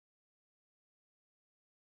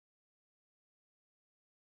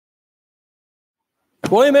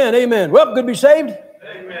Well, amen, amen. Well, good to be saved.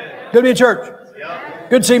 Amen. Good to be in church. Yeah.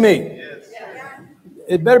 Good to see me. Yes.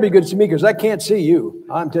 It better be good to see me because I can't see you.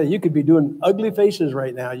 I'm telling you, you could be doing ugly faces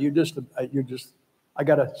right now. You're just, I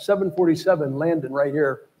got a 747 landing right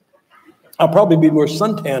here. I'll probably be more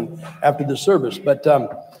suntan after the service. But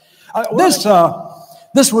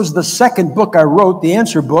this was the second book I wrote, the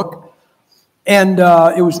answer book. And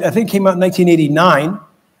I think it came out in 1989.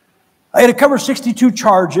 I had to cover 62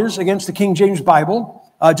 charges against the King James Bible.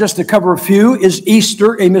 Just to cover a few, is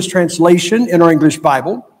Easter a mistranslation in our English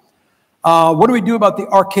Bible? What do we do about the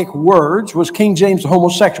archaic words? Was King James a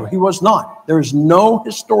homosexual? He was not. There is no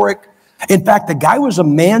historic. In fact, the guy was a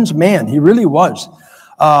man's man. He really was.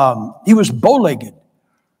 He was bow-legged.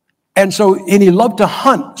 And he loved to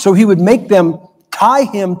hunt. So he would make them tie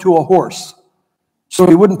him to a horse so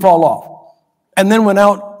he wouldn't fall off. And then went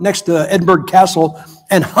out next to Edinburgh Castle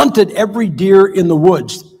and hunted every deer in the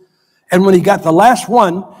woods. And when he got the last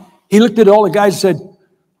one, he looked at all the guys and said,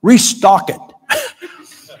 "Restock it."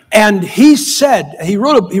 And he said, he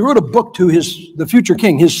wrote a book to the future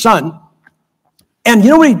king, his son. And you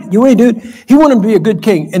know what he did? He wanted him to be a good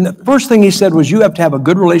king. And the first thing he said was, you have to have a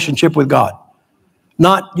good relationship with God.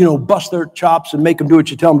 Not, bust their chops and make them do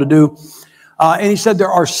what you tell them to do. And he said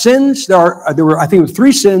there are sins, there were, I think it was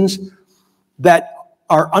 3 sins that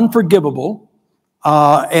are unforgivable.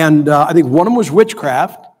 I think one of them was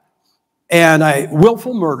witchcraft, and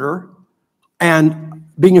willful murder, and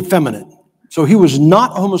being effeminate. So he was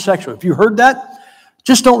not a homosexual. If you heard that,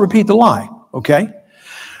 just don't repeat the lie, okay?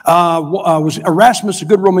 Was Erasmus a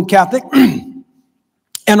good Roman Catholic?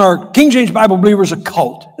 And our King James Bible believers a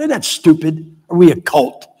cult. Isn't that stupid? Are we a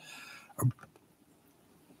cult?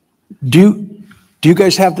 Do you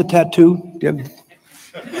guys have the tattoo?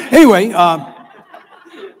 Anyway,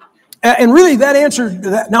 and really that answer,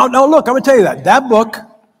 now look, I'm going to tell you that book,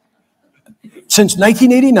 since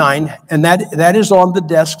 1989, and that is on the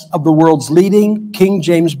desks of the world's leading King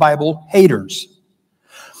James Bible haters.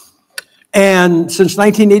 And since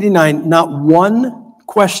 1989, not one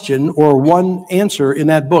question or one answer in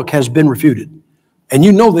that book has been refuted. And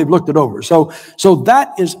they've looked it over. So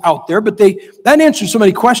that is out there, but that answers so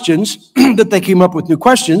many questions that they came up with new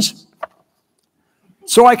questions.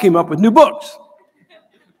 So I came up with new books.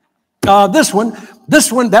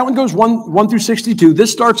 That one goes 1 through 62.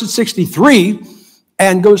 This starts at 63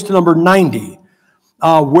 and goes to number 90.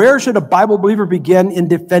 Where should a Bible believer begin in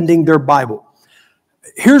defending their Bible?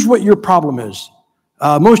 Here's what your problem is.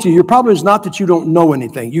 Most of you, your problem is not that you don't know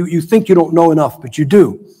anything. You think you don't know enough, but you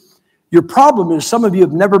do. Your problem is some of you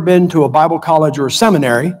have never been to a Bible college or a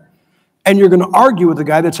seminary, and you're going to argue with a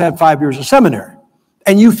guy that's had 5 years of seminary,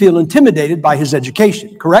 and you feel intimidated by his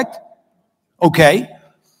education, correct? Okay.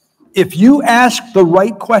 If you ask the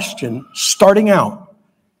right question starting out,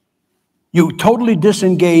 you totally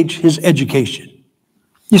disengage his education.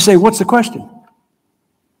 You say, what's the question?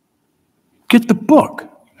 Get the book.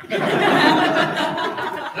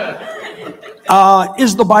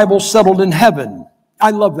 Is the Bible settled in heaven?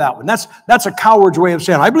 I love that one. That's a coward's way of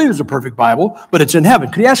saying, I believe it's a perfect Bible, but it's in heaven.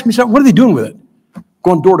 Could you ask me something? What are they doing with it?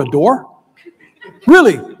 Going door to door?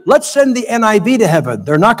 Really? Let's send the NIV to heaven.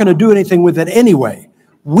 They're not going to do anything with it anyway.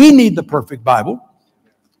 We need the perfect Bible.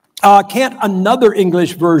 Can't another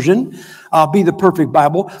English version be the perfect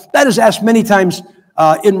Bible? That is asked many times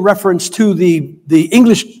in reference to the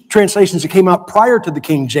English translations that came out prior to the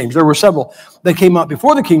King James. There were several that came out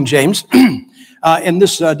before the King James, and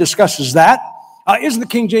this discusses that. Is the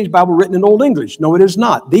King James Bible written in Old English? No, it is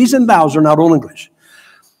not. These and thous are not Old English.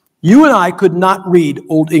 You and I could not read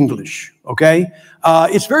Old English, okay?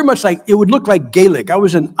 It's very much like, it would look like Gaelic. I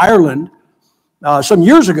was in Ireland some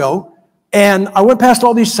years ago, and I went past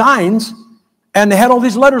all these signs, and they had all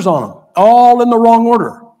these letters on them, all in the wrong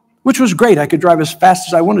order, which was great. I could drive as fast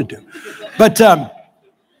as I wanted to. But and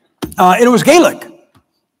it was Gaelic.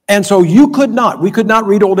 And so we could not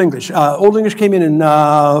read Old English. Old English came in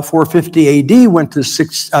 450 AD, went to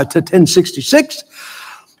 1066.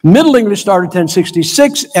 Middle English started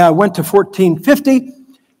 1066, went to 1450.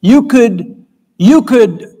 You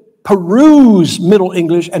could peruse Middle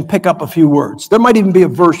English and pick up a few words. There might even be a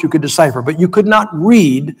verse you could decipher, but you could not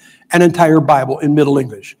read an entire Bible in Middle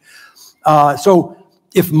English. So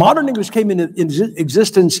if modern English came into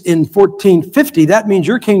existence in 1450, that means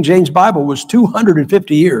your King James Bible was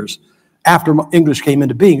 250 years after English came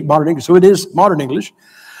into being, modern English. So it is modern English.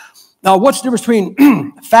 Now, what's the difference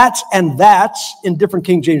between fats and that's in different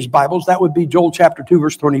King James Bibles? That would be Joel chapter 2,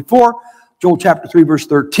 verse 24, Joel chapter 3, verse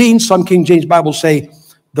 13. Some King James Bibles say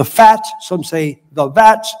the fats, some say the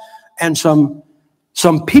vats, and some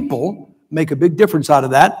people make a big difference out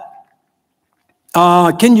of that.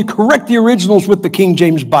 Can you correct the originals with the King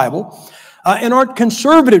James Bible? And aren't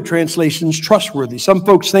conservative translations trustworthy? Some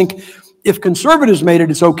folks think if conservatives made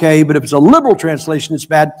it, it's okay, but if it's a liberal translation, it's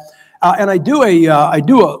bad. And I do a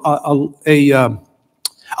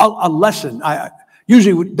lesson.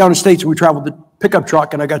 Usually down in the States, we travel with the pickup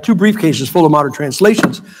truck, and I got 2 briefcases full of modern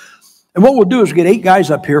translations. And what we'll do is get 8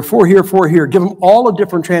 guys up here, 4 here, 4 here, give them all a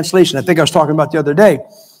different translation. I think I was talking about the other day.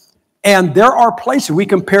 And there are places we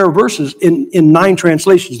compare verses in 9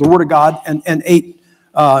 translations, the Word of God, and 8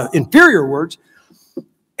 inferior words.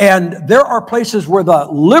 And there are places where the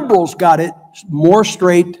liberals got it more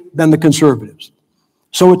straight than the conservatives.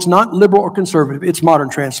 So it's not liberal or conservative, it's modern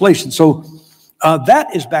translation. So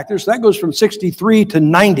that is back there. So that goes from 63 to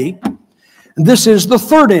 90. And this is the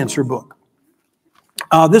third answer book.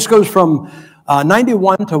 This goes from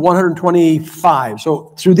 91 to 125.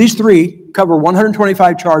 So through these 3, cover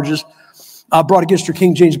 125 charges brought against your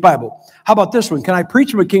King James Bible. How about this one? Can I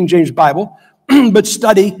preach from a King James Bible, but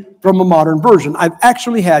study from a modern version? I've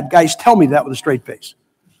actually had guys tell me that with a straight face.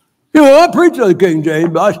 You know, I preach out of the King James,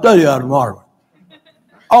 but I study out of a modern one.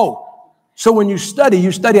 Oh, so when you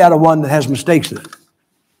study out of one that has mistakes in it.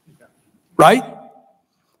 Right?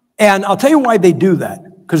 And I'll tell you why they do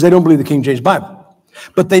that. Because they don't believe the King James Bible.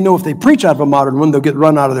 But they know if they preach out of a modern one, they'll get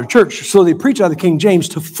run out of their church. So they preach out of the King James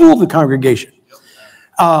to fool the congregation.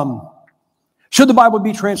 Should the Bible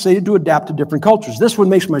be translated to adapt to different cultures? This one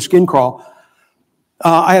makes my skin crawl.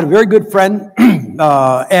 I had a very good friend,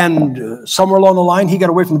 and somewhere along the line, he got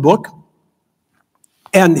away from the book.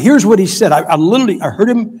 And here's what he said. I heard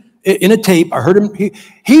him in a tape. I heard him.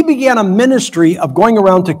 He began a ministry of going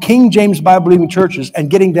around to King James Bible-believing churches and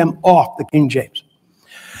getting them off the King James.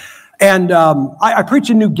 And I preach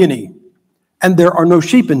in New Guinea, and there are no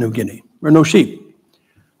sheep in New Guinea. There are no sheep.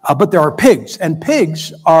 But there are pigs, and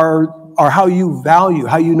pigs are how you value,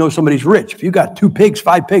 how you know somebody's rich. If you got 2 pigs,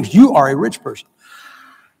 5 pigs, you are a rich person.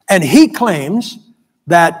 And he claims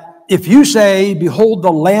that if you say, behold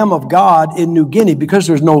the Lamb of God in New Guinea, because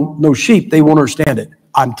there's no sheep, they won't understand it.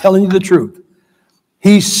 I'm telling you the truth.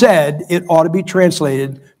 He said it ought to be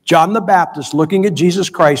translated, John the Baptist looking at Jesus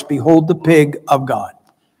Christ, behold the pig of God.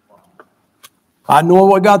 I know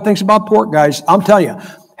what God thinks about pork, guys. I'm telling you.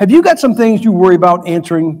 Have you got some things you worry about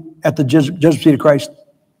answering at the judgment seat of Christ?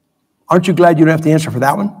 Aren't you glad you don't have to answer for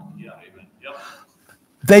that one? Yeah, amen. Yep.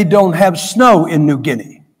 They don't have snow in New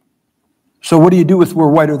Guinea. So what do you do with we're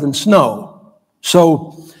whiter than snow?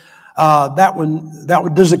 So that one,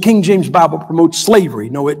 does the King James Bible promote slavery?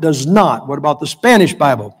 No, it does not. What about the Spanish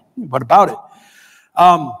Bible? What about it?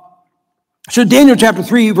 So Daniel chapter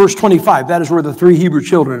 3, verse 25, that is where the 3 Hebrew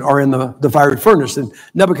children are in the fiery furnace. And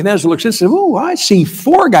Nebuchadnezzar looks and says, oh, I see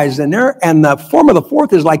 4 guys in there, and the form of the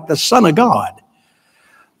 4th is like the Son of God.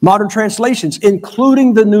 Modern translations,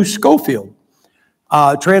 including the New Schofield,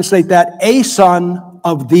 translate that a son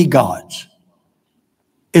of the gods.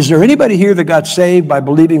 Is there anybody here that got saved by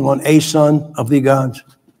believing on a son of the gods?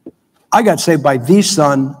 I got saved by the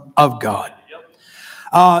Son of God.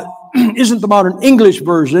 Isn't the modern English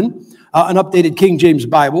version an updated King James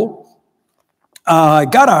Bible? I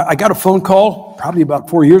got a phone call probably about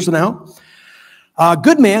 4 years now.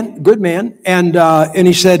 Good man. And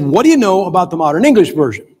he said, what do you know about the modern English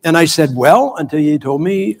version? And I said, well, until you told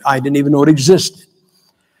me, I didn't even know it existed.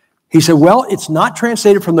 He said, well, it's not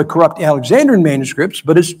translated from the corrupt Alexandrian manuscripts,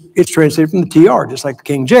 but it's translated from the TR, just like the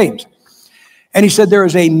King James. And he said there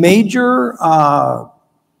is a major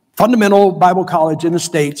fundamental Bible college in the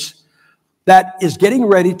States that is getting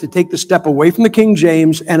ready to take the step away from the King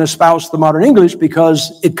James and espouse the modern English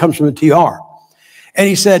because it comes from the TR. And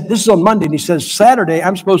he said, this is on Monday, and he says, Saturday,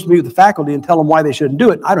 I'm supposed to meet with the faculty and tell them why they shouldn't do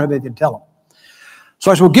it. I don't have anything to tell them. So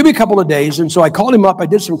I said, well, give me a couple of days. And so I called him up. I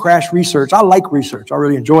did some crash research. I like research. I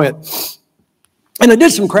really enjoy it. And I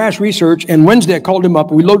did some crash research, and Wednesday I called him up,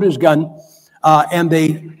 and we loaded his gun, and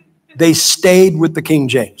they stayed with the King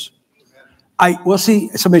James.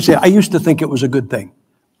 Somebody said, I used to think it was a good thing.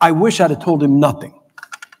 I wish I'd have told him nothing.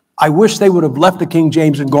 I wish they would have left the King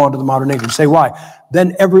James and gone to the modern English. Say why?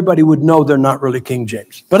 Then everybody would know they're not really King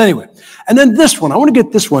James. But anyway, and then this one, I want to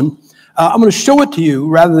get this one. I'm going to show it to you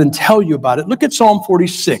rather than tell you about it. Look at Psalm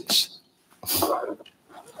 46.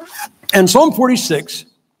 And Psalm 46.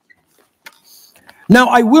 Now,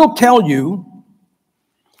 I will tell you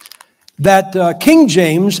that King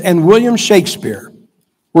James and William Shakespeare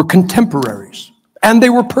were contemporaries, and they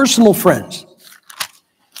were personal friends.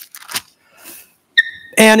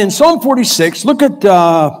 And in Psalm 46, look at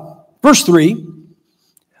verse 3.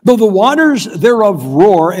 Though the waters thereof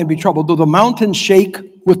roar and be troubled, though the mountains shake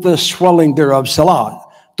with the swelling thereof, Selah.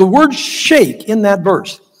 The word shake in that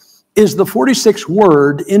verse is the 46th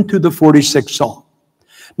word into the 46th Psalm.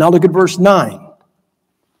 Now look at verse 9.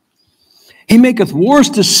 He maketh wars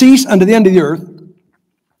to cease unto the end of the earth.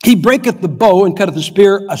 He breaketh the bow and cutteth the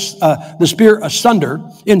spear asunder,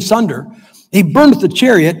 in sunder. He burneth the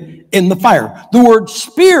chariot in the fire. The word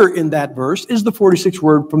spear in that verse is the 46th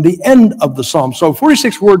word from the end of the psalm. So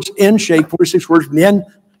 46 words in Shake, 46 words from the end,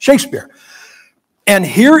 Shakespeare. And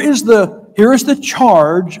here is the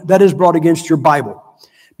charge that is brought against your Bible.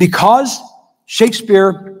 Because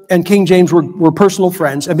Shakespeare and King James were personal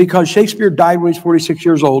friends, and because Shakespeare died when he was 46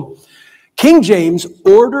 years old, King James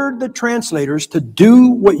ordered the translators to do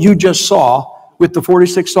what you just saw with the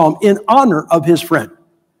 46th Psalm in honor of his friend.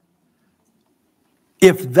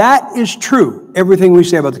 If that is true, everything we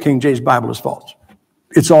say about the King James Bible is false.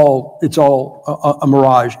 It's all a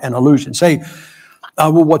mirage and illusion. Say,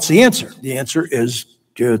 well, what's the answer? The answer is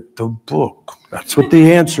get the book. That's what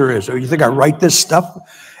the answer is. Oh, you think I write this stuff?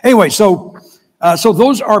 Anyway, so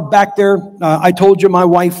those are back there. I told you my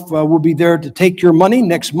wife will be there to take your money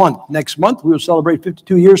next month. Next month, we will celebrate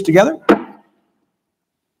 52 years together.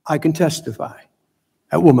 I can testify.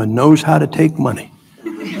 That woman knows how to take money.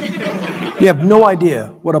 You have no idea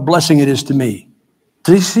what a blessing it is to me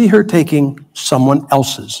to see her taking someone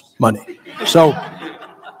else's money. So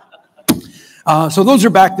those are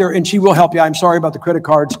back there, and she will help you. I'm sorry about the credit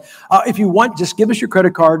cards. If you want, just give us your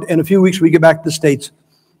credit card. In a few weeks, we get back to the States.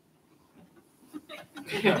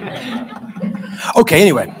 Okay,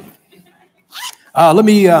 anyway. Let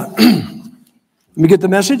me get the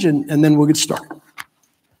message, and then we'll get started.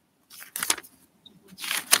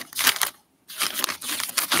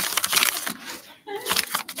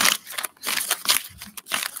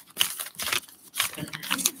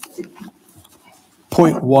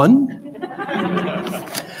 Point 1.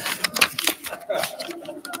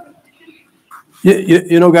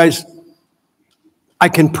 You know, guys, I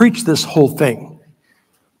can preach this whole thing,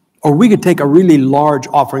 or we could take a really large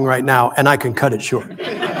offering right now and I can cut it short.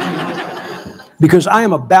 Because I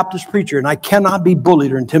am a Baptist preacher and I cannot be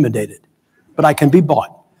bullied or intimidated, but I can be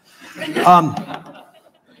bought. All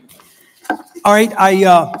right, I'm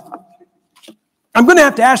going to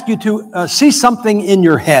have to ask you to see something in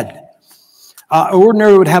your head.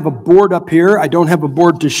 Ordinarily would have a board up here. I don't have a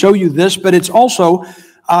board to show you this, but it's also,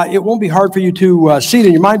 it won't be hard for you to see it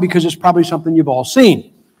in your mind because it's probably something you've all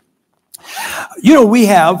seen. You know, we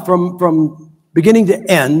have from beginning to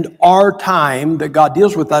end, our time that God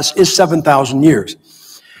deals with us is 7,000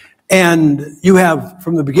 years. And you have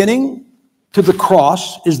from the beginning to the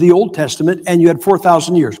cross is the Old Testament, and you had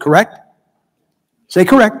 4,000 years, correct? Say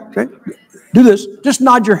correct. Okay. Do this. Just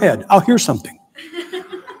nod your head. I'll hear something.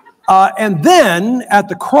 And then at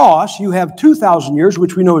the cross, you have 2,000 years,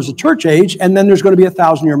 which we know is the church age, and then there's going to be a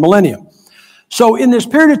 1,000-year millennium. So in this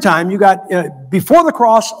period of time, you got before the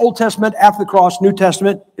cross, Old Testament, after the cross, New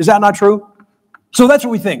Testament. Is that not true? So that's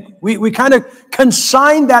what we think. We kind of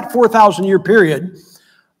consign that 4,000-year period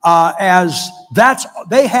as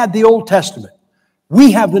they had the Old Testament.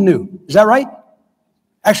 We have the New. Is that right?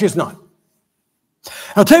 Actually, it's not.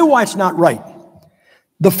 I'll tell you why it's not right.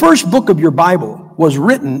 The first book of your Bible was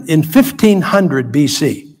written in 1500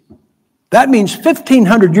 BC. That means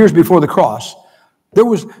 1,500 years before the cross. There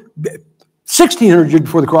was 1,600 years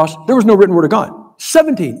before the cross. There was no written word of God.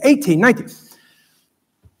 17, 18, 19.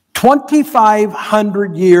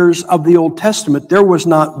 2,500 years of the Old Testament, there was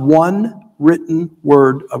not one written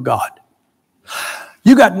word of God.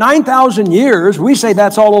 You got 9,000 years. We say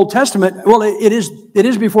that's all Old Testament. Well, it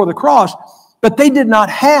is before the cross. But they did not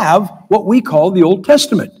have what we call the Old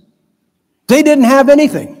Testament. They didn't have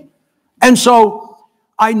anything. And so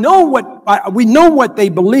we know what they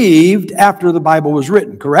believed after the Bible was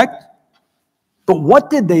written, correct? But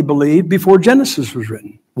what did they believe before Genesis was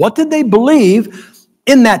written? What did they believe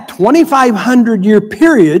in that 2,500-year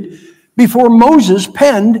period before Moses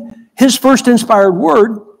penned his first inspired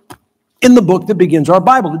word in the book that begins our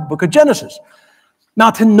Bible, the book of Genesis? Now,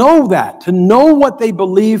 to know what they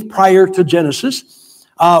believed prior to Genesis,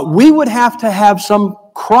 we would have to have some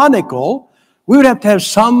chronicle, we would have to have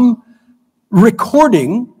some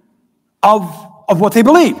recording of what they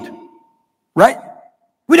believed, right?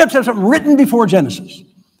 We'd have to have something written before Genesis.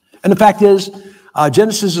 And the fact is,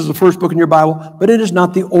 Genesis is the first book in your Bible, but it is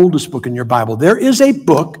not the oldest book in your Bible. There is a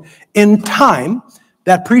book in time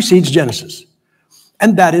that precedes Genesis,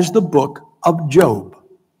 and that is the book of Job.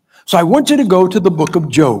 So I want you to go to the book of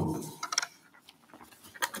Job.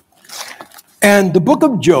 And the book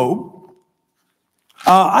of Job,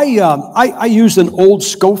 I used an old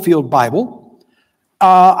Schofield Bible.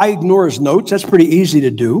 I ignore his notes. That's pretty easy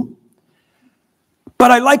to do.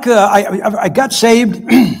 But I got saved,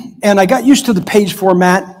 and I got used to the page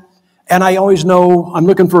format. And I always know I'm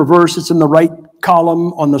looking for a verse. It's in the right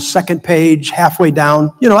column on the second page, halfway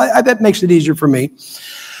down. You know, that makes it easier for me.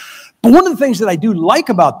 But one of the things that I do like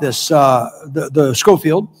about this, the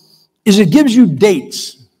Schofield, is it gives you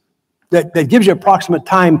dates that gives you approximate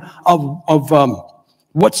time of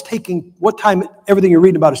what time everything you're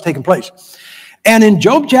reading about is taking place. And in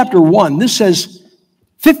Job chapter 1, this says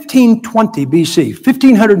 1520 BC,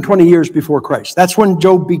 1520 years before Christ. That's when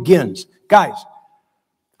Job begins. Guys,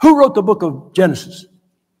 who wrote the book of Genesis?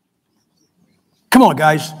 Come on,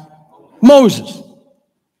 guys. Moses.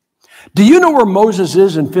 Do you know where Moses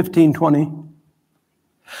is in 1520?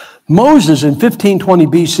 Moses in 1520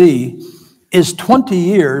 BC is 20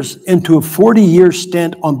 years into a 40-year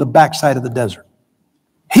stint on the backside of the desert.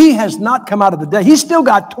 He has not come out of the desert. He's still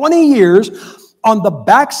got 20 years on the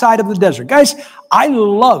backside of the desert. Guys, I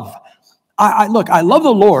love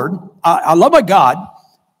the Lord. I love my God.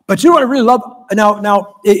 But you know what I really love?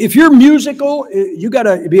 Now, if you're musical, you got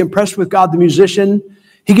to be impressed with God, the musician.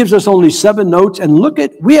 He gives us only 7 notes. And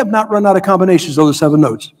we have not run out of combinations of the 7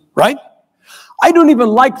 notes, right? I don't even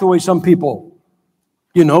like the way some people,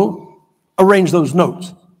 arrange those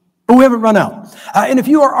notes. But we haven't run out. And if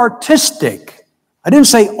you are artistic, I didn't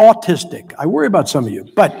say autistic. I worry about some of you.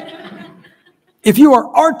 But if you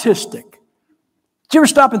are artistic, do you ever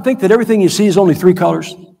stop and think that everything you see is only 3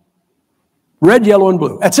 colors? Red, yellow, and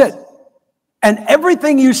blue. That's it. And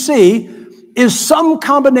everything you see is some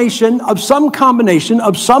combination of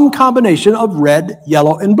red,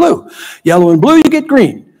 yellow, and blue. Yellow and blue, you get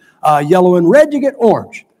green. Yellow and red, you get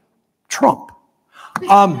orange. Trump.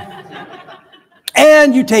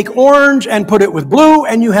 And you take orange and put it with blue,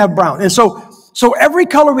 and you have brown. And so every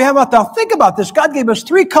color we have out there, think about this. God gave us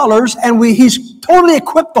 3 colors, and He's totally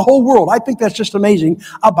equipped the whole world. I think that's just amazing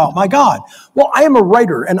about my God. Well, I am a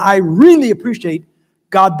writer, and I really appreciate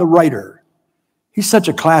God the writer. He's such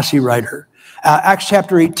a classy writer. Acts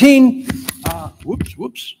chapter 18.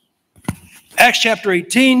 Acts chapter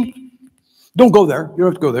 18. Don't go there. You don't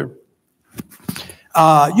have to go there.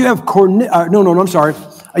 You have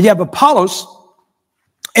You have Apollos,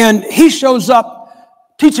 and he shows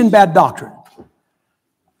up teaching bad doctrine.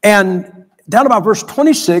 And down about verse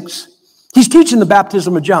 26, he's teaching the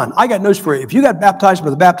baptism of John. I got news for you. If you got baptized by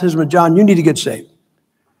the baptism of John, you need to get saved.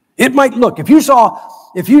 It might look, if you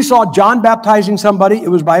saw John baptizing somebody, it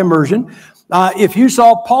was by immersion. If you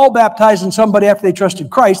saw Paul baptizing somebody after they trusted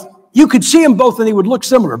Christ, you could see them both and they would look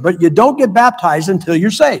similar, but you don't get baptized until you're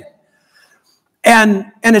saved.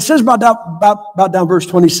 And it says about down verse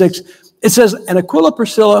 26, it says, and Aquila,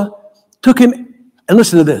 Priscilla took him, and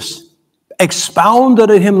listen to this, expounded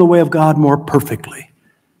to him the way of God more perfectly.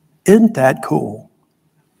 Isn't that cool?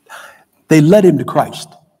 They led him to Christ.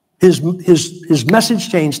 His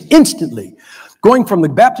message changed instantly, going from the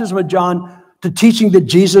baptism of John to teaching that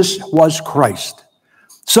Jesus was Christ.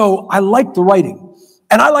 So I like the writing,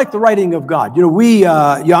 and I like the writing of God.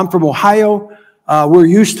 I'm from Ohio. We're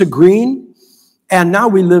used to green, and now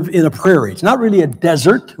we live in a prairie. It's not really a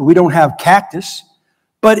desert. We don't have cactus,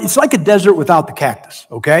 but it's like a desert without the cactus,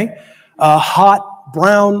 okay? Hot,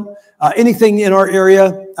 brown, anything in our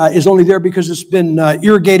area is only there because it's been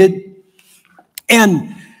irrigated.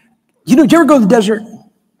 And, do you ever go to the desert?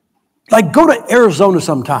 Like, go to Arizona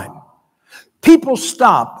sometime. People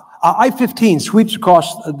stop. I-15 sweeps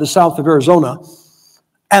across the south of Arizona,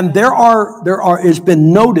 and it's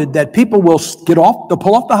been noted that people will they'll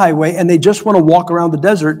pull off the highway, and they just want to walk around the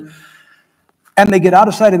desert, and they get out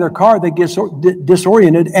of sight of their car, they get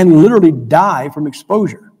disoriented, and literally die from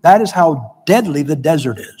exposure. That is how deadly the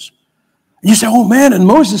desert is. You say, oh man, and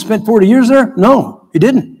Moses spent 40 years there? No, he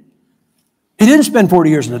didn't. He didn't spend 40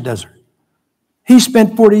 years in the desert. He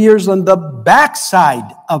spent 40 years on the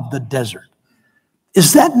backside of the desert.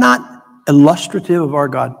 Is that not illustrative of our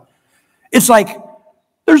God? It's like,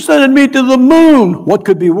 they're sending me to the moon. What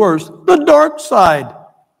could be worse? The dark side,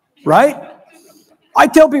 right? I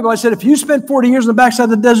tell people, I said, if you spent 40 years on the backside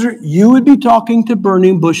of the desert, you would be talking to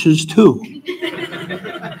burning bushes too.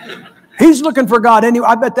 He's looking for God anyway.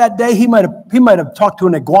 I bet that day he might have talked to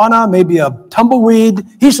an iguana, maybe a tumbleweed.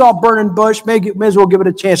 He saw a burning bush, may as well give it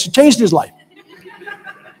a chance. It changed his life.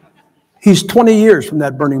 He's 20 years from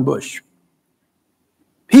that burning bush.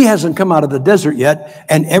 He hasn't come out of the desert yet,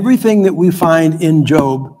 and everything that we find in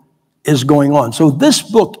Job is going on. So this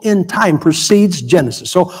book in time precedes Genesis.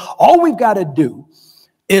 So all we've got to do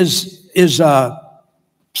is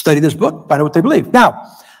study this book, find out what they believe.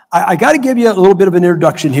 Now, I got to give you a little bit of an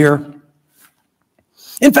introduction here.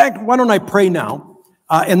 In fact, why don't I pray now?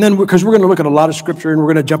 And then, because we're going to look at a lot of scripture and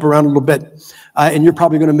we're going to jump around a little bit, and you're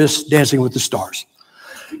probably going to miss Dancing with the Stars.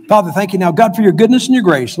 Father, thank you now, God, for your goodness and your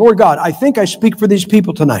grace. Lord God, I think I speak for these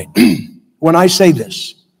people tonight when I say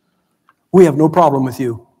this. we have no problem with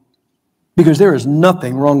you because there is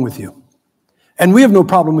nothing wrong with you. And we have no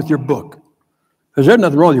problem with your book because there's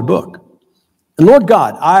nothing wrong with your book. And Lord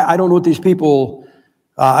God, I don't know what these people,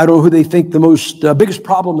 I don't know who they think the biggest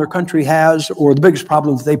problem their country has or the biggest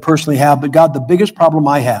problem that they personally have, but God, the biggest problem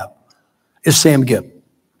I have is Sam Gipp.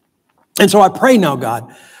 And so I pray now,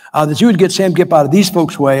 God, that you would get Sam Gipp out of these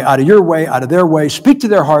folks' way, out of your way, out of their way, speak to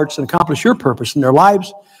their hearts and accomplish your purpose in their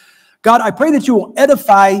lives. God, I pray that you will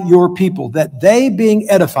edify your people, that they being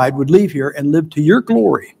edified would leave here and live to your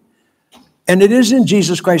glory. And it is in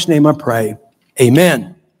Jesus Christ's name I pray.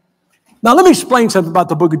 Amen. Now let me explain something about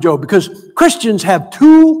the book of Job, because Christians have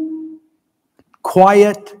two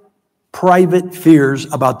quiet, private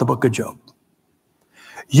fears about the book of Job.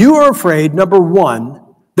 You are afraid, number one,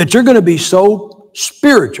 that you're going to be so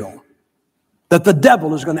spiritual that the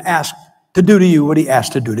devil is going to ask to do to you what he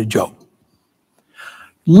asked to do to Job.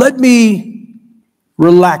 Let me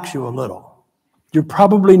relax you a little. You're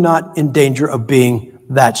probably not in danger of being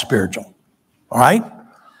that spiritual, all right?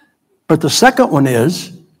 But the second one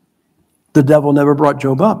is the devil never brought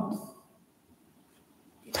Job up.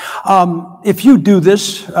 If you do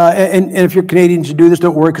this, and if you're Canadians, you do this,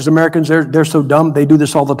 don't worry, because Americans, they're so dumb, they do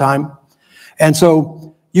this all the time. And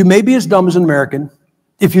so you may be as dumb as an American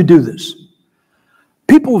if you do this.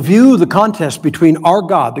 People view the contest between our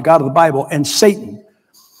God, the God of the Bible, and Satan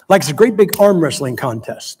like it's a great big arm wrestling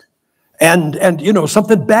contest. And you know,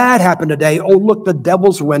 something bad happened today. Oh, look, the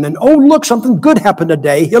devil's winning. Oh, look, something good happened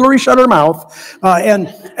today. Hillary shut her mouth.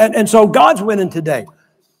 And so God's winning today.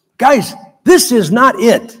 Guys, this is not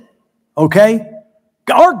it, okay?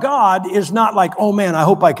 Our God is not like, oh man, I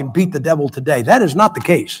hope I can beat the devil today. That is not the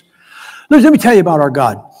case. Let me tell you about our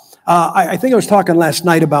God. I think I was talking last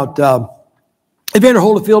night about Evander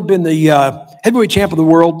Holyfield being the heavyweight champ of the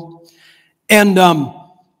world. And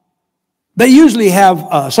they usually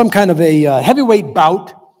have some kind of a heavyweight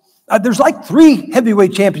bout. There's like 3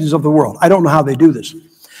 heavyweight champions of the world. I don't know how they do this.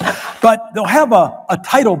 But they'll have a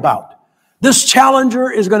title bout. This challenger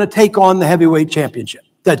is going to take on the heavyweight championship,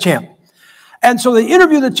 the champ. And so they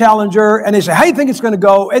interview the challenger, and they say, how do you think it's going to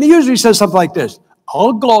go? And he usually says something like this,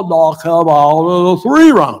 I'll go knock him out of the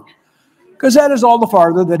 3 round. Because that is all the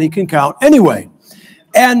farther that he can count anyway.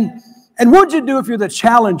 And what'd you do if you're the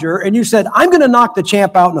challenger and you said, I'm going to knock the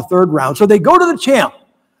champ out in the 3rd round? So they go to the champ.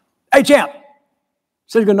 Hey, champ.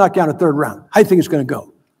 Said he's going to knock you out in the 3rd round. How do you think it's going to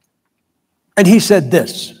go? And he said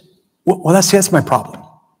this. Well, that's my problem.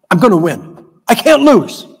 I'm going to win. I can't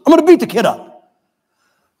lose. I'm going to beat the kid up.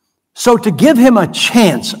 So to give him a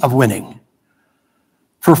chance of winning,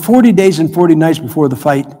 for 40 days and 40 nights before the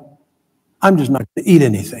fight, I'm just not going to eat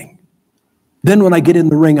anything. Then when I get in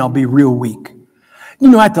the ring, I'll be real weak. You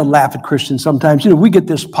know, I have to laugh at Christians sometimes. You know, we get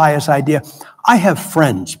this pious idea. I have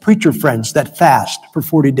friends, preacher friends, that fast for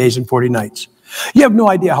 40 days and 40 nights. You have no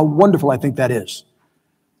idea how wonderful I think that is.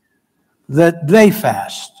 That they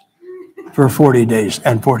fast for 40 days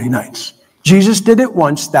and 40 nights. Jesus did it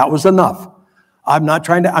once. That was enough. I'm not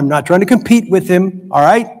trying to compete with him. All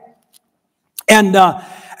right. And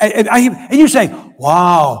you say,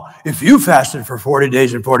 wow, if you fasted for 40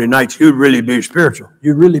 days and 40 nights, you'd really be spiritual.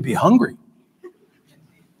 You'd really be hungry.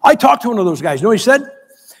 I talked to one of those guys. You know what he said?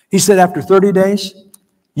 He said, after 30 days,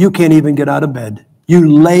 you can't even get out of bed. You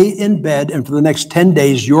lay in bed, and for the next 10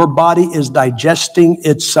 days, your body is digesting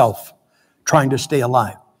itself, trying to stay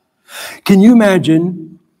alive. Can you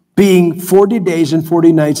imagine being 40 days and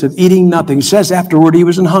 40 nights of eating nothing? He says afterward he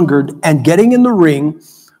was an hungered, and getting in the ring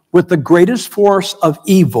with the greatest force of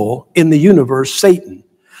evil in the universe, Satan.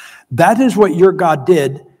 That is what your God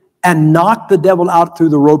did, and knocked the devil out through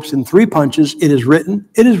the ropes in 3 punches. It is written,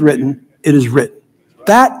 it is written, it is written.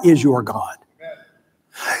 That is your God.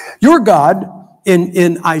 Your God,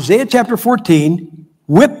 in Isaiah chapter 14,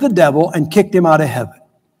 whipped the devil and kicked him out of heaven.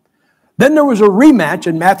 Then there was a rematch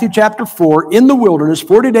in Matthew chapter 4 in the wilderness,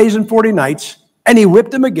 40 days and 40 nights, and he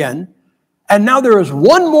whipped him again. And now there is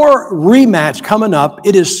one more rematch coming up.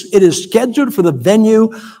 It is scheduled for the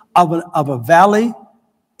venue of a valley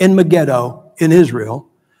in Megiddo in Israel.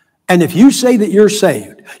 And if you say that you're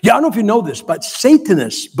saved, I don't know if you know this, but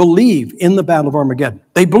Satanists believe in the Battle of Armageddon.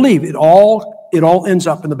 They believe it all ends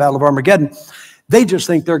up in the Battle of Armageddon. They just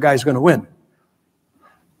think their guy's going to win.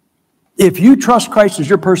 If you trust Christ as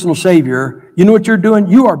your personal Savior, you know what you're doing?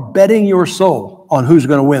 You are betting your soul on who's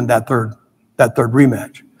going to win that third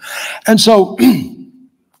rematch. And so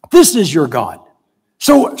this is your God.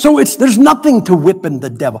 So there's nothing to whipping the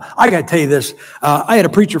devil. I got to tell you this. I had a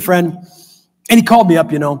preacher friend, and he called me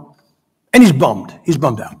up, you know, and he's bummed. He's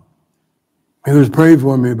bummed out. He was, pray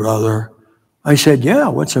for me, brother. I said, yeah,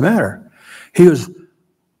 what's the matter? He goes,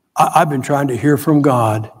 I've been trying to hear from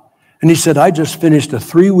God, And he said, I just finished a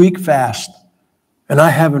 3-week fast and I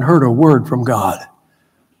haven't heard a word from God.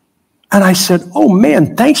 And I said, oh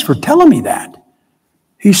man, thanks for telling me that.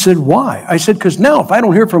 He said, why? I said, because now if I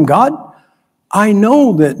don't hear from God, I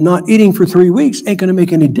know that not eating for 3 weeks ain't going to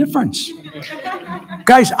make any difference.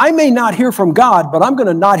 Guys, I may not hear from God, but I'm going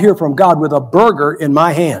to not hear from God with a burger in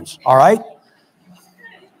my hands, all right?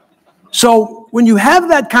 So when you have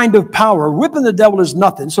that kind of power, whipping the devil is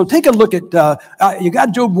nothing. So take a look at, you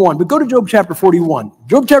got Job 1, but go to Job chapter 41.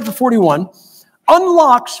 Job chapter 41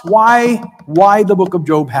 unlocks why the book of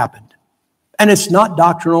Job happened. And it's not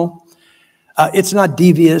doctrinal. It's not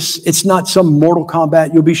devious. It's not some mortal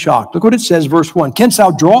combat. You'll be shocked. Look what it says, verse 1. Canst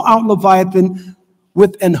thou draw out Leviathan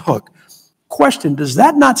with an hook? Question, does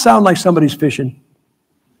that not sound like somebody's fishing?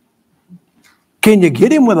 Can you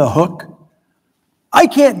get him with a hook? I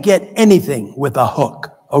can't get anything with a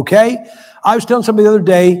hook, okay? I was telling somebody the other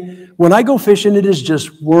day, when I go fishing, it is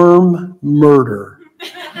just worm murder.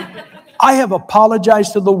 I have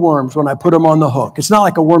apologized to the worms when I put them on the hook. It's not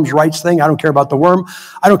like a worm's rights thing. I don't care about the worm.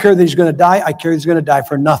 I don't care that he's going to die. I care he's going to die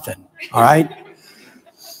for nothing, all right?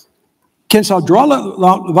 Canst thou draw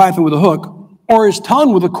Leviathan with a hook, or his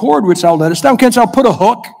tongue with a cord which thou lettest down? Canst thou put a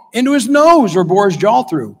hook into his nose, or bore his jaw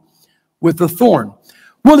through with the thorn?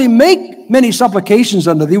 Will he make many supplications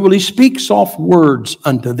unto thee? Will he speak soft words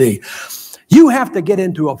unto thee? You have to get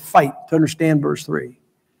into a fight to understand verse 3.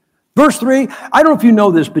 Verse 3, I don't know if you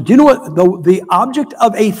know this, but do you know what the object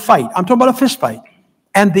of a fight, I'm talking about a fist fight,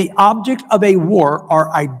 and the object of a war are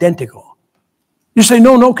identical. You say,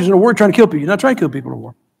 no, because in a war, you're trying to kill people. You're not trying to kill people in a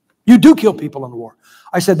war. You do kill people in a war.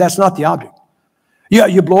 I said, that's not the object. Yeah,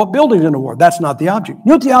 you blow up buildings in a war. That's not the object. You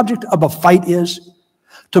know what the object of a fight is?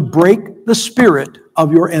 To break the spirit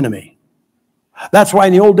of your enemy. That's why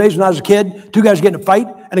in the old days when I was a kid, 2 guys get in a fight,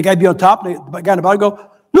 and a guy be on top, and the guy in the bottom go,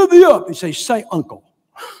 lift me up. He say, say uncle.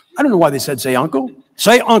 I don't know why they said say uncle.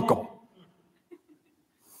 Say uncle.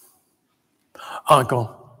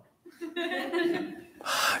 Uncle.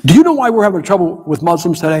 Do you know why we're having trouble with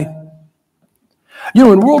Muslims today? You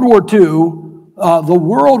know, in World War II, the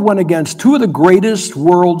world went against 2 of the greatest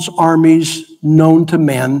world's armies known to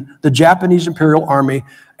man, the Japanese Imperial Army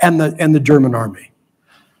and the German Army.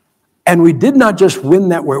 And we did not just win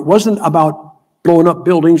that war. It wasn't about blowing up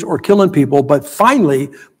buildings or killing people, but finally,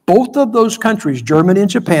 both of those countries, Germany and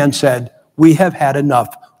Japan, said, we have had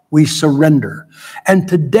enough. We surrender. And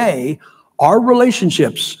today, our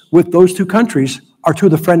relationships with those 2 countries are 2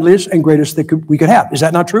 of the friendliest and greatest that we could have. Is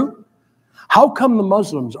that not true? How come the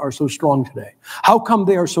Muslims are so strong today? How come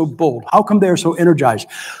they are so bold? How come they are so energized?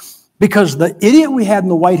 Because the idiot we had in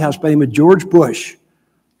the White House by the name of George Bush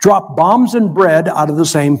dropped bombs and bread out of the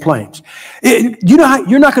same planes. You know how,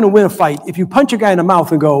 you're not going to win a fight if you punch a guy in the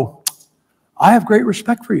mouth and go, I have great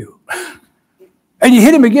respect for you. And you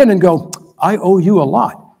hit him again and go, I owe you a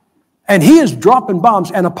lot. And he is dropping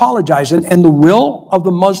bombs and apologizing, and the will of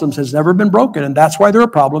the Muslims has never been broken, and that's why they're a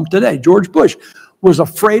problem today. George Bush was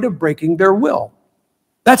afraid of breaking their will.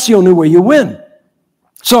 That's the only way you win.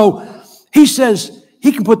 So he says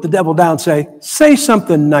he can put the devil down and say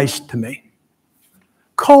something nice to me.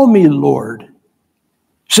 Call me Lord.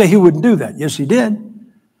 Say he wouldn't do that. Yes, he did.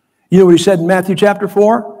 You know what he said in Matthew chapter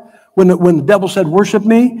 4? When the devil said, worship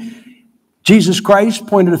me, Jesus Christ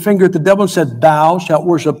pointed a finger at the devil and said, thou shalt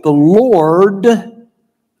worship the Lord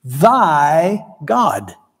thy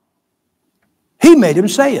God. He made him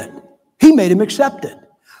say it. He made him accept it.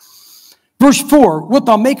 Verse 4, will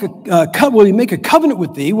he make a covenant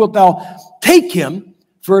with thee? Wilt thou take him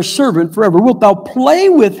for a servant forever? Wilt thou play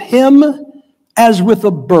with him as with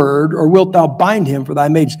a bird, or wilt thou bind him for thy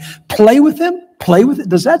maidens? Play with him? Play with it?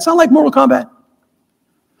 Does that sound like Mortal Kombat?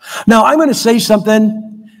 Now, I'm going to say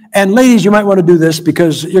something, and ladies, you might want to do this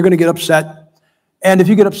because you're going to get upset. And if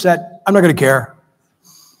you get upset, I'm not going to care.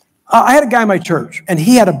 I had a guy in my church, and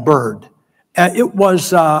he had a bird. It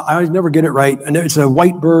was, I always never get it right, and it's a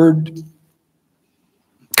white bird,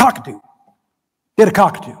 cockatoo. He had a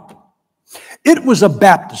cockatoo. It was a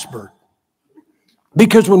Baptist bird.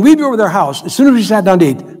 Because when we'd be over their house, as soon as we sat down to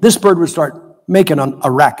eat, this bird would start making a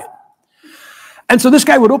racket. And so this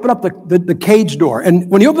guy would open up the cage door. And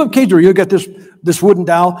when he opened up the cage door, you'd get this wooden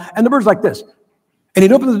dowel, and the bird's like this. And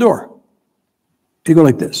he'd open the door. He'd go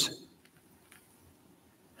like this.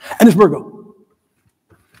 And this bird go.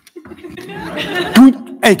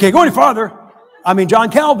 And he can't go any farther. I mean, John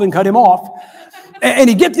Calvin cut him off. And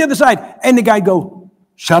he'd get to the other side, and the guy go,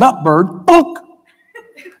 shut up, bird. Bonk.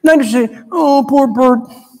 And I just say, oh, poor bird.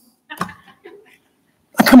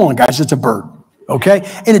 Come on, guys, it's a bird. Okay?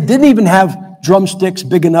 And it didn't even have drumsticks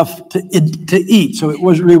big enough to eat. So it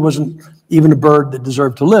really wasn't even a bird that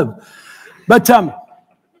deserved to live. But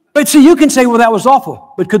But see, you can say, well, that was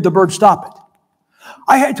awful, but could the bird stop it?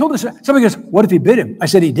 I told this, somebody goes, what if he bit him? I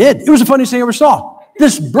said, he did. It was the funniest thing I ever saw.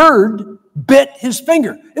 This bird bit his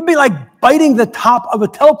finger. It'd be like biting the top of a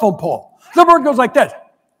telephone pole. The bird goes like this.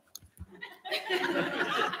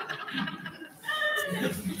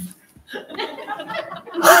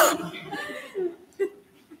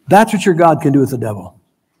 That's what your God can do with the devil.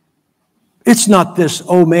 It's not this,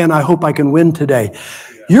 oh man, I hope I can win today.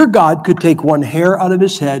 Your God could take one hair out of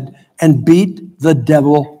his head and beat the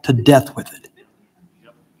devil to death with it.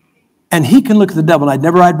 And he can look at the devil, and I'd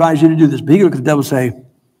never advise you to do this, but he can look at the devil and say,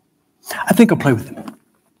 I think I'll play with him.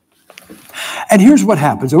 And here's what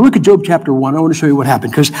happens. I look at Job chapter 1. I want to show you what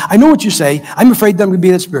happened, because I know what you say. I'm afraid that I'm going to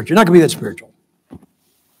be that spiritual. You're not going to be that spiritual.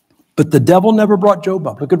 But the devil never brought Job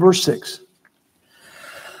up. Look at verse 6.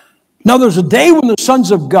 Now there's a day when the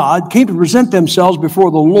sons of God came to present themselves before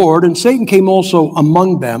the Lord, and Satan came also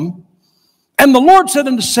among them. And the Lord said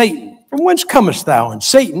unto Satan, from whence comest thou? And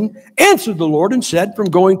Satan answered the Lord and said, from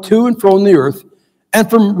going to and fro on the earth, and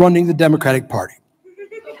from running the Democratic Party.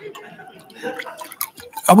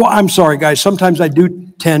 Well, I'm sorry, guys. Sometimes I do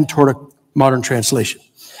tend toward a modern translation.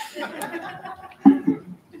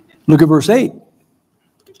 Look at verse 8.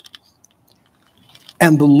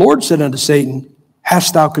 And the Lord said unto Satan,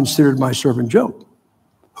 hast thou considered my servant Job?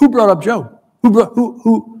 Who brought up Job? Who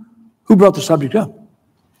brought the subject up?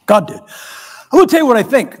 God did. I will tell you what I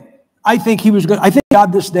think. I think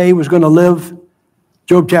God this day was going to live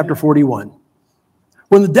Job chapter 41.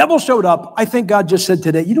 When the devil showed up, I think God just said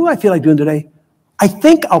today, you know what I feel like doing today? I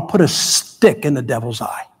think I'll put a stick in the devil's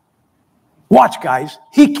eye. Watch, guys.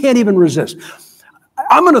 He can't even resist.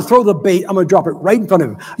 I'm going to throw the bait. I'm going to drop it right in front of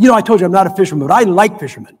him. You know, I told you I'm not a fisherman, but I like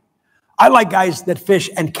fishermen. I like guys that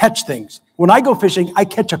fish and catch things. When I go fishing, I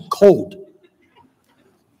catch a cold.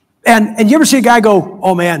 And you ever see a guy go,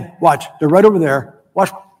 oh man, watch, they're right over there.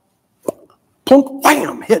 Watch, plunk,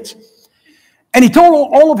 wham, hits. And he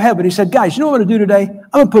told all of heaven, he said, guys, you know what I'm going to do today?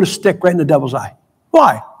 I'm going to put a stick right in the devil's eye.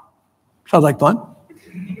 Why? Sounds like fun.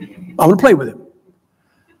 I'm going to play with him.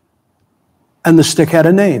 And the stick had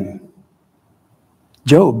a name.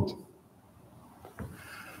 Job.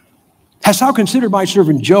 Hast thou considered my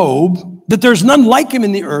servant Job, that there's none like him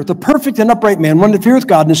in the earth, a perfect and upright man, one that feareth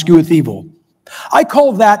God and escheweth evil? I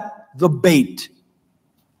call that the bait.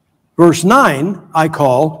 Verse 9, I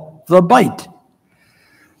call the bite.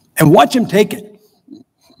 And watch him take it.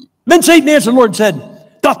 Then Satan answered the Lord and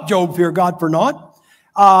said, doth Job fear God for naught?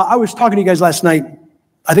 I was talking to you guys last night.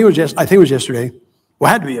 I think it was yesterday. Well,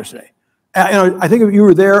 it had to be yesterday. I think if you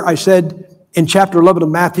were there, I said in chapter 11 of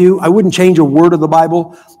Matthew, I wouldn't change a word of the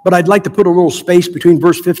Bible, but I'd like to put a little space between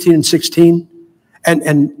verse 15 and 16.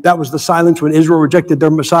 And that was the silence when Israel rejected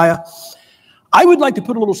their Messiah. I would like to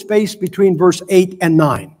put a little space between verse 8 and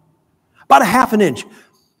 9. About a half an inch.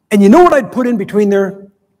 And you know what I'd put in between there?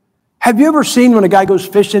 Have you ever seen when a guy goes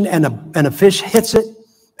fishing and a fish hits it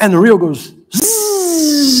and the reel goes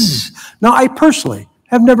zzz? Now, I personally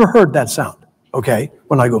have never heard that sound, okay,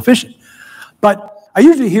 when I go fishing. But I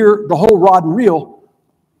usually hear the whole rod and reel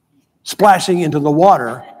splashing into the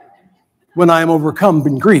water when I am overcome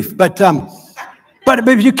in grief. But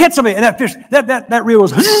if you catch somebody and that fish, that reel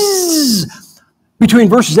goes zzz, between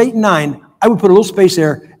verses 8 and 9, I would put a little space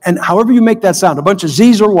there, and however you make that sound, a bunch of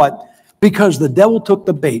Z's or what, because the devil took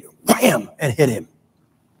the bait, wham, and hit him.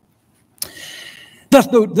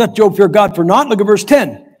 Doth Job fear God for naught? Look at verse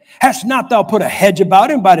 10. Hast not thou put a hedge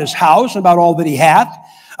about him, about his house, and about all that he hath,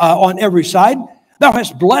 on every side? Thou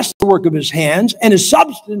hast blessed the work of his hands, and his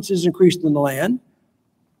substance is increased in the land.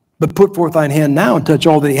 But put forth thine hand now and touch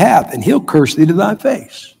all that he hath, and he'll curse thee to thy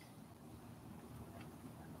face.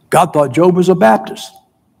 God thought Job was a Baptist.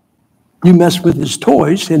 You mess with his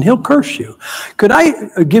toys, and he'll curse you. Could I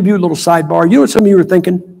give you a little sidebar? You know what some of you are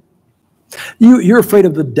thinking? You're afraid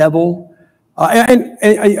of the devil. And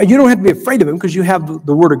you don't have to be afraid of him because you have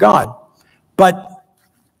the Word of God. But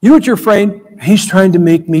you know what you're afraid? He's trying to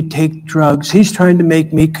make me take drugs. He's trying to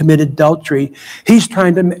make me commit adultery. He's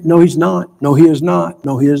trying to... No, he's not. No, he is not.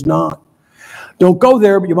 No, he is not. Don't go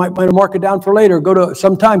there, but you might want to mark it down for later. Go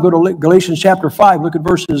to Galatians chapter 5. Look at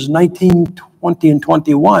verses 19, 20, and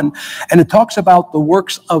 21. And it talks about the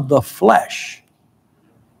works of the flesh.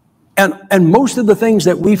 And most of the things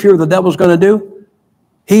that we fear the devil's going to do,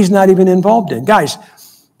 he's not even involved in. Guys,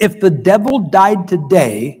 if the devil died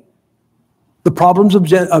today, the problems of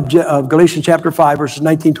Galatians chapter 5, verses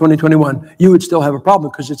 19, 20, 21, you would still have a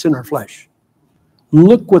problem because it's in our flesh.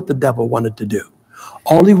 Look what the devil wanted to do.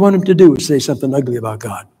 All he wanted to do was say something ugly about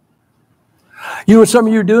God. You know what some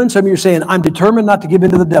of you are doing? Some of you are saying, I'm determined not to give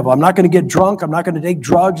in to the devil. I'm not going to get drunk. I'm not going to take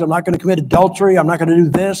drugs. I'm not going to commit adultery. I'm not going to do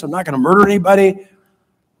this. I'm not going to murder anybody.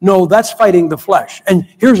 No, that's fighting the flesh. And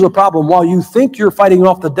here's the problem. While you think you're fighting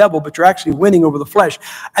off the devil, but you're actually winning over the flesh,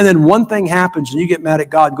 and then one thing happens and you get mad at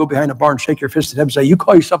God and go behind a bar and shake your fist at him and say, you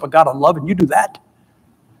call yourself a God of love and you do that?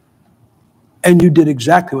 And you did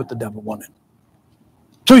exactly what the devil wanted.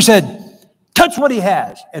 So he said, touch what he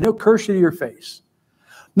has and he'll curse you to your face.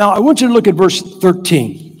 Now, I want you to look at verse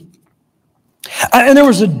 13. And there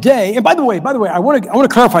was a day, and by the way, I want to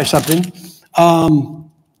clarify something.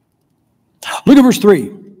 Look at verse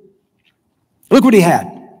 3. Look what he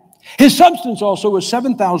had. His substance also was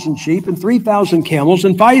 7,000 sheep and 3,000 camels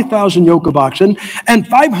and 5,000 yoke of oxen and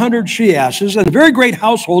 500 she-asses and a very great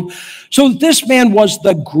household, so that this man was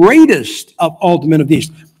the greatest of all the men of the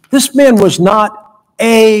east. This man was not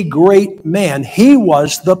a great man. He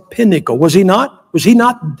was the pinnacle. Was he not? Was he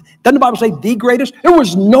not? Doesn't the Bible say the greatest? There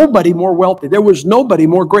was nobody more wealthy. There was nobody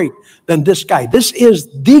more great than this guy. This is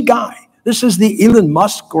the guy. This is the Elon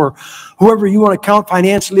Musk or whoever you want to count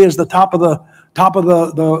financially as the top of the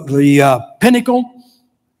pinnacle.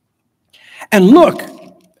 And look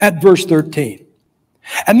at verse 13.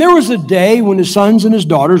 And there was a day when his sons and his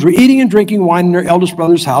daughters were eating and drinking wine in their eldest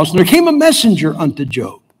brother's house, and there came a messenger unto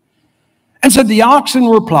Job, and said, the oxen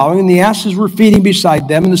were plowing, and the asses were feeding beside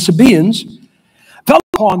them, and the Sabaeans fell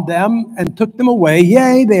upon them and took them away.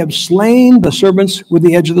 Yea, they have slain the servants with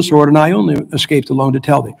the edge of the sword, and I only escaped alone to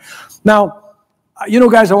tell thee. Now, you know,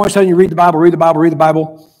 guys, I want to tell you, read the Bible, read the Bible, read the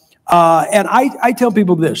Bible. And I tell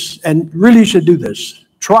people this, and really you should do this.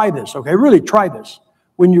 Try this, okay? Really try this.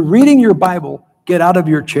 When you're reading your Bible, get out of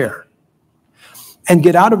your chair and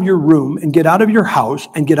get out of your room and get out of your house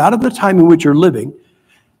and get out of the time in which you're living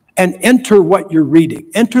and enter what you're reading.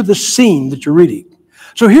 Enter the scene that you're reading.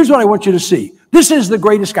 So here's what I want you to see. This is the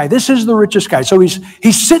greatest guy. This is the richest guy. So he's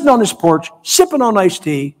sitting on his porch, sipping on iced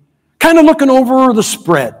tea, kind of looking over the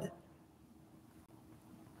spread.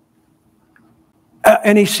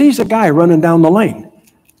 And he sees a guy running down the lane.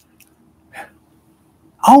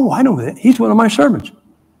 Oh, I know that. He's one of my servants.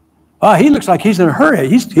 He looks like he's in a hurry.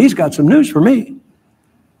 He's got some news for me.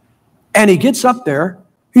 And he gets up there.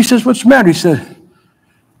 He says, what's the matter?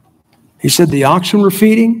 He said the oxen were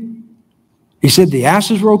feeding. He said the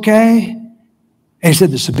asses were okay. And he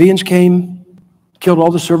said the Sabaeans came, killed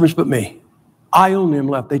all the servants but me. I only am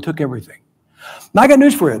left. They took everything. Now I got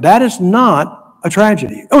news for you. That is not a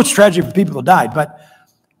tragedy. Oh, it's a tragedy for people who died, but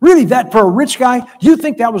really that for a rich guy, you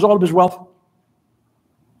think that was all of his wealth?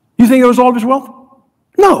 You think it was all of his wealth?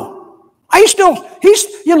 No. He's,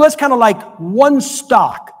 you know, that's kind of like one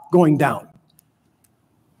stock going down.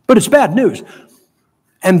 But it's bad news.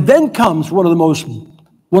 And then comes one of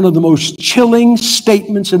the most chilling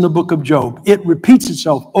statements in the book of Job. It repeats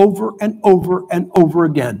itself over and over and over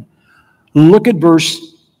again. Look at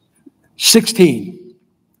verse 16.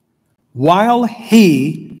 While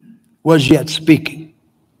he was yet speaking.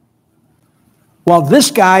 While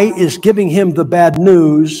this guy is giving him the bad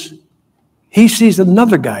news, he sees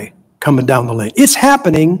another guy coming down the lane. It's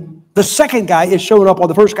happening. The second guy is showing up while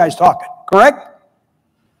the first guy's talking. Correct?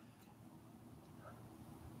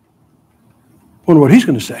 Wonder what he's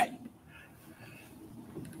going to say.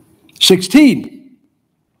 16.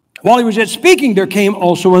 While he was yet speaking, there came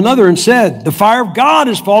also another and said, the fire of God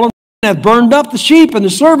is fallen and hath burned up the sheep and the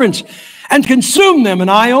servants and consumed them, and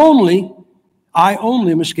I only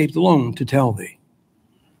am escaped alone to tell thee.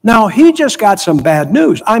 Now, he just got some bad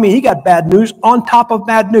news. I mean, he got bad news on top of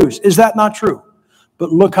bad news. Is that not true?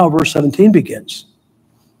 But look how verse 17 begins.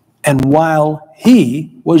 And while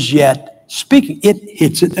he was yet speaking, it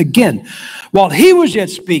hits it again. While he was yet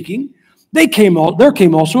speaking, there came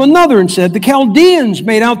also another and said, the Chaldeans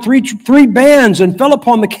made out three bands and fell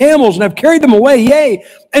upon the camels and have carried them away, yea,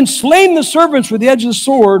 and slain the servants with the edge of the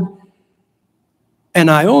sword. And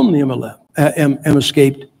I only am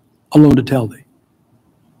escaped alone to tell thee.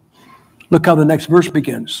 Look how the next verse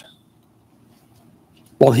begins.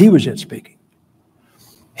 While he was yet speaking.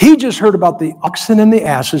 He just heard about the oxen and the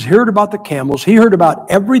asses, heard about the camels, he heard about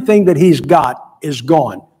everything that he's got is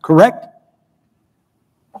gone. Correct?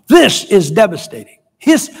 This is devastating.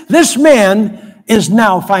 This man is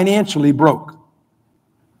now financially broke.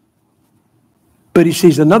 But he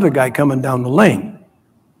sees another guy coming down the lane.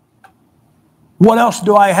 What else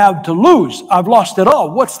do I have to lose? I've lost it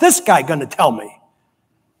all. What's this guy going to tell me?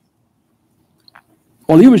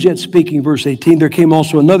 While he was yet speaking, verse 18, there came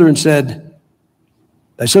also another and said,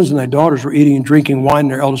 thy sons and thy daughters were eating and drinking wine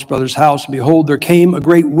in their eldest brother's house, and behold, there came a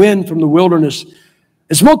great wind from the wilderness,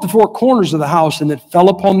 and smote the four corners of the house, and it fell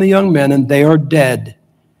upon the young men, and they are dead.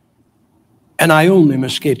 And I only am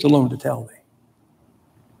escaped alone to tell thee.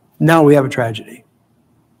 Now we have a tragedy.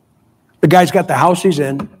 The guy's got the house he's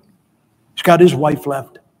in. He's got his wife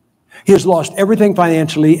left. He has lost everything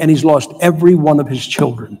financially, and he's lost every one of his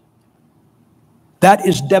children. That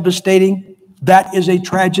is devastating. That is a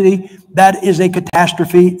tragedy. That is a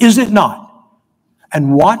catastrophe, is it not?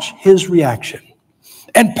 And watch his reaction.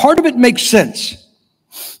 And part of it makes sense.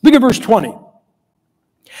 Look at verse 20.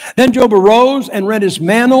 Then Job arose and rent his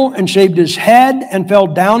mantle and shaved his head and fell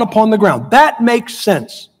down upon the ground. That makes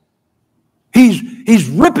sense. He's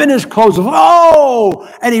ripping his clothes off. Oh!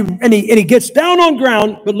 And he gets down on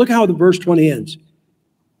ground, but look how the verse 20 ends.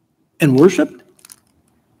 And worshiped?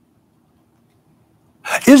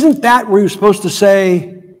 Isn't that where you're supposed to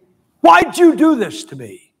say, why'd you do this to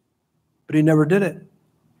me? But he never did it.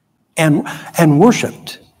 And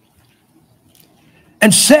worshiped.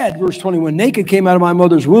 And said, verse 21, naked came out of my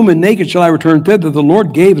mother's womb, and naked shall I return thither. The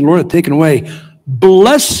Lord gave, and the Lord hath taken away.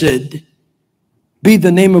 Blessed be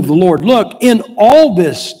the name of the Lord. Look, in all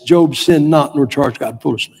this, Job sinned not, nor charged God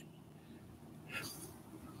foolishly.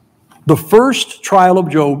 The first trial of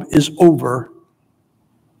Job is over,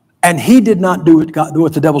 and he did not do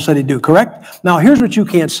what the devil said he'd do, correct? Now, here's what you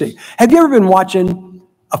can't see. Have you ever been watching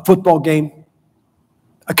a football game?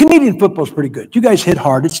 A Canadian football is pretty good. You guys hit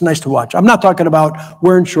hard. It's nice to watch. I'm not talking about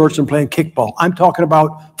wearing shorts and playing kickball. I'm talking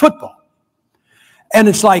about football. And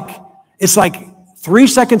it's like 3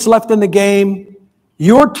 seconds left in the game.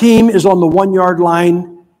 Your team is on the 1 yard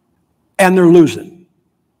line and they're losing.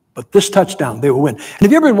 But this touchdown, they will win. And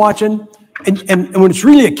have you ever been watching, and when it's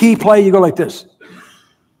really a key play, you go like this.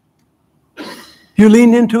 You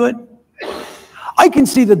lean into it. I can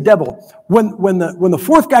see the devil. When the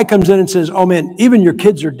fourth guy comes in and says, oh man, even your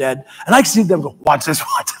kids are dead. And I can see the devil go, watch this.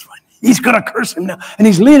 He's going to curse him now. And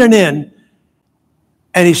he's leaning in.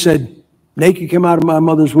 And he said, naked came out of my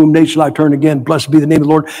mother's womb, naked shall I turn again. Blessed be the name of the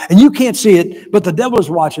Lord. And you can't see it, but the devil is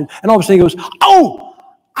watching. And all of a sudden he goes, oh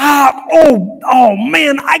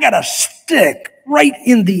man, I got a stick right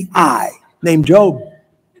in the eye. Named Job.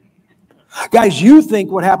 Guys, you think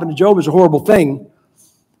what happened to Job is a horrible thing.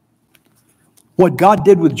 What God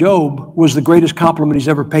did with Job was the greatest compliment he's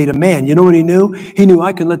ever paid a man. You know what he knew? He knew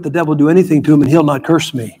I can let the devil do anything to him and he'll not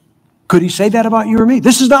curse me. Could he say that about you or me?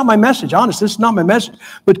 This is not my message. Honest, this is not my message.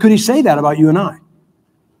 But could he say that about you and I?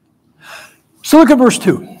 So look at verse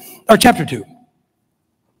 2, or chapter 2.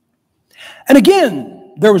 And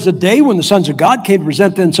again, there was a day when the sons of God came to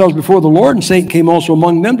present themselves before the Lord, and Satan came also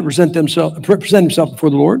among them to present himself before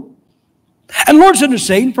the Lord. And the Lord said to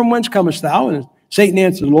Satan, from whence comest thou? And Satan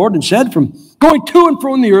answered the Lord and said, from going to and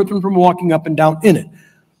fro in the earth and from walking up and down in it.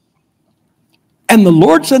 And the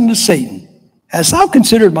Lord said unto Satan, hast thou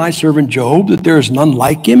considered my servant Job, that there is none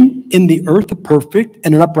like him in the earth, a perfect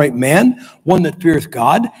and an upright man, one that feareth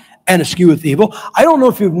God and escheweth evil? I don't know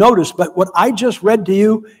if you've noticed, but what I just read to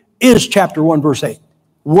you is chapter 1, verse 8.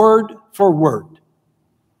 Word for word.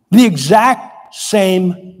 The exact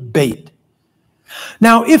same bait.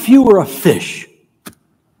 Now, if you were a fish,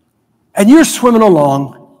 and you're swimming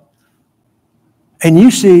along, and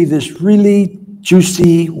you see this really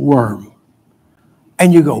juicy worm,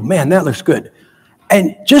 and you go, man, that looks good.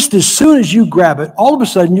 And just as soon as you grab it, all of a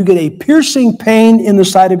sudden you get a piercing pain in the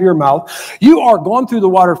side of your mouth. You are going through the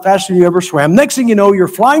water faster than you ever swam. Next thing you know, you're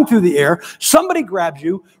flying through the air. Somebody grabs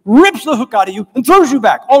you, rips the hook out of you, and throws you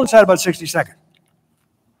back, all inside about 60 seconds.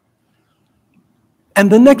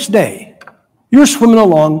 And the next day, you're swimming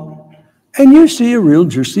along, and you see a real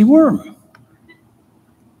juicy worm.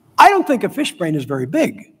 I don't think a fish brain is very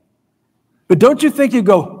big. But don't you think you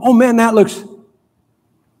go, oh man, that looks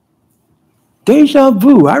deja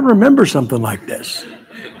vu. I remember something like this.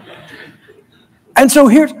 And so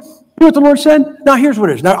here's what the Lord said. Now here's what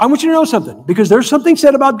it is. Now I want you to know something, because there's something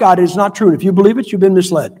said about God that is not true. And if you believe it, you've been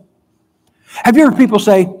misled. Have you heard people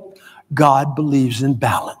say, God believes in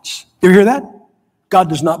balance? You ever hear that? God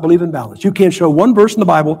does not believe in balance. You can't show one verse in the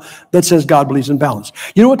Bible that says God believes in balance.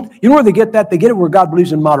 You know what? You know where they get that? They get it where God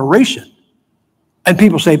believes in moderation. And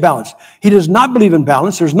people say balance. He does not believe in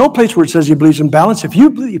balance. There's no place where it says he believes in balance. If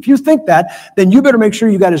you think that, then you better make sure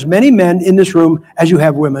you got as many men in this room as you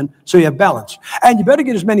have women, so you have balance. And you better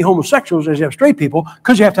get as many homosexuals as you have straight people,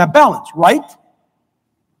 because you have to have balance, right?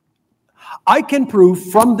 I can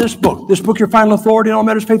prove from this book your final authority in all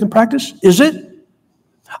matters of faith and practice, is it?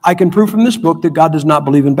 I can prove from this book that God does not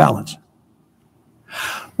believe in balance.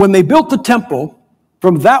 When they built the temple,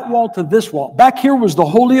 from that wall to this wall, back here was the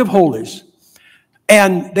Holy of Holies.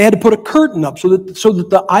 And they had to put a curtain up so that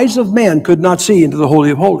the eyes of man could not see into the Holy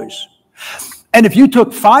of Holies. And if you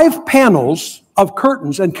took 5 panels of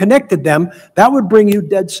curtains and connected them, that would bring you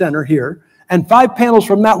dead center here. And 5 panels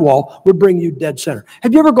from that wall would bring you dead center.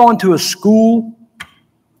 Have you ever gone to a school,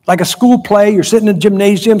 like a school play? You're sitting in a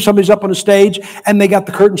gymnasium, somebody's up on a stage, and they got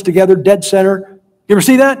the curtains together, dead center. You ever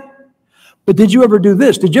see that? But did you ever do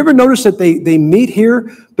this? Did you ever notice that they meet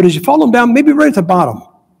here, but as you follow them down, maybe right at the bottom,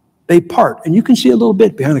 they part, and you can see a little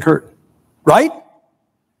bit behind the curtain, right?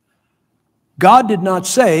 God did not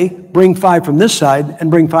say, bring 5 from this side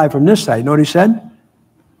and bring 5 from this side. You know what he said?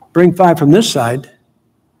 Bring 5 from this side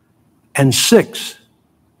and 6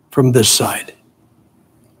 from this side.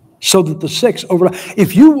 So that the 6 overlap.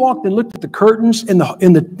 If you walked and looked at the curtains at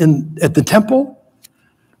the temple,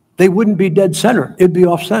 they wouldn't be dead center. It'd be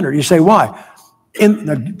off center. You say, why?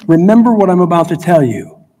 Remember what I'm about to tell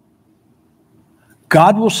you.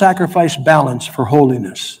 God will sacrifice balance for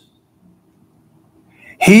holiness.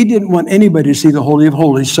 He didn't want anybody to see the Holy of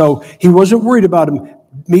Holies, so he wasn't worried about him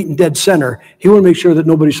meeting dead center. He wanted to make sure that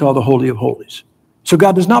nobody saw the Holy of Holies. So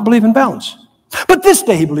God does not believe in balance. But this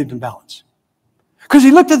day he believed in balance. Because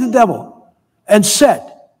he looked at the devil and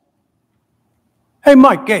said, hey,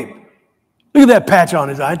 Mike, Gabe, look at that patch on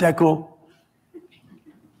his eye. Ain't that cool?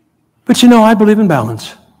 But you know, I believe in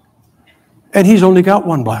balance. And he's only got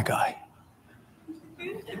one black eye.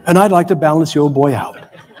 And I'd like to balance the old boy out.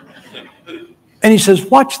 And he says,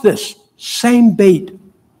 watch this. Same bait.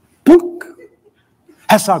 Book.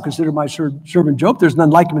 Hast thou considered my servant Job? There's none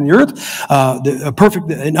like him in the earth. A perfect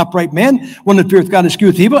and upright man, one that feareth God and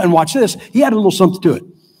escheweth evil. And watch this. He had a little something to it.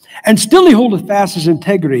 And still he holdeth fast his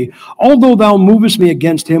integrity, although thou movest me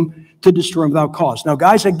against him to destroy him without cause. Now,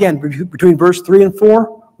 guys, again, between verse 3 and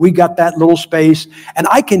 4, we got that little space. And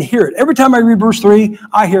I can hear it. Every time I read verse 3,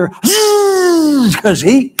 I hear, because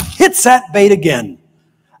he hits that bait again.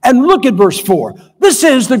 And look at verse 4. This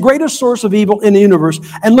is the greatest source of evil in the universe.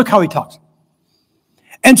 And look how he talks.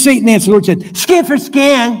 And Satan answered the Lord and said, skin for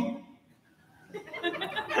skin.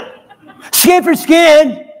 Skin for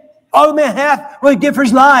skin. All the man hath will he give for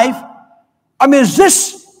his life. I mean, is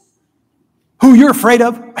this who you're afraid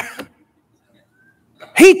of?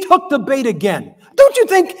 He took the bait again. Don't you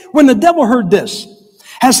think when the devil heard this,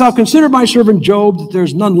 hast thou considered my servant Job, that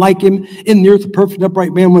there's none like him in the earth, a perfect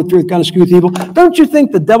upright man with fear, God escheweth evil? Don't you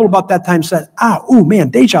think the devil about that time said, oh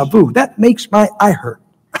man, deja vu, that makes my eye hurt.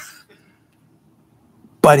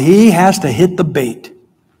 But he has to hit the bait.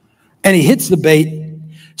 And he hits the bait.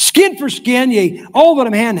 Skin for skin, yea, all that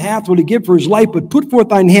a man hath will he give for his life, but put forth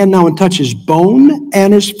thine hand now and touch his bone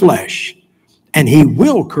and his flesh, and he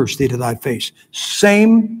will curse thee to thy face.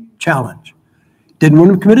 Same challenge. Didn't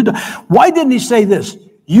want him to commit adultery. Why didn't he say this?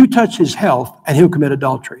 You touch his health and he'll commit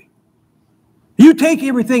adultery. You take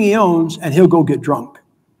everything he owns and he'll go get drunk.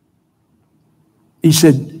 He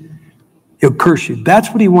said, he'll curse you. That's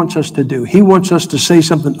what he wants us to do. He wants us to say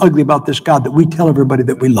something ugly about this God that we tell everybody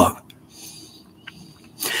that we love.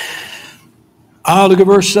 Look at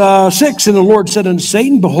verse 6. And the Lord said unto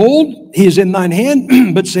Satan, behold, he is in thine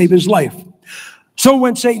hand, but save his life. So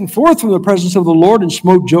went Satan forth from the presence of the Lord and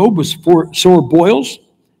smote Job with sore boils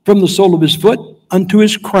from the sole of his foot unto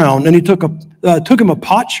his crown. And he took him a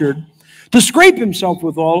potsherd to scrape himself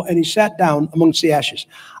withal, and he sat down amongst the ashes.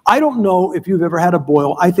 I don't know if you've ever had a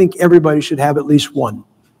boil. I think everybody should have at least one.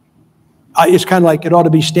 It's kind of like it ought to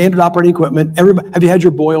be standard operating equipment. Everybody, have you had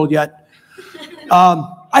your boil yet?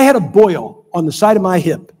 I had a boil on the side of my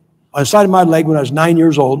hip, on the side of my leg when I was 9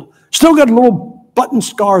 years old. Still got a little button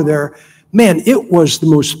scar there. Man, it was the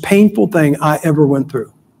most painful thing I ever went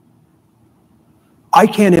through. I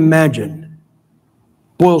can't imagine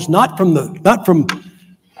boils not from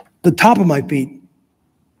the top of my feet,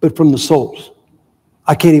 but from the soles.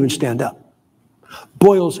 I can't even stand up.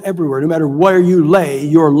 Boils everywhere. No matter where you lay,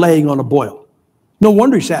 you're laying on a boil. No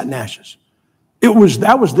wonder he sat in ashes.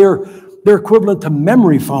 That was their equivalent to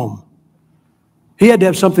memory foam. He had to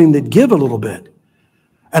have something that give a little bit.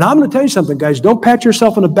 And I'm going to tell you something, guys. Don't pat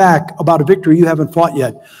yourself on the back about a victory you haven't fought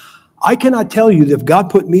yet. I cannot tell you that if God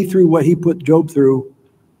put me through what he put Job through,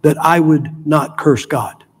 that I would not curse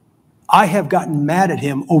God. I have gotten mad at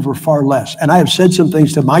him over far less. And I have said some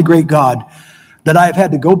things to my great God that I have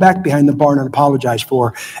had to go back behind the barn and apologize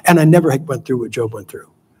for. And I never went through what Job went through.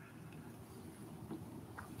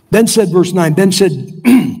 Then said, verse 9, then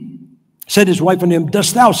said his wife unto him,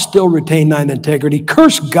 dost thou still retain thine integrity?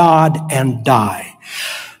 Curse God and die.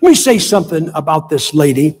 Let me say something about this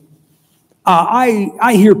lady.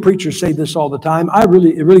 I hear preachers say this all the time.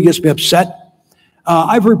 It really gets me upset.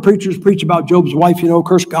 I've heard preachers preach about Job's wife,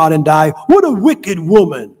 curse God and die. What a wicked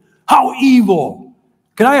woman. How evil.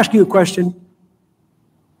 Can I ask you a question?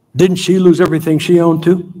 Didn't she lose everything she owned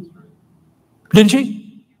too? Didn't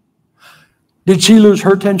she? Did she lose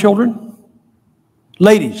her 10 children?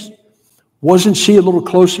 Ladies, wasn't she a little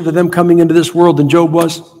closer to them coming into this world than Job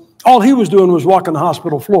was? All he was doing was walking the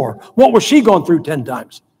hospital floor. What was she going through 10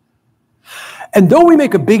 times? And though we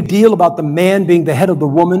make a big deal about the man being the head of the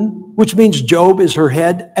woman, which means Job is her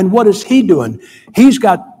head, and what is he doing? He's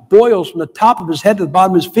got boils from the top of his head to the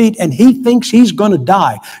bottom of his feet, and he thinks he's going to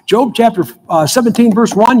die. Job chapter 17,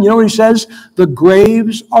 verse 1, you know what he says? The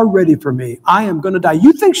graves are ready for me. I am going to die.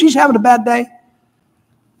 You think she's having a bad day?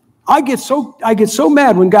 I get so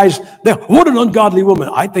mad when guys, what an ungodly woman.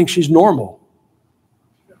 I think she's normal.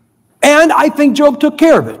 And I think Job took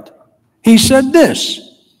care of it. He said this.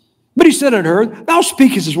 But he said unto her, thou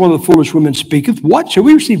speakest as one of the foolish women speaketh. What? Shall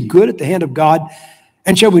we receive good at the hand of God?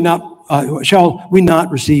 And shall we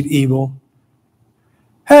not receive evil?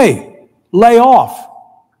 Hey, lay off.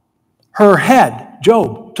 Her head,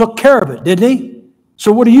 Job, took care of it, didn't he?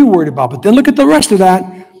 So what are you worried about? But then look at the rest of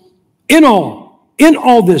that. In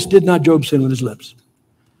all this did not Job sin with his lips.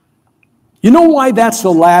 You know why that's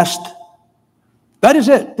the last? That is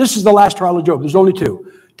it. This is the last trial of Job. There's only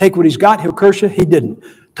two. Take what he's got, he'll curse you. He didn't.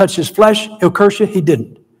 Touch his flesh, he'll curse you. He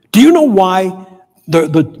didn't. Do you know why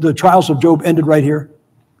the trials of Job ended right here?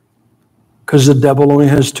 Because the devil only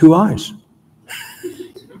has two eyes.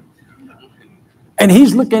 And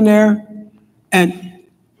he's looking there, and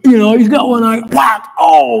he's got one eye. What?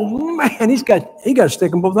 Oh man, he got a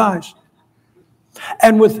stick in both eyes.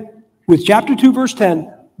 And with chapter 2, verse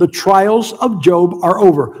 10, the trials of Job are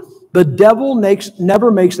over. The devil never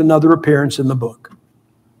makes another appearance in the book.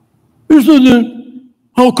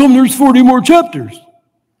 How come there's 40 more chapters?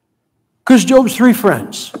 Because Job's three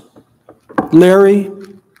friends, Larry,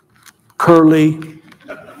 Curly,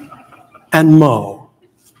 and Mo.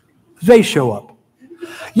 They show up.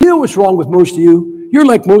 You know what's wrong with most of you? You're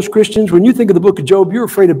like most Christians. When you think of the book of Job, you're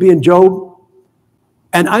afraid of being Job.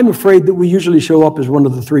 And I'm afraid that we usually show up as one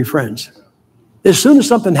of the three friends. As soon as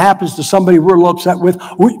something happens to somebody we're a little upset with,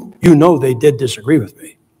 they did disagree with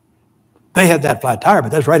me. They had that flat tire, but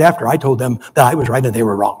that's right after I told them that I was right and they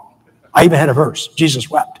were wrong. I even had a verse. Jesus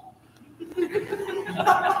wept.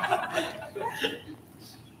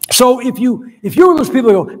 So if you're one of those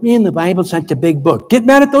people who go, man, the Bible's such a big book, get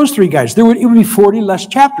mad at those three guys. It would be 40 less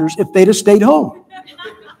chapters if they'd have stayed home.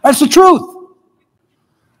 That's the truth.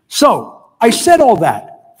 So I said all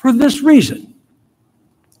that for this reason.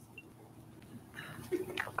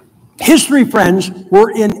 His three friends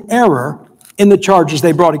were in error in the charges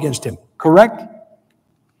they brought against him. Correct?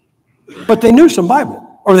 But they knew some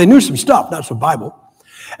Bible, or they knew some stuff, not some Bible.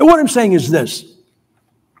 And what I'm saying is this.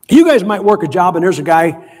 You guys might work a job, and there's a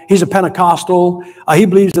guy, he's a Pentecostal. He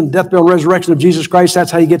believes in the death, burial, and resurrection of Jesus Christ.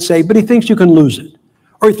 That's how you get saved. But he thinks you can lose it.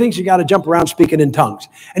 Or he thinks you got to jump around speaking in tongues.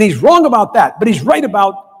 And he's wrong about that, but he's right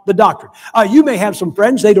about the doctrine. You may have some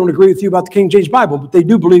friends, they don't agree with you about the King James Bible, but they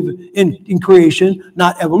do believe in creation,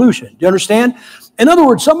 not evolution. Do you understand? In other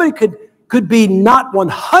words, somebody could be not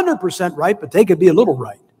 100% right, but they could be a little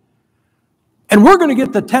right. And we're going to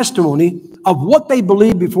get the testimony of what they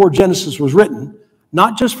believed before Genesis was written,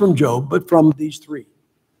 not just from Job, but from these three.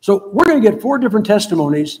 So we're going to get 4 different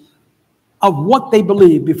testimonies of what they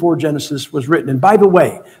believed before Genesis was written. And by the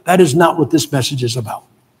way, that is not what this message is about.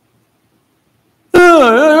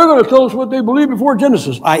 They're going to tell us what they believed before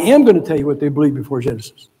Genesis. I am going to tell you what they believed before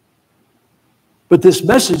Genesis. But this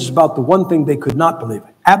message is about the one thing they could not believe.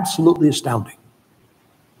 Absolutely astounding.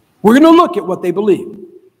 We're going to look at what they believed.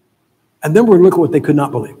 And then we're going to look at what they could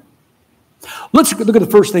not believe. Let's look at the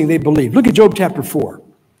first thing they believed. Look at Job chapter 4.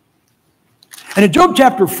 And in Job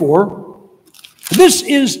chapter 4, this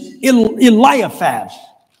is Eliphaz.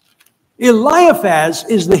 Eliphaz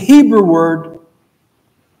is the Hebrew word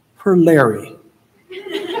for Larry.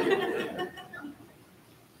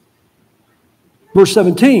 Verse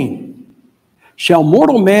 17. Shall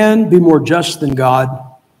mortal man be more just than God?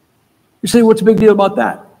 You say, what's the big deal about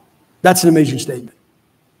that? That's an amazing statement.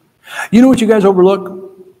 You know what you guys overlook?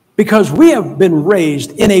 Because we have been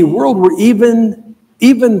raised in a world where even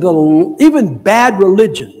bad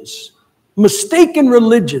religions, mistaken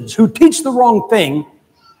religions who teach the wrong thing,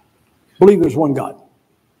 believe there's one God.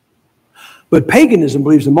 But paganism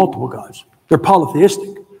believes in multiple gods. They're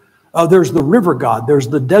polytheistic. There's the river god, there's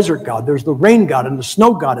the desert god, there's the rain god and the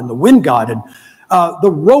snow god and the wind god. And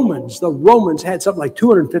the Romans had something like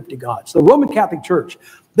 250 gods. The Roman Catholic Church,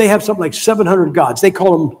 they have something like 700 gods. They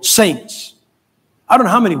call them saints. I don't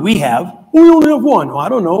know how many we have. We only have one. Oh, I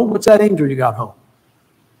don't know. What's that angel you got home?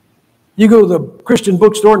 You go to the Christian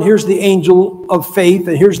bookstore and here's the angel of faith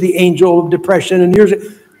and here's the angel of depression and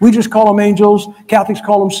we just call them angels. Catholics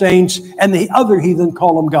call them saints and the other heathen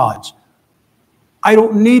call them gods. I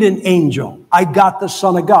don't need an angel. I got the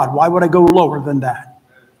Son of God. Why would I go lower than that?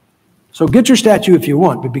 So get your statue if you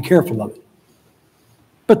want, but be careful of it.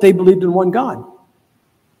 But they believed in one God.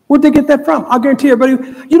 Where'd they get that from? I'll guarantee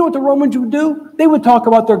everybody, you know what the Romans would do? They would talk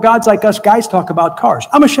about their gods like us guys talk about cars.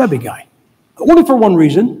 I'm a Chevy guy. Only for one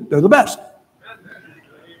reason, they're the best.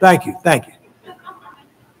 Thank you, thank you.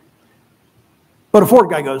 But a Ford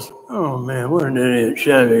guy goes, oh man, what an idiot,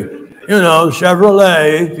 Chevy. You know,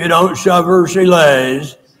 Chevrolet, if you don't shove her, she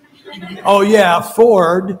lays. Oh yeah,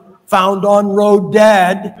 Ford, found on road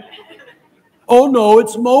dad. Oh no,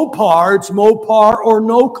 it's Mopar or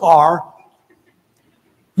no car.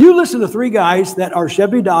 You listen to three guys that are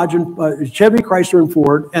Chevy, Dodge, and Chevy, Chrysler, and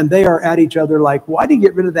Ford, and they are at each other like, why do you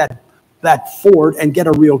get rid of that Ford and get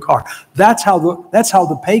a real car? That's how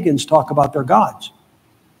the pagans talk about their gods.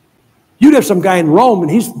 You'd have some guy in Rome, and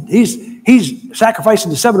he's sacrificing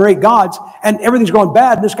to 7 or 8 gods, and everything's going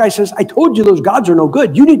bad. And this guy says, I told you those gods are no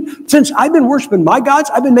good. Since I've been worshiping my gods,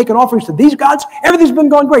 I've been making offerings to these gods, everything's been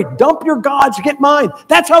going great. Dump your gods, get mine.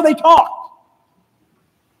 That's how they talk.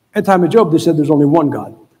 At the time of Job, they said there's only one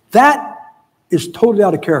God. That is totally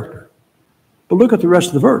out of character. But look at the rest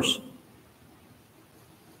of the verse.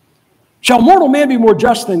 Shall mortal man be more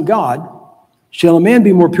just than God? Shall a man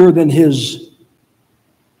be more pure than his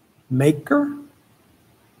maker?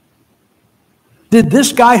 Did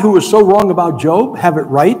this guy who was so wrong about Job have it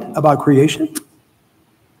right about creation?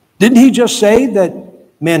 Didn't he just say that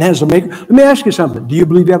man has a maker? Let me ask you something. Do you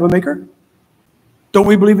believe you have a maker? Don't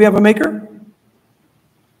we believe we have a maker?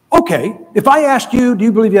 Okay, if I ask you, do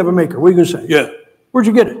you believe you have a maker? What are you going to say? Yeah. Where'd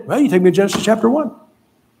you get it? Well, you take me to Genesis chapter 1.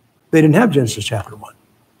 They didn't have Genesis chapter 1.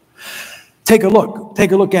 Take a look.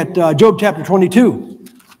 Take a look at Job chapter 22.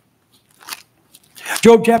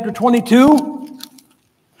 Job chapter 22.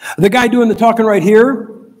 The guy doing the talking right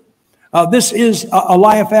here. This is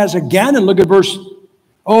Eliphaz again. And look at verse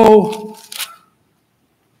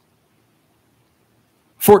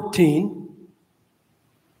 14.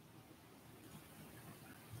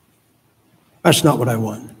 That's not what I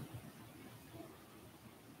want.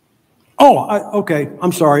 Okay.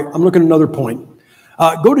 I'm sorry. I'm looking at another point.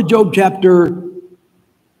 Go to Job chapter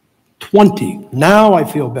 20. Now I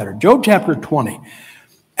feel better. Job chapter 20.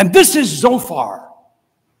 And this is Zophar.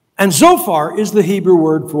 And Zophar is the Hebrew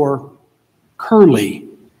word for curly.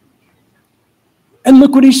 And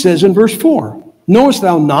look what he says in verse 4. Knowest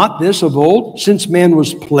thou not this of old, since man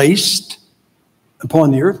was placed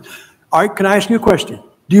upon the earth? All right, can I ask you a question?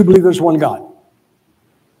 Do you believe there's one God?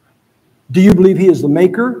 Do you believe he is the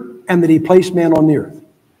maker and that he placed man on the earth?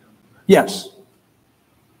 Yes.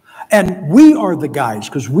 And we are the guys,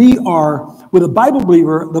 because we are, with a Bible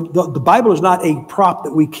believer, the Bible is not a prop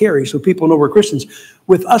that we carry so people know we're Christians.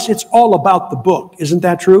 With us, it's all about the book. Isn't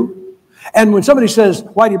that true? And when somebody says,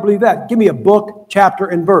 why do you believe that? Give me a book, chapter,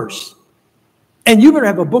 and verse. And you better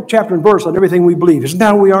have a book, chapter, and verse on everything we believe. Isn't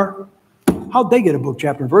that how we are? How'd they get a book,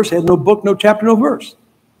 chapter, and verse? They had no book, no chapter, no verse.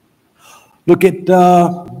 Look at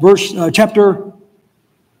chapter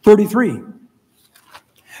 33.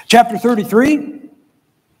 Chapter 33.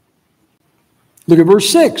 Look at verse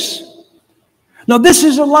 6. Now this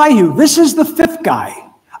is Elihu. This is the fifth guy.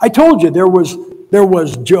 I told you there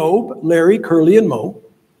was Job, Larry, Curly, and Mo.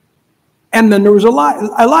 And then there was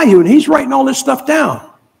Elihu, and he's writing all this stuff down.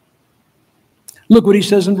 Look what he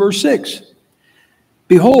says in verse 6.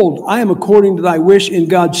 Behold, I am according to thy wish in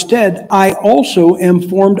God's stead. I also am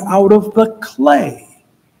formed out of the clay.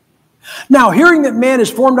 Now, hearing that man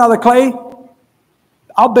is formed out of the clay,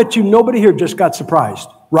 I'll bet you nobody here just got surprised,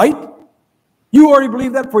 right? You already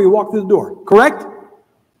believe that before you walk through the door, correct?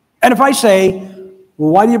 And if I say,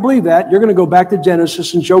 well, why do you believe that? You're going to go back to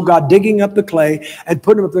Genesis and show God digging up the clay and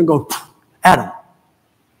putting him up there and go, Adam.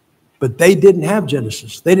 But they didn't have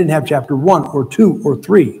Genesis. They didn't have chapter 1 or 2 or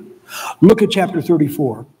 3. Look at chapter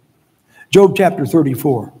 34. Job chapter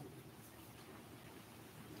 34.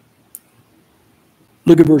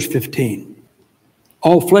 Look at verse 15.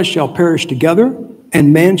 All flesh shall perish together,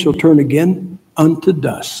 and man shall turn again unto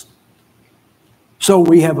dust. So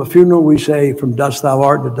we have a funeral, we say, from dust thou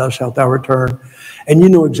art, to dust shalt thou return. And you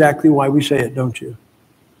know exactly why we say it, don't you?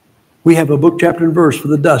 We have a book, chapter, and verse for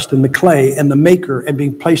the dust and the clay and the maker and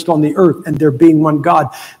being placed on the earth and there being one God.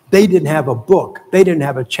 They didn't have a book. They didn't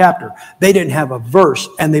have a chapter. They didn't have a verse.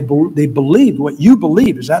 And they believed what you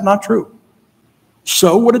believe. Is that not true?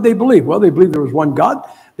 So what did they believe? Well, they believed there was one God.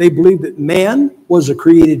 They believed that man was a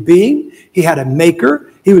created being. He had a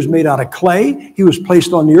maker. He was made out of clay. He was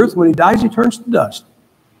placed on the earth. When he dies, he turns to dust.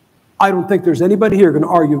 I don't think there's anybody here going to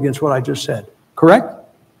argue against what I just said. Correct?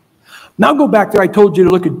 Now go back there. I told you to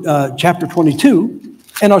look at chapter 22,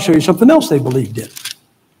 and I'll show you something else they believed in.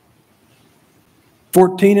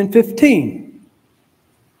 14 and 15.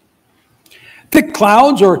 Thick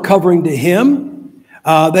clouds are a covering to him,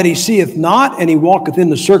 that he seeth not, and he walketh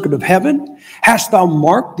in the circuit of heaven. Hast thou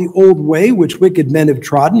marked the old way which wicked men have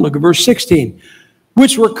trodden? Look at verse 16.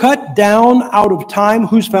 Which were cut down out of time,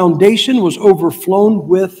 whose foundation was overflown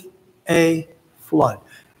with a flood.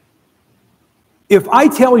 If I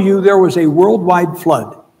tell you there was a worldwide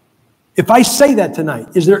flood, if I say that tonight,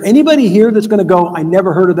 is there anybody here that's going to go, I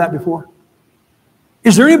never heard of that before?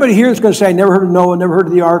 Is there anybody here that's going to say, I never heard of Noah, never heard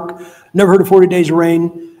of the ark, never heard of 40 days of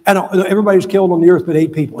rain, and everybody's killed on the earth but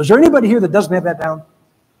 8 people? Is there anybody here that doesn't have that down?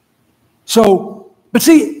 So, but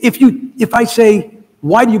see, if I say,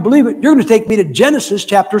 why do you believe it? You're going to take me to Genesis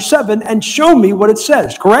chapter 7 and show me what it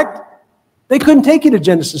says, correct? They couldn't take you to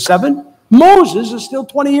Genesis 7. Moses is still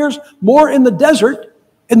 20 years more in the desert,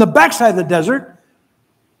 in the backside of the desert,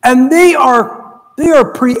 and they are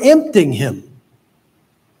preempting him.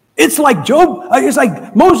 It's like Job, it's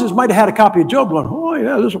like Moses might have had a copy of Job going, oh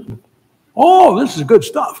yeah, this is good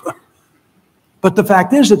stuff. But the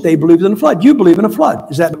fact is that they believed in a flood. You believe in a flood.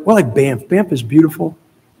 Is that, well, like Banff. Banff is beautiful.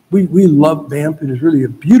 We love Banff. It is really a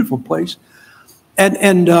beautiful place.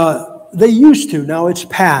 And they used to. Now it's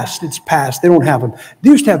past. It's past. They don't have them. They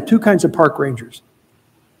used to have 2 kinds of park rangers.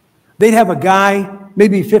 They'd have a guy,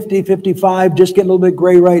 maybe 50, 55, just getting a little bit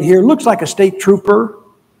gray right here. Looks like a state trooper.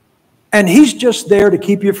 And he's just there to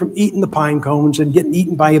keep you from eating the pine cones and getting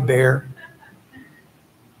eaten by a bear.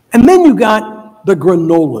 And then you got the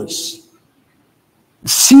granolas.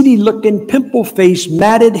 Seedy looking, pimple face,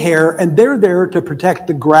 matted hair, and they're there to protect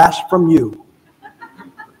the grass from you.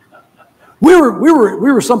 We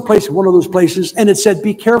were someplace, one of those places, and it said,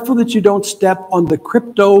 be careful that you don't step on the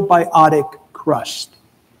cryptobiotic crust.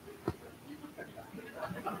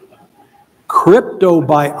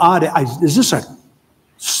 Cryptobiotic, is this a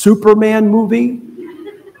Superman movie?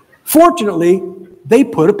 Fortunately, they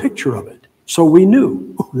put a picture of it, so we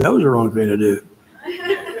knew that was the wrong thing to do.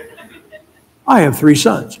 I have 3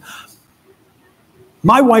 sons.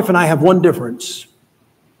 My wife and I have one difference.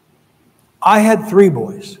 I had 3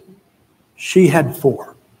 boys. She had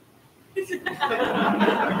 4.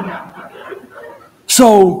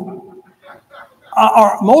 So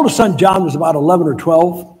my oldest son, John, was about 11 or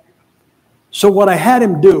 12. So what I had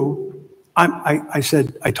him do,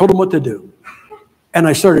 I told him what to do. And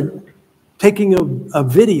I started taking a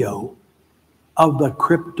video of the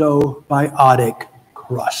cryptobiotic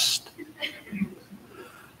crust.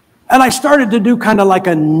 And I started to do kind of like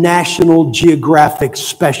a National Geographic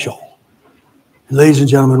special. Ladies and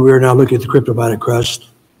gentlemen, we are now looking at the cryptobiotic crust.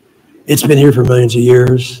 It's been here for millions of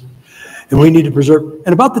years, and we need to preserve.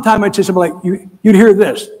 And about the time I'd say something like, you'd hear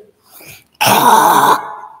this.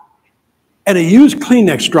 And a used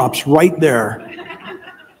Kleenex drops right there.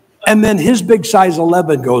 And then his big size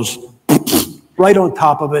 11 goes right on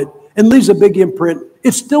top of it and leaves a big imprint.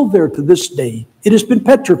 It's still there to this day. It has been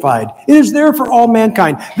petrified. It is there for all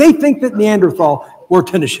mankind. They think that Neanderthal wore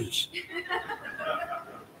tennis shoes.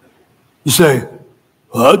 You say,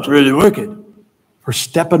 well, that's really wicked. For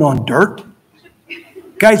stepping on dirt?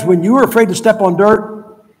 Guys, when you are afraid to step on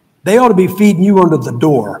dirt, they ought to be feeding you under the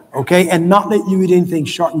door, okay? And not let you eat anything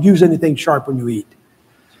sharp, use anything sharp when you eat.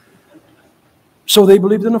 So they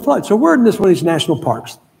believed in a flood. So we're in one of these national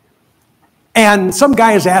parks. And some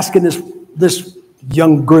guy is asking this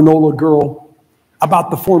young granola girl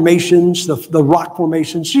about the formations, the rock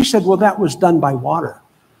formations. She said, well, that was done by water.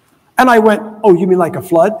 And I went, oh, you mean like a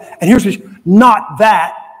flood? And here's what not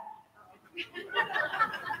that.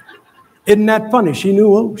 Isn't that funny? She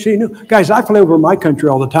knew. Oh, she knew. Guys, I fly over my country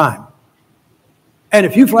all the time. And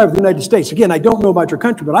if you fly over the United States, again, I don't know about your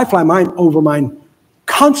country, but I fly over mine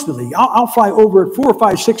constantly. I'll fly over it 4 or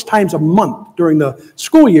 5, 6 times a month during the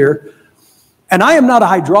school year. And I am not a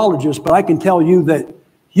hydrologist, but I can tell you that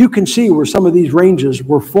you can see where some of these ranges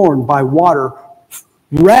were formed by water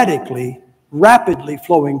rapidly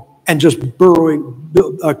flowing and just burrowing,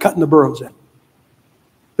 cutting the burrows in.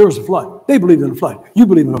 There was a flood. They believed in a flood. You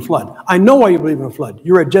believe in a flood. I know why you believe in a flood.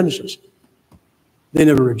 You read Genesis. They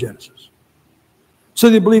never read Genesis. So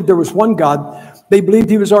they believed there was one God. They believed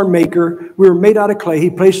he was our maker. We were made out of clay. He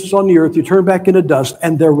placed us on the earth. You turn back into dust,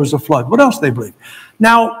 and there was a flood. What else they believed?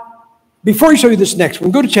 Now, before I show you this next one,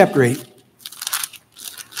 go to chapter 8.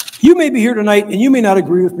 You may be here tonight, and you may not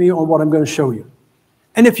agree with me on what I'm going to show you.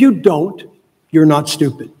 And if you don't, you're not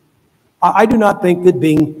stupid. I do not think that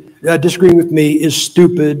disagreeing with me is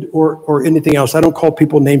stupid or anything else. I don't call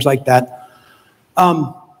people names like that.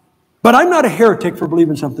 But I'm not a heretic for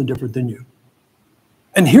believing something different than you.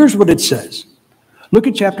 And here's what it says. Look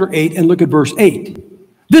at chapter 8 and look at verse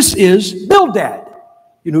 8. This is Bildad.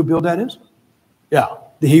 You know who Bildad is? Yeah,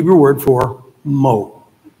 the Hebrew word for mow.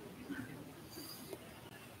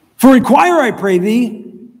 For inquire, I pray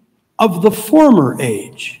thee, of the former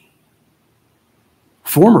age.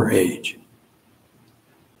 Former age.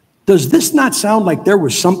 Does this not sound like there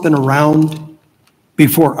was something around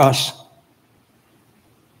before us?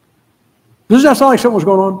 Does that sound like something was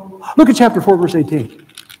going on? Look at chapter 4, verse 18.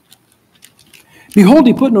 Behold,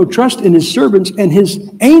 he put no trust in his servants, and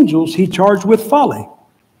his angels he charged with folly.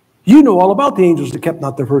 You know all about the angels that kept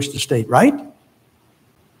not their first estate, right?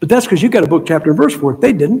 But that's because you got a book, chapter, and verse for it.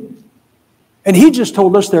 They didn't. And he just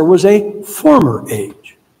told us there was a former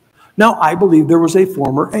age. Now, I believe there was a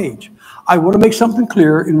former age. I want to make something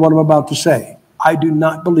clear in what I'm about to say. I do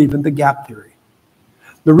not believe in the gap theory.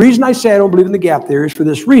 The reason I say I don't believe in the gap theory is for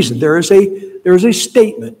this reason. There is a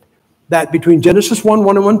statement that between Genesis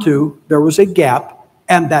 1:1 and 1:2, there was a gap,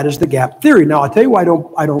 and that is the gap theory. Now, I'll tell you why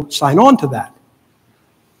I don't sign on to that.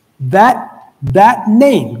 That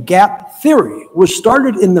name, gap theory, was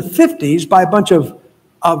started in the 50s by a bunch of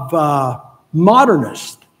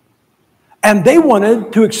modernists. And they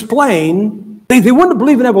wanted to explain, they wanted to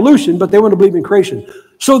believe in evolution, but they wanted to believe in creation.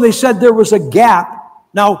 So they said there was a gap.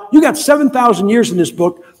 Now, you got 7,000 years in this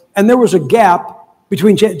book, and there was a gap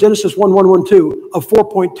between Genesis 1:1 and 1:2 of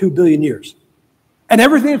 4.2 billion years. And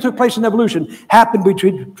everything that took place in evolution happened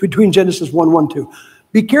between Genesis 1:1 and 2.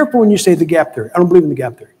 Be careful when you say the gap theory. I don't believe in the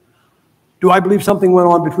gap theory. Do I believe something went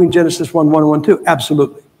on between Genesis 1:1 and 1:2?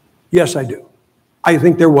 Absolutely. Yes, I do. I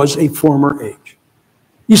think there was a former age.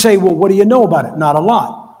 You say, well, what do you know about it? Not a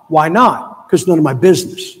lot. Why not? Because it's none of my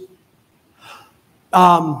business.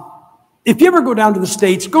 If you ever go down to the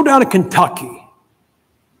States, go down to Kentucky.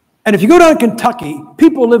 And if you go down to Kentucky,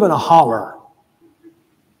 people live in a holler.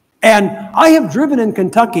 And I have driven in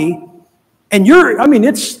Kentucky, and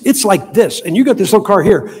it's like this. And you got this little car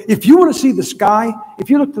here. If you want to see the sky, if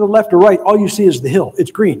you look to the left or right, all you see is the hill.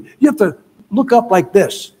 It's green. You have to look up like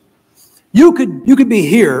this. You could be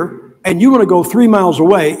here, and you want to go 3 miles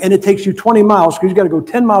away, and it takes you 20 miles because you got to go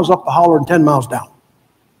 10 miles up the holler and 10 miles down.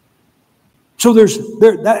 So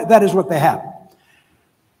that is what they have.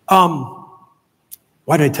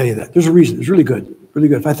 Why did I tell you that? There's a reason. It's really good. Really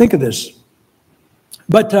good. If I think of this.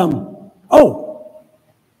 But,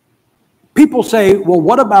 people say, well,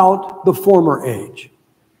 what about the former age?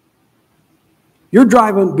 You're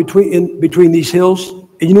driving between these hills,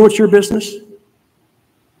 and you know what's your business?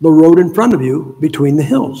 The road in front of you between the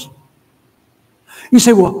hills. You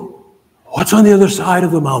say, well, what's on the other side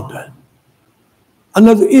of the mountain?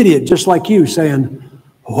 Another idiot just like you saying,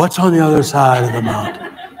 what's on the other side of the mountain?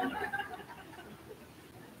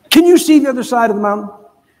 Can you see the other side of the mountain?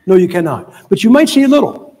 No, you cannot. But you might see a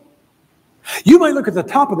little. You might look at the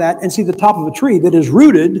top of that and see the top of a tree that is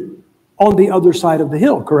rooted on the other side of the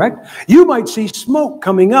hill, correct? You might see smoke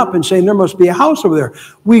coming up and saying there must be a house over there.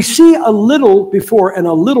 We see a little before and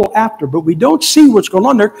a little after, but we don't see what's going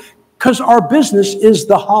on there because our business is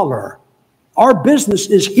the holler. Our business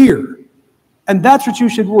is here. And that's what you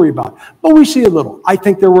should worry about. But we see a little. I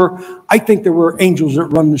think there were angels that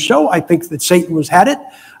run the show. I think that Satan had it.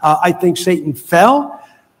 I think Satan fell.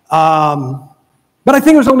 But I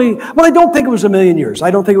think it was I don't think it was 1 million years.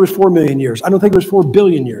 I don't think it was 4 million years. I don't think it was 4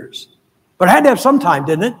 billion years. But it had to have some time,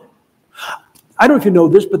 didn't it? I don't know if you know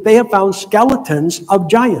this, but they have found skeletons of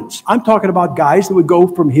giants. I'm talking about guys that would go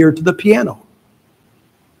from here to the piano.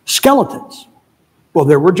 Skeletons. Well,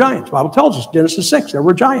 there were giants. The Bible tells us, Genesis 6, there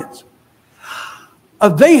were giants.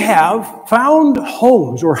 They have found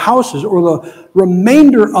homes or houses or the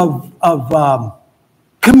remainder of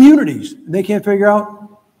communities. They can't figure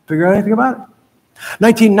out anything about it.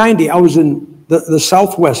 1990, I was in the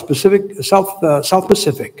South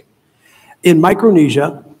Pacific, in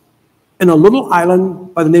Micronesia, in a little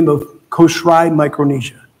island by the name of Kosrae,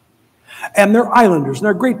 Micronesia. And they're islanders, and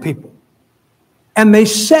they're great people. And they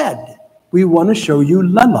said, we want to show you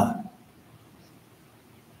Lela.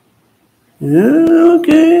 Yeah,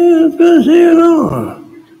 okay, let's go see it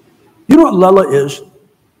on. You know what Lela is?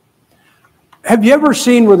 Have you ever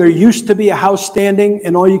seen where there used to be a house standing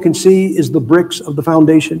and all you can see is the bricks of the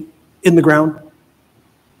foundation in the ground?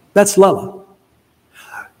 That's Lela.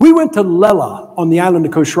 We went to Lela on the island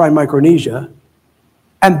of Kosrae, Micronesia,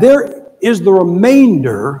 and there is the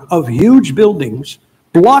remainder of huge buildings,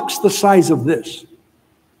 blocks the size of this.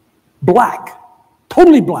 Black,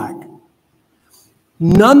 totally black.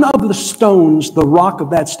 None of the stones, the rock of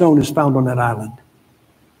that stone is found on that island.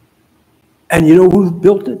 And you know who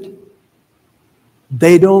built it?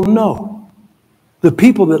 They don't know. The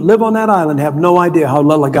people that live on that island have no idea how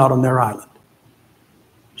Lela got on their island.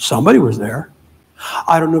 Somebody was there.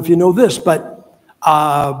 I don't know if you know this, but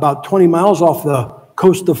about 20 miles off the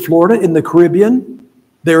coast of Florida in the Caribbean,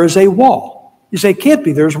 there is a wall. You say, it can't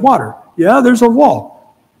be, there's water. Yeah, there's a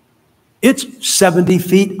wall. It's 70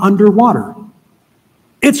 feet underwater.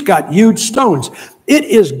 It's got huge stones. It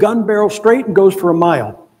is gun barrel straight and goes for a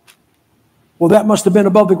mile. Well, that must have been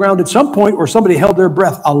above the ground at some point, or somebody held their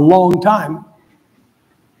breath a long time.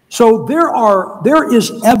 So there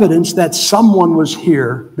is evidence that someone was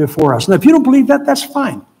here before us. Now, if you don't believe that, that's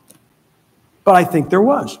fine. But I think there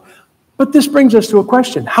was. But this brings us to a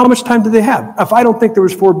question. How much time do they have? If I don't think there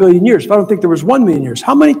was 4 billion years, if I don't think there was 1 million years,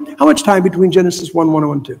 how much time between Genesis 1:1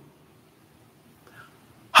 and 1:2?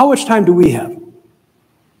 How much time do we have?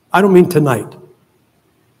 I don't mean tonight.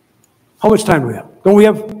 How much time do we have? Don't we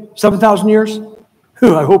have 7,000 years?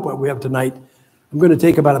 I hope what we have tonight. I'm going to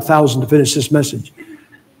take about 1,000 to finish this message.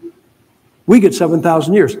 We get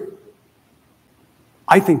 7,000 years.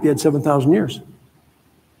 I think they had 7,000 years.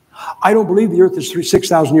 I don't believe the earth is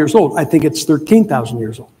 6,000 years old. I think it's 13,000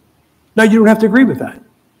 years old. Now, you don't have to agree with that.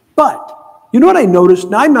 But you know what I noticed?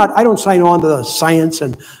 Now, I don't sign on to the science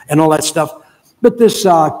and all that stuff. But this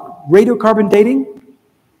radiocarbon dating,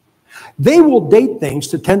 they will date things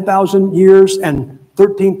to 10,000 years and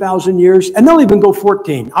 13,000 years, and they'll even go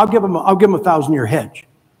 14. I'll give them a 1,000-year hedge.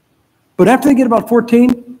 But after they get about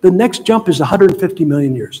 14, the next jump is 150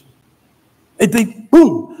 million years.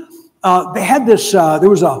 Boom. They had this. There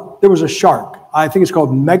was a shark. I think it's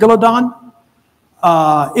called megalodon.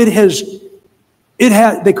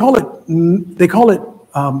 They call it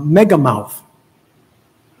megamouth.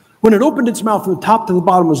 When it opened its mouth from the top to the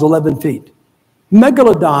bottom was 11 feet.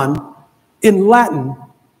 Megalodon in Latin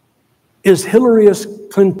is Hilarius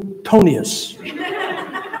Clintonius.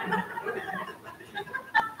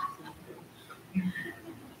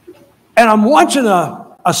 And I'm watching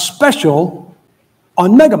a special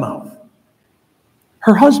on Megamouth.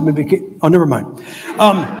 Her husband became, oh, never mind.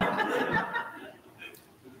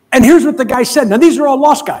 And here's what the guy said. Now, these are all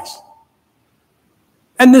lost guys.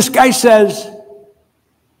 And this guy says,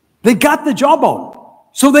 they got the jawbone,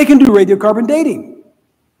 so they can do radiocarbon dating.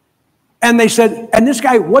 And they said, and this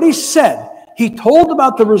guy, what he said, he told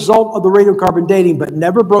about the result of the radiocarbon dating, but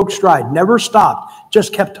never broke stride, never stopped,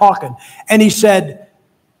 just kept talking. And he said,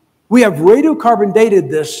 we have radiocarbon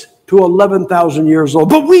dated this to 11,000 years old,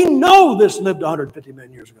 but we know this lived 150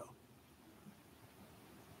 million years ago.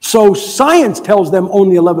 So science tells them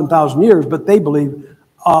only 11,000 years, but they believe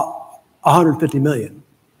 150 million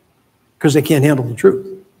because they can't handle the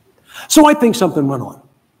truth. So I think something went on.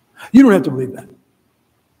 You don't have to believe that.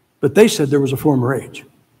 But they said there was a former age.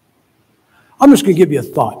 I'm just going to give you a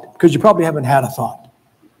thought, because you probably haven't had a thought.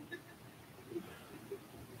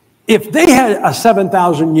 If they had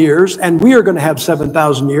 7,000 years, and we are going to have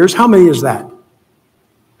 7,000 years, how many is that?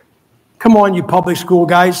 Come on, you public school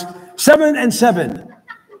guys. 7 and 7.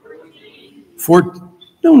 4.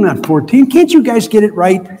 No, not 14. Can't you guys get it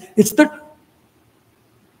right? It's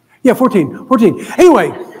 14. 14.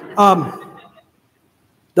 Anyway,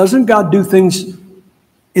 doesn't God do things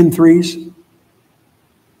in threes?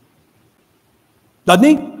 Doesn't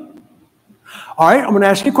he? All right, I'm going to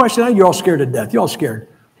ask you a question now. You're all scared to death. You're all scared.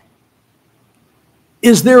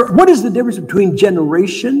 What is the difference between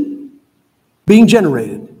generation, being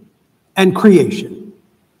generated, and creation?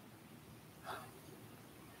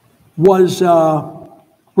 Were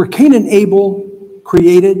Cain and Abel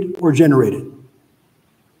created or generated?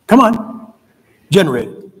 Come on.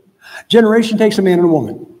 Generated. Generation takes a man and a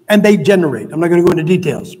woman, and they generate. I'm not going to go into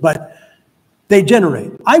details, but they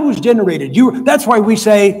generate. I was generated. That's why we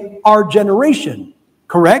say our generation,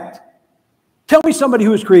 correct? Tell me somebody who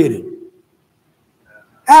was created.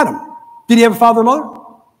 Adam. Did he have a father and mother?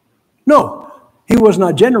 No. He was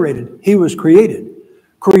not generated. He was created.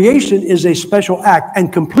 Creation is a special act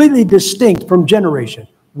and completely distinct from generation,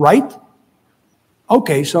 right?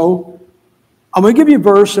 Okay, so I'm going to give you a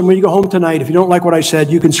verse, and when you go home tonight, if you don't like what I said,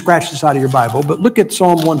 you can scratch this out of your Bible. But look at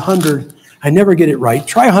Psalm 100. I never get it right.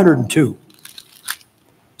 Try 102.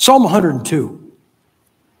 Psalm 102.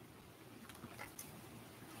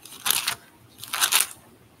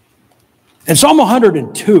 And Psalm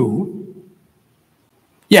 102,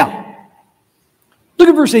 look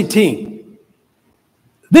at verse 18.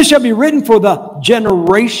 This shall be written for the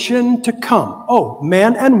generation to come. Oh,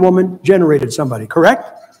 man and woman generated somebody, correct?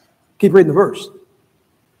 Keep reading the verse.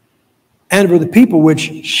 And for the people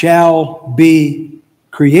which shall be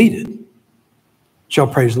created shall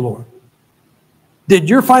praise the Lord. Did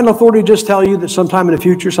your final authority just tell you that sometime in the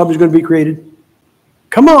future somebody's going to be created?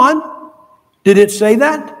 Come on. Did it say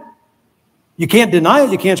that? You can't deny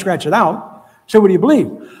it. You can't scratch it out. So what do you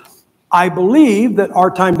believe? I believe that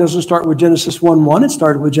our time doesn't start with Genesis 1:1. It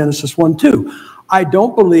started with Genesis 1:2. I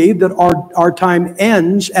don't believe that our time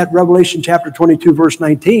ends at Revelation chapter 22, verse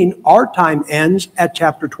 19. Our time ends at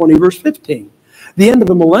chapter 20, verse 15. The end of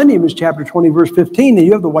the millennium is chapter 20, verse 15, and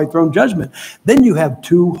you have the white throne judgment. Then you have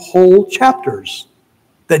 2 whole chapters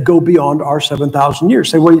that go beyond our 7,000 years.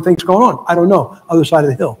 Say, what do you think's going on? I don't know. Other side of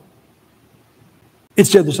the hill.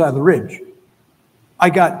 It's the other side of the ridge. I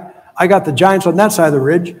got the giants on that side of the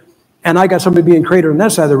ridge, and I got somebody being created on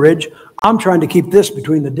that side of the ridge. I'm trying to keep this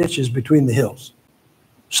between the ditches, between the hills.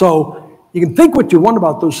 So you can think what you want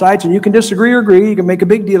about those sites, and you can disagree or agree. You can make a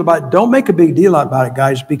big deal about it. Don't make a big deal about it,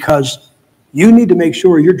 guys, because you need to make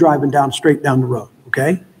sure you're driving straight down the road,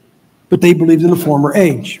 okay? But they believed in the former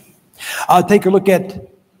age. Take a look at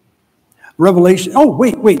Revelation. Oh,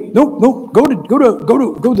 wait. No.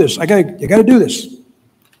 Go this. I gotta do this.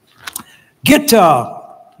 Get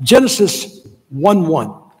Genesis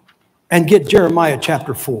 1:1 and get Jeremiah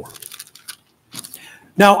chapter 4.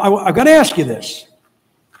 Now, I've got to ask you this.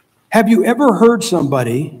 Have you ever heard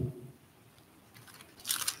somebody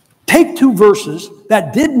take two verses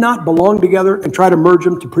that did not belong together and try to merge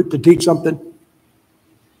them to teach something?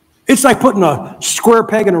 It's like putting a square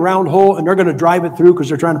peg in a round hole and they're going to drive it through because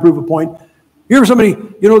they're trying to prove a point. You ever somebody,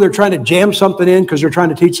 they're trying to jam something in because they're trying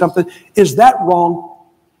to teach something? Is that wrong?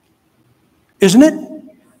 Isn't it?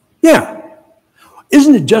 Yeah.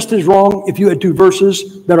 Isn't it just as wrong if you had two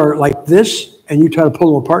verses that are like this and you try to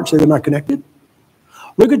pull them apart and say they're not connected?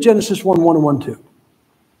 Look at Genesis 1:1 and 1:2.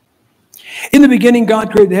 In the beginning,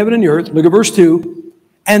 God created the heaven and the earth. Look at verse 2.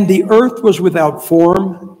 And the earth was without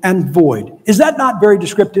form and void. Is that not very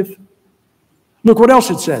descriptive? Look what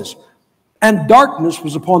else it says. And darkness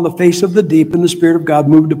was upon the face of the deep, and the Spirit of God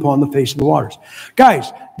moved upon the face of the waters.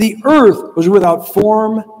 Guys, the earth was without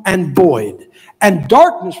form and void, and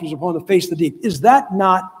darkness was upon the face of the deep. Is that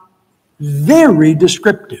not very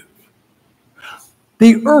descriptive?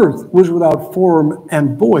 The earth was without form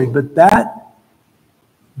and void, but that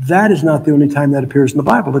is not the only time that appears in the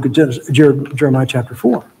Bible. Look at Jeremiah chapter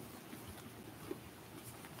 4.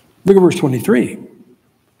 Look at verse 23.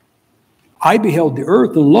 I beheld the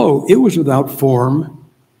earth, and lo, it was without form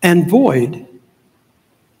and void.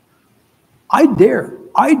 I dare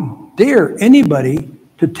anybody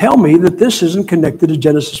to tell me that this isn't connected to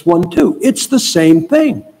Genesis 1:2. It's the same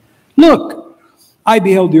thing. Look, I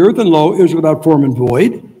beheld the earth, and lo, it was without form and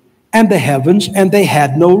void, and the heavens, and they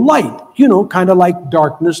had no light. Kind of like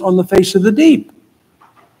darkness on the face of the deep.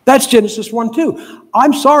 That's Genesis 1:2.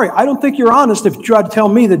 I'm sorry, I don't think you're honest if you try to tell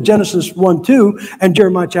me that Genesis 1:2 and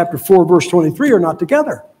Jeremiah chapter 4, verse 23 are not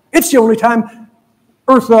together. It's the only time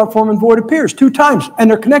earth without form and void appears, 2 times, and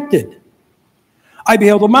they're connected. I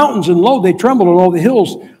beheld the mountains, and lo, they trembled, and all the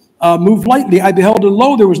hills moved lightly. I beheld, and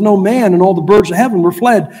lo, there was no man, and all the birds of heaven were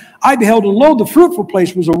fled. I beheld, and lo, the fruitful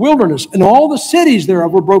place was a wilderness, and all the cities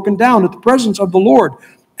thereof were broken down at the presence of the Lord,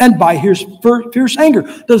 and by his fierce anger.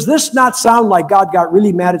 Does this not sound like God got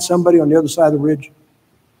really mad at somebody on the other side of the ridge?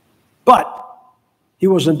 But he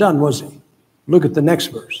wasn't done, was he? Look at the next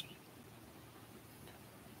verse.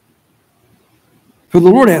 For the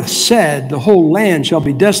Lord hath said, the whole land shall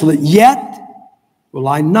be desolate, yet will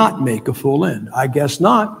I not make a full end. I guess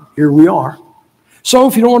not. Here we are. So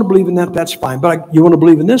if you don't want to believe in that, that's fine. But you want to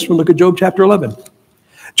believe in this one, look at Job chapter 11.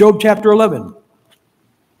 Job chapter 11.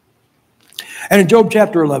 And in Job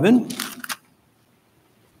chapter 11,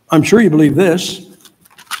 I'm sure you believe this.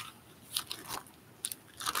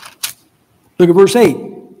 Look at verse 8.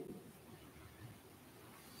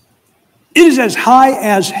 It is as high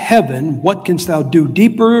as heaven, what canst thou do?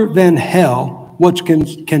 Deeper than hell, what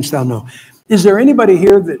canst thou know? Is there anybody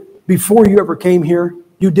here that before you ever came here,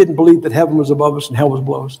 you didn't believe that heaven was above us and hell was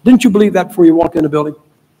below us? Didn't you believe that before you walked in the building?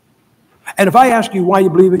 And if I ask you why you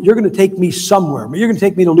believe it, you're going to take me somewhere. You're going to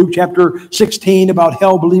take me to Luke chapter 16 about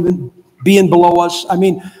hell being below us. I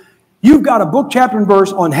mean, you've got a book, chapter, and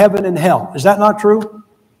verse on heaven and hell. Is that not true?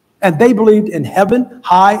 And they believed in heaven,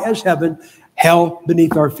 high as heaven, hell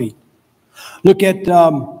beneath our feet. Look at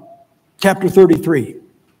chapter 33,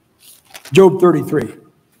 Job 33.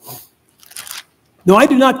 Now, I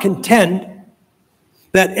do not contend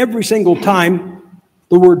that every single time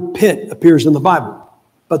the word pit appears in the Bible.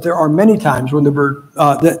 But there are many times when the word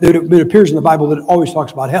that it appears in the Bible that it always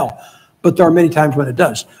talks about hell. But there are many times when it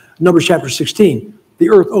does. Numbers chapter 16, the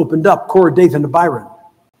earth opened up, Korah, Dathan, and Abiram.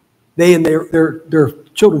 They and their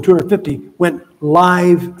children, 250, went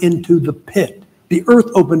live into the pit. The earth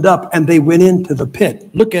opened up and they went into the pit.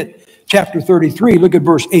 Look at chapter 33, look at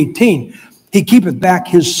verse 18. He keepeth back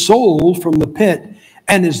his soul from the pit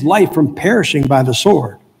and his life from perishing by the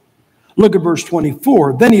sword. Look at verse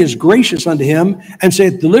 24. Then he is gracious unto him and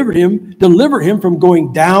saith, deliver him from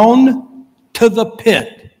going down to the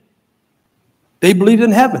pit. They believed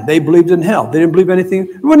in heaven. They believed in hell. They didn't believe anything.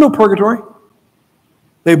 There was no purgatory.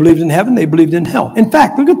 They believed in heaven. They believed in hell. In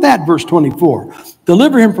fact, look at that, verse 24.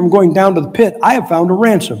 Deliver him from going down to the pit. I have found a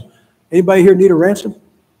ransom. Anybody here need a ransom?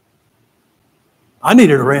 I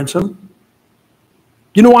needed a ransom.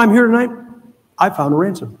 You know why I'm here tonight? I found a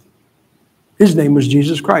ransom. His name was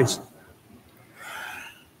Jesus Christ.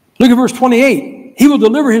 Look at verse 28. He will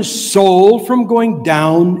deliver his soul from going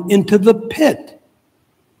down into the pit,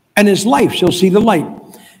 and his life shall see the light.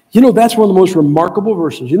 You know, that's one of the most remarkable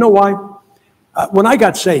verses. You know why? When I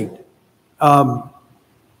got saved, some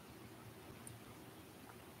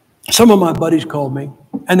of my buddies called me,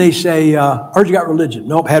 and they say, I heard you got religion.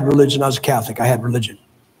 Nope, had religion. I was a Catholic. I had religion.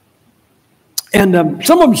 And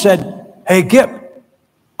some of them said, hey, Gipp,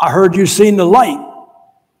 I heard you seen the light.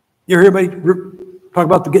 You hear anybody talk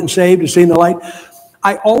about getting saved and seeing the light?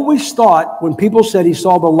 I always thought when people said he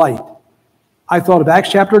saw the light, I thought of Acts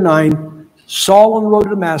chapter 9, Saul on the road to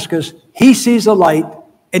Damascus, he sees the light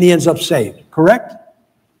and he ends up saved, correct?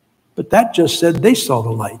 But that just said they saw the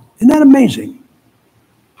light. Isn't that amazing?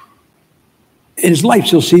 In his life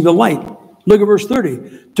shall see the light. Look at verse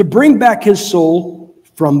 30. To bring back his soul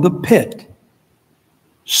from the pit.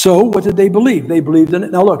 So what did they believe? They believed in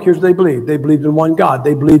it. Now look, here's what they believed. They believed in one God.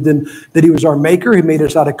 They believed in that he was our maker. He made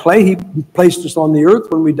us out of clay. He placed us on the earth.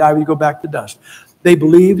 When we die, we go back to dust. They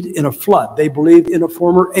believed in a flood. They believed in a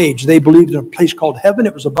former age. They believed in a place called heaven.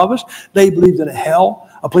 It was above us. They believed in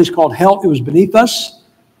a place called hell. It was beneath us.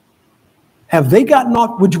 Have they gotten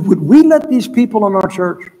off? Would we let these people in our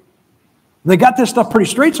church? They got this stuff pretty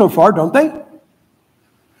straight so far, don't they?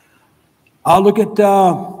 I'll look at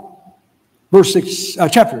verse 6,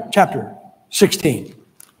 chapter 16.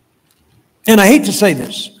 And I hate to say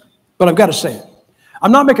this, but I've got to say it.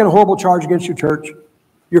 I'm not making a horrible charge against your church.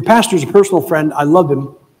 Your pastor's a personal friend. I love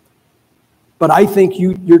him. But I think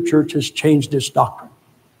your church has changed its doctrine.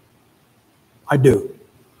 I do.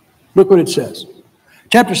 Look what it says.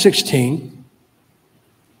 Chapter 16,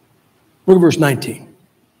 look at verse 19.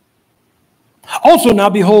 Also now,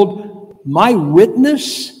 behold, my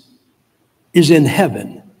witness is in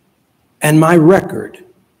heaven, and my record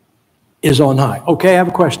is on high. Okay, I have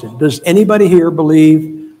a question. Does anybody here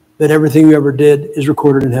believe that everything you ever did is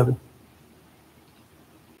recorded in heaven?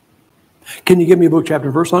 Can you give me a book, chapter,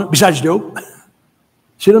 and verse on it? Besides Job?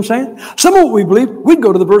 See what I'm saying? Some of what we believe, we'd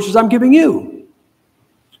go to the verses I'm giving you.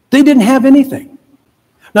 They didn't have anything.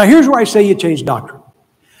 Now, here's where I say you change doctrine.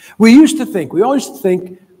 We always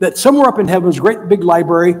think that somewhere up in heaven is a great big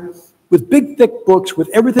library with big, thick books with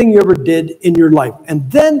everything you ever did in your life.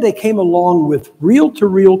 And then they came along with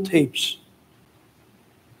reel-to-reel tapes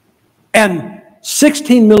and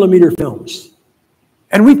 16-millimeter films.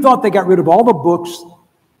 And we thought they got rid of all the books,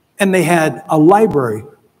 and they had a library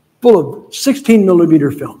full of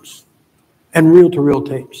 16-millimeter films and reel-to-reel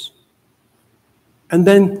tapes. And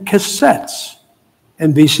then cassettes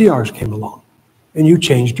and VCRs came along, and you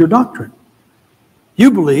changed your doctrine. You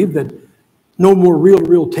believed that no more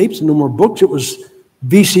reel-to-reel tapes and no more books. It was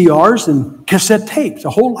VCRs and cassette tapes, a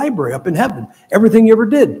whole library up in heaven, everything you ever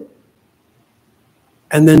did.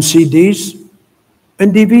 And then CDs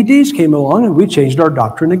and DVDs came along, and we changed our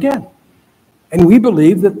doctrine again. And we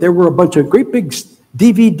believed that there were a bunch of great big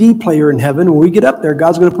DVD player in heaven. When we get up there,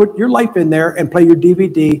 God's going to put your life in there and play your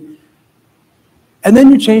DVD. And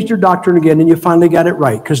then you changed your doctrine again, and you finally got it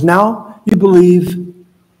right, because now you believe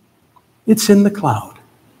it's in the cloud.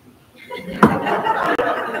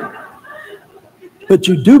 But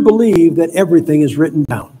you do believe that everything is written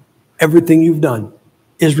down. Everything you've done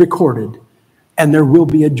is recorded, and there will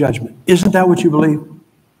be a judgment. Isn't that what you believe?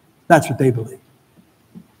 That's what they believe.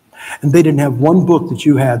 And they didn't have one book that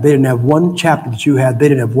you had. They didn't have one chapter that you had. They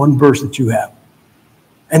didn't have one verse that you have.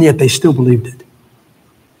 And yet they still believed it.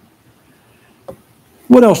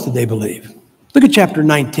 What else did they believe? Look at chapter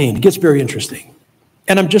 19. It gets very interesting.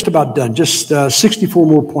 And I'm just about done. Just 64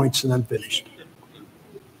 more points and I'm finished.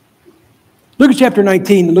 Look at chapter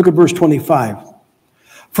 19 and look at verse 25.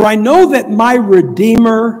 For I know that my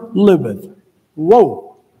Redeemer liveth.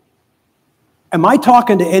 Whoa. Am I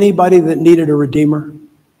talking to anybody that needed a Redeemer?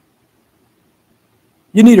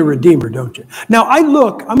 You need a Redeemer, don't you? Now, I'm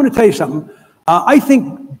going to tell you something. I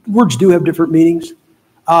think words do have different meanings.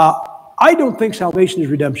 I don't think salvation is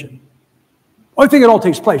redemption. I think it all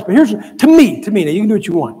takes place. But here's, to me, now you can do what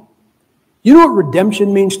you want. You know what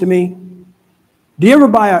redemption means to me? Do you ever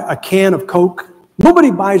buy a can of Coke?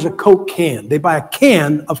 Nobody buys a Coke can. They buy a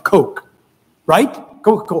can of Coke, right?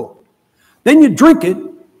 Coca-Cola. Then you drink it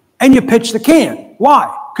and you pitch the can.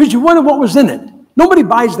 Why? Because you wonder what was in it. Nobody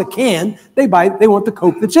buys the can. They want the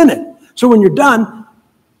Coke that's in it. So when you're done,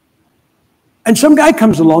 and some guy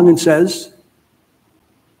comes along and says,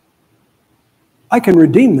 I can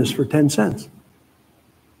redeem this for 10 cents. Do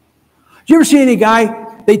you ever see any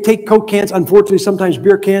guy, they take Coke cans, unfortunately sometimes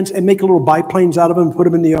beer cans, and make little biplanes out of them and put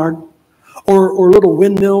them in the yard? Or little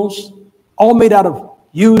windmills, all made out of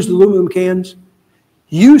used aluminum cans.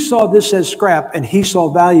 You saw this as scrap, and he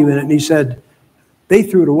saw value in it, and he said, they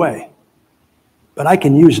threw it away, but I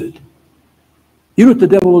can use it. You know what the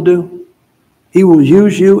devil will do? He will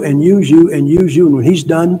use you and use you and use you, and when he's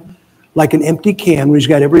done, like an empty can, when he's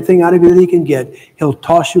got everything out of you that he can get, he'll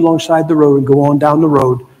toss you alongside the road and go on down the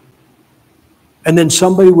road. And then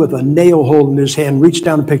somebody with a nail hole in his hand reached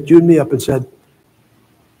down and picked you and me up and said,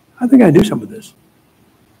 I think I can do some of this.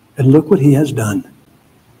 And look what he has done.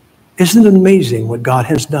 Isn't it amazing what God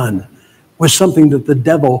has done with something that the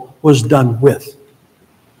devil was done with?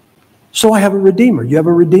 So I have a redeemer. You have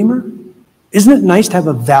a redeemer? Isn't it nice to have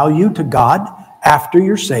a value to God after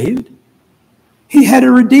you're saved? He had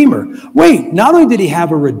a redeemer. Wait, not only did he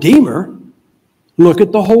have a redeemer, look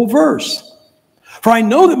at the whole verse. For I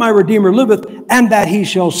know that my Redeemer liveth, and that he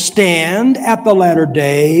shall stand at the latter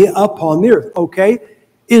day upon the earth. Okay?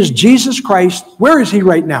 Is Jesus Christ, where is he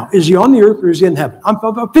right now? Is he on the earth or is he in heaven? I'm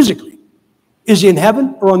physically. Is he in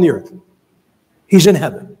heaven or on the earth? He's in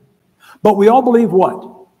heaven. But we all believe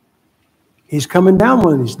what? He's coming down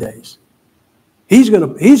one of these days. He's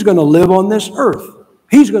going to live on this earth.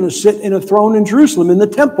 He's going to sit in a throne in Jerusalem in the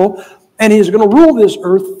temple, and he's going to rule this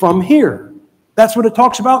earth from here. That's what it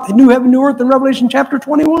talks about, the new heaven, new earth in Revelation chapter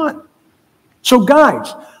 21. So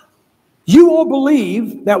guys, you all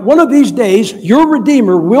believe that one of these days your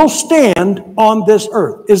Redeemer will stand on this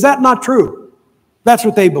earth. Is that not true? That's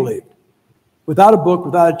what they believed. Without a book,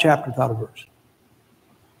 without a chapter, without a verse.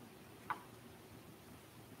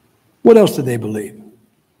 What else did they believe?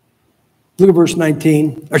 Look at verse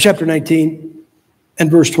 19, or chapter 19 and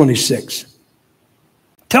verse 26.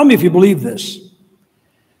 Tell me if you believe this.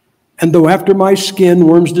 And though after my skin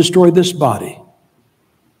worms destroy this body,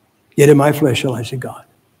 yet in my flesh shall I see God.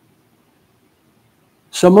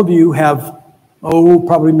 Some of you have,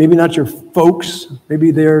 probably maybe not your folks. Maybe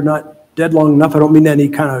they're not dead long enough. I don't mean any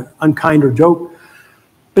kind of unkind or joke.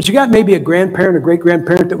 But you got maybe a grandparent, a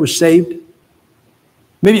great-grandparent that was saved.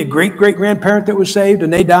 Maybe a great-great-grandparent that was saved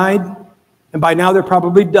and they died. And by now they're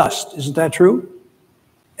probably dust. Isn't that true?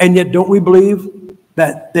 And yet don't we believe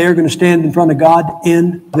that they're going to stand in front of God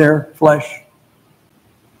in their flesh?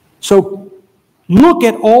 So look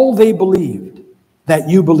at all they believed that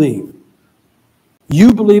you believe.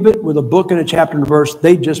 You believe it with a book and a chapter and a verse.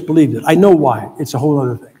 They just believed it. I know why. It's a whole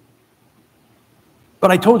other thing.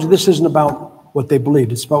 But I told you this isn't about what they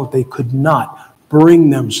believed. It's about what they could not bring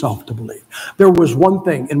themselves to believe. There was one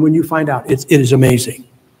thing, and when you find out, it is amazing.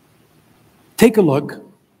 Take a look.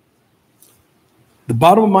 The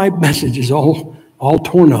bottom of my message is all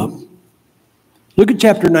torn up. Look at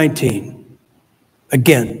chapter 19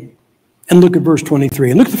 again, and look at verse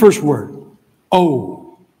 23. And look at the first word, oh.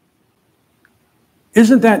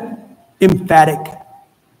 Isn't that emphatic?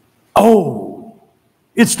 Oh.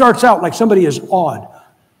 It starts out like somebody is awed.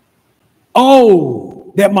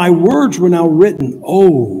 Oh, that my words were now written.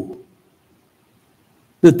 Oh,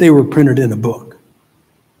 that they were printed in a book.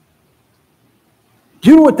 Do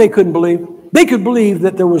you know what they couldn't believe? They could believe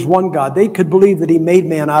that there was one God. They could believe that he made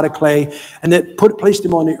man out of clay and that placed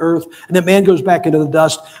him on the earth and that man goes back into the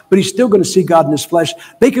dust, but he's still going to see God in his flesh.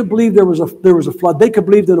 They could believe there was a flood. They could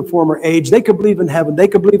believe in a former age. They could believe in heaven. They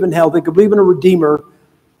could believe in hell. They could believe in a redeemer.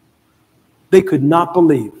 They could not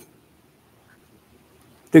believe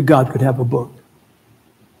that God could have a book.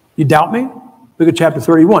 You doubt me? Look at chapter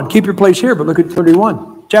 31. Keep your place here, but look at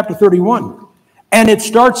 31. Chapter 31. And it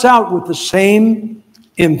starts out with the same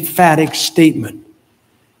emphatic statement.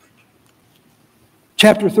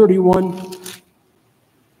 Chapter 31,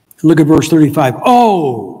 look at verse 35.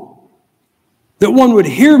 Oh, that one would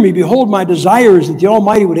hear me. Behold, my desire is that the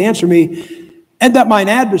Almighty would answer me, and that mine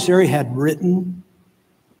adversary had written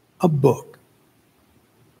a book.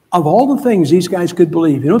 Of all the things these guys could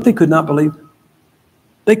believe, you know what they could not believe?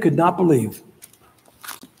 They could not believe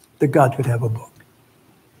that God could have a book.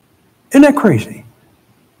 Isn't that crazy?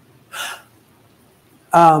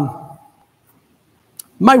 My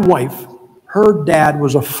wife, her dad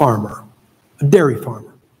was a farmer, a dairy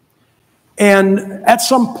farmer. And at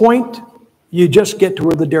some point, you just get to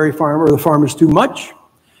where the dairy farm or the farm is too much.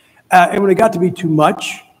 And when it got to be too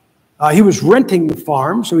much, he was renting the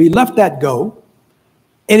farm, so he let that go.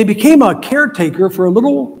 And he became a caretaker for a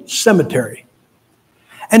little cemetery.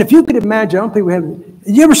 And if you could imagine, I don't think we have,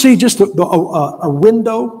 you ever see just a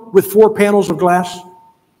window with 4 panels of glass?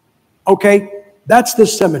 Okay, that's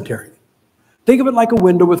this cemetery. Think of it like a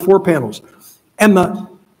window with 4 panels. And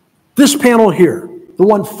this panel here, the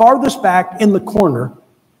one farthest back in the corner,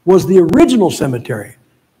 was the original cemetery.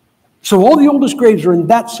 So all the oldest graves are in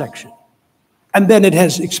that section. And then it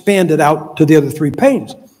has expanded out to the other 3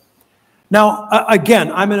 panes. Now,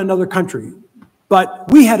 again, I'm in another country,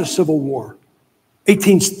 but we had a civil war.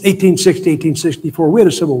 1860, 1864, we had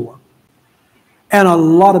a civil war. And a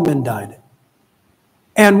lot of men died.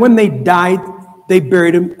 And when they died, they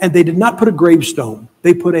buried them, and they did not put a gravestone.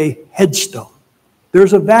 They put a headstone.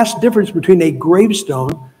 There's a vast difference between a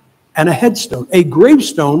gravestone and a headstone. A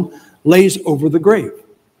gravestone lays over the grave.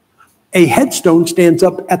 A headstone stands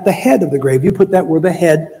up at the head of the grave. You put that where the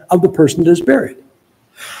head of the person is buried.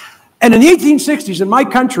 And in the 1860s, in my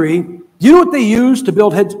country, you know what they used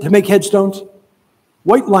to make headstones?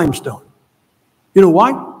 White limestone. You know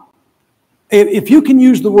why? If you can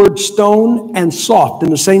use the word stone and soft in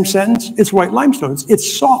the same sentence, it's white limestone.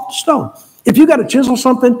 It's soft stone. If you got to chisel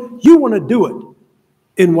something, you want to do it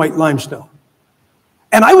in white limestone.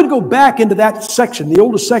 And I would go back into that section, the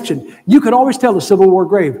oldest section. You could always tell the Civil War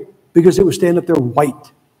grave because it would stand up there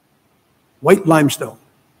white limestone.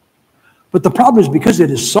 But the problem is because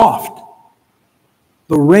it is soft,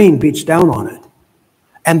 the rain beats down on it,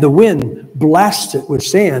 and the wind blasts it with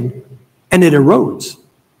sand, and it erodes.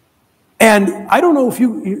 And I don't know if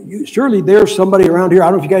you surely there's somebody around here. I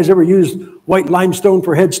don't know if you guys ever used white limestone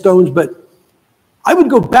for headstones, but I would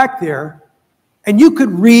go back there and you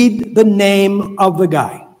could read the name of the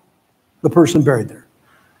guy, the person buried there.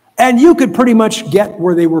 And you could pretty much get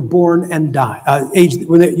where they were born and died, age,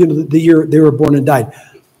 when they, the year they were born and died.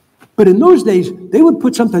 But in those days, they would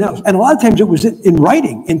put something else. And a lot of times it was in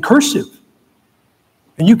writing, in cursive.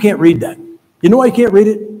 And you can't read that. You know why you can't read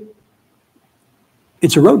it?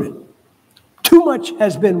 It's eroded. Too much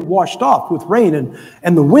has been washed off with rain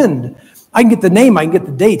and the wind. I can get the name, I can get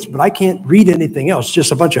the dates, but I can't read anything else.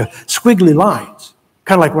 Just a bunch of squiggly lines.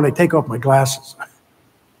 Kind of like when I take off my glasses.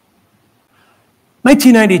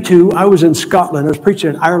 1992, I was in Scotland. I was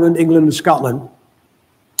preaching in Ireland, England, and Scotland.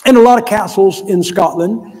 And a lot of castles in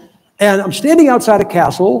Scotland. And I'm standing outside a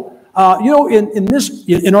castle.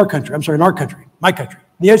 In our country, my country,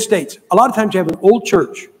 the United States, a lot of times you have an old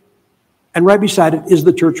church, and right beside it is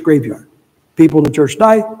the church graveyard. People in the church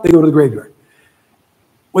die, they go to the graveyard.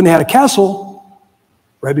 When they had a castle,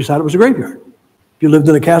 right beside it was a graveyard. If you lived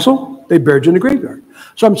in a castle, they buried you in the graveyard.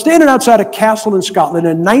 So I'm standing outside a castle in Scotland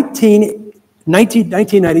in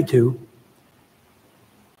 1992.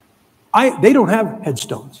 They don't have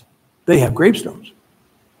headstones. They have gravestones.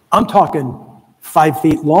 I'm talking 5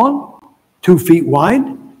 feet long, 2 feet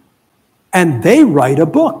wide, and they write a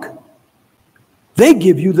book. They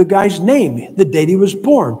give you the guy's name, the date he was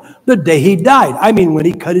born, the day he died. I mean, when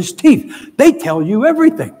he cut his teeth. They tell you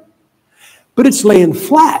everything. But it's laying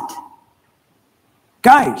flat.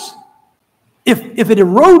 Guys, if it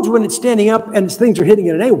erodes when it's standing up and things are hitting it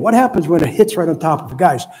at an angle, what happens when it hits right on top of the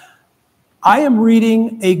guys? I am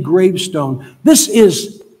reading a gravestone. This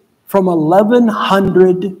is from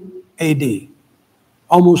 1100 AD,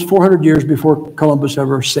 almost 400 years before Columbus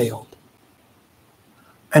ever sailed.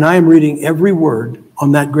 And I am reading every word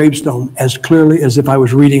on that gravestone as clearly as if I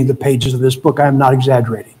was reading the pages of this book. I am not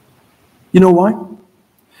exaggerating. You know why?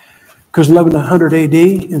 Because 1100 AD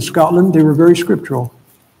in Scotland, they were very scriptural.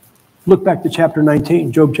 Look back to chapter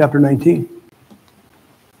 19, Job chapter 19.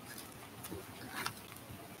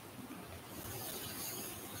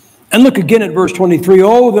 And look again at verse 23.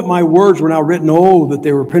 Oh, that my words were now written. Oh, that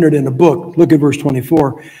they were printed in a book. Look at verse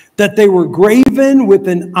 24. That they were graven with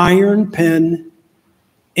an iron pen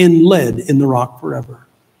in lead in the rock forever.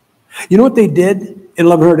 You know what they did in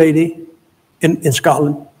 1100 AD in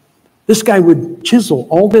Scotland? This guy would chisel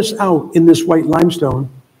all this out in this white limestone,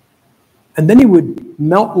 and then he would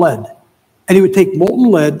melt lead. And he would take molten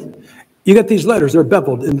lead. You got these letters, they're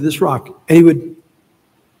beveled into this rock. And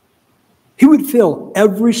he would fill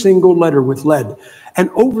every single letter with lead. And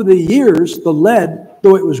over the years, the lead,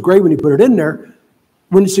 though it was gray when he put it in there,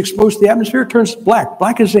 when it's exposed to the atmosphere, it turns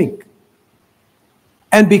black as ink.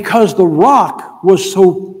 And because the rock was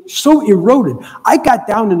so eroded, I got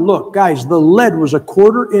down and looked. Guys, the lead was a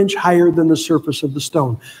 1/4 inch higher than the surface of the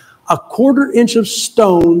stone. A 1/4 inch of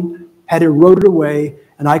stone had eroded away,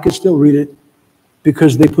 and I could still read it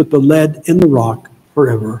because they put the lead in the rock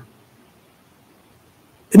forever.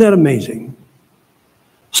 Isn't that amazing?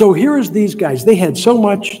 So here is these guys. They had so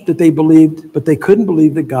much that they believed, but they couldn't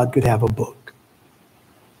believe that God could have a book.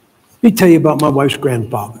 Let me tell you about my wife's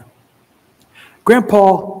grandfather.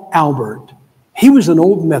 Grandpa Albert, he was an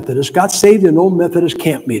old Methodist, got saved in an old Methodist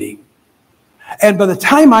camp meeting. And by the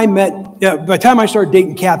time I started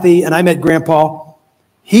dating Kathy and I met Grandpa,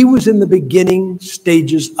 he was in the beginning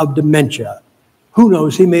stages of dementia. Who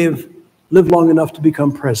knows, he may have lived long enough to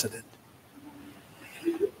become president.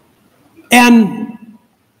 And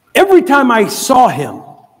every time I saw him,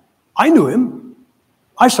 I knew him.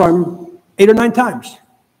 I saw him 8 or 9 times.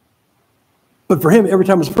 But for him, every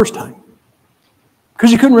time was the first time. Because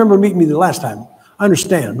he couldn't remember meeting me the last time. I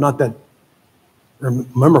understand. I'm not that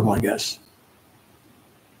memorable, I guess.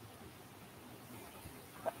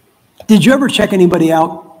 Did you ever check anybody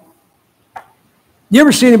out? You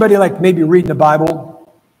ever see anybody like maybe reading the Bible?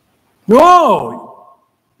 No!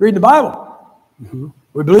 Reading the Bible. Mm-hmm.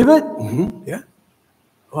 We believe it? Mm-hmm. Yeah.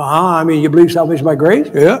 Well, I mean, you believe salvation by grace?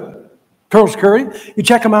 Yeah. Charles Curry. You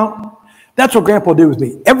check him out. That's what Grandpa did with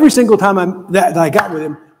me. Every single time that I got with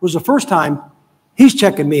him was the first time he's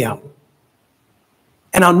checking me out.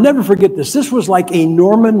 And I'll never forget this. This was like a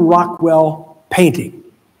Norman Rockwell painting.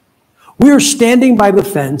 We are standing by the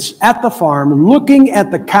fence at the farm, looking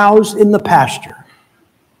at the cows in the pasture,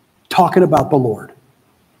 talking about the Lord.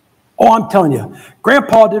 Oh, I'm telling you,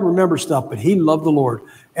 Grandpa didn't remember stuff, but he loved the Lord.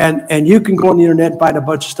 And you can go on the internet and find a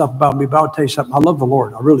bunch of stuff about me, but I'll tell you something. I love the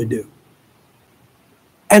Lord. I really do.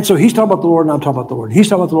 And so he's talking about the Lord, and I'm talking about the Lord. He's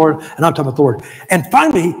talking about the Lord, and I'm talking about the Lord. And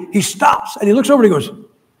finally, he stops, and he looks over, and he goes,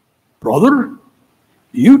 "Brother,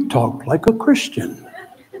 you talk like a Christian."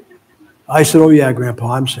 I said, "Oh, yeah,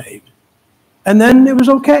 Grandpa, I'm saved." And then it was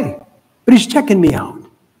okay. But he's checking me out.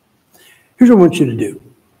 Here's what I want you to do.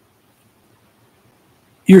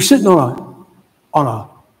 You're sitting on a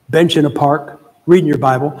bench in a park, reading your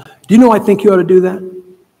Bible. Do you know I think you ought to do that?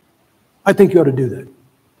 I think you ought to do that.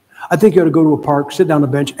 I think you ought to go to a park, sit down on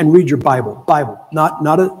a bench, and read your Bible. Bible, not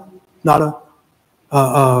a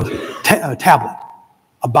tablet,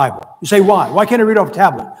 a Bible. You say, why? Why can't I read off a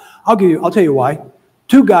tablet? I'll tell you why.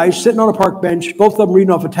 Two guys sitting on a park bench, both of them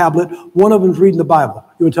reading off a tablet. One of them's reading the Bible.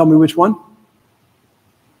 You want to tell me which one?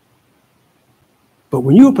 But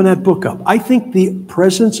when you open that book up, I think the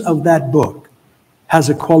presence of that book has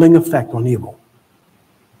a quelling effect on evil.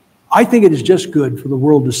 I think it is just good for the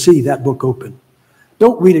world to see that book open.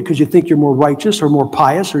 Don't read it because you think you're more righteous or more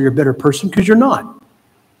pious or you're a better person, because you're not.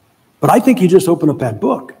 But I think you just open up that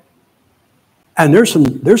book. And there's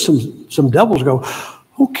some devils go,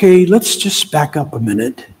 okay, let's just back up a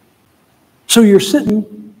minute. So you're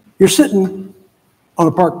sitting on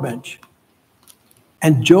a park bench,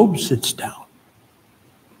 and Job sits down.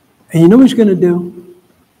 And you know what he's going to do?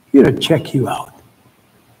 He's going to check you out.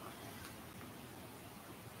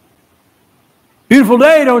 Beautiful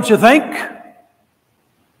day, don't you think?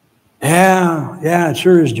 Yeah, it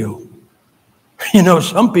sure is, Job. You know,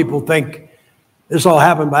 some people think this all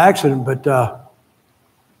happened by accident, but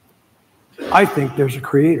I think there's a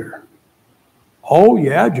creator. Oh,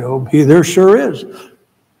 yeah, Job, there sure is.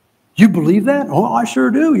 You believe that? Oh, I sure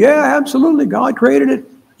do. Yeah, absolutely. God created it.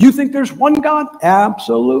 You think there's one God?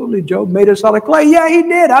 Absolutely. Job made us out of clay. Yeah, he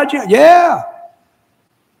did. How'd you? Yeah.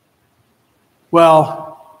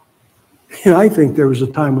 Well, you know, I think there was a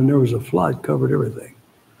time when there was a flood, covered everything.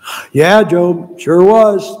 Yeah, Job, sure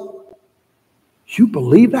was. You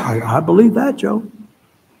believe that? I believe that, Job.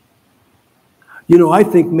 You know, I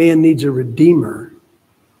think man needs a redeemer,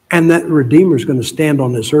 and that redeemer is going to stand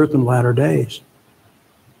on this earth in latter days.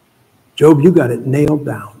 Job, you got it nailed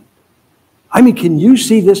down. I mean, can you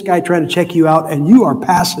see this guy trying to check you out, and you are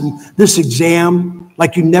passing this exam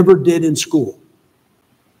like you never did in school?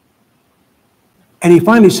 And he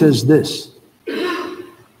finally says this.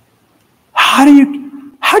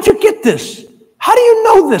 How'd you get this? How do you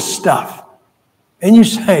know this stuff? And you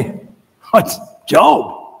say, what's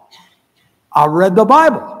Job? I read the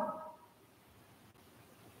Bible.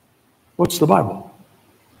 What's the Bible?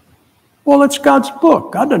 Well, it's God's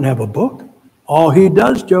book. God doesn't have a book. Oh, he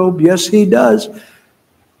does, Job. Yes, he does.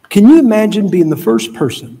 Can you imagine being the first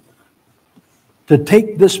person to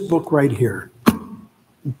take this book right here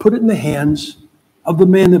and put it in the hands of the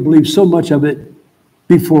man that believed so much of it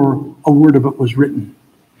before a word of it was written?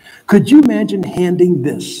 Could you imagine handing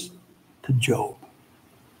this to Job?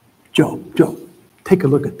 Job, take a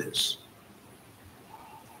look at this.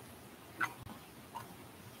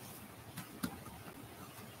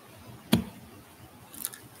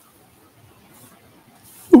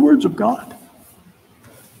 The words of God.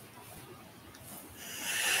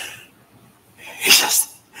 He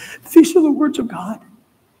says, these are the words of God.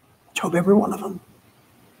 Job, every one of them.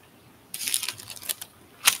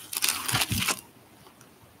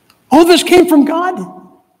 All this came from God.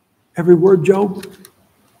 Every word, Job.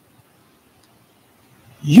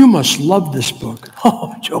 You must love this book.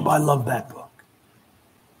 Oh, Job, I love that book.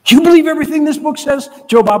 You believe everything this book says?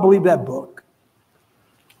 Job, I believe that book.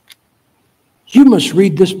 You must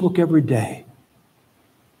read this book every day.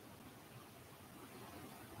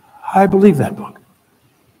 I believe that book.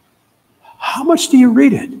 How much do you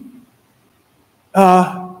read it?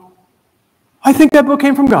 I think that book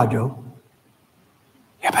came from God, Job.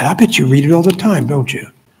 Yeah, but I bet you read it all the time, don't you?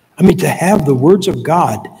 I mean, to have the words of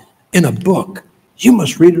God in a book. You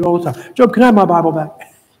must read it all the time. Job, can I have my Bible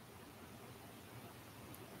back?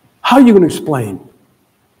 How are you going to explain?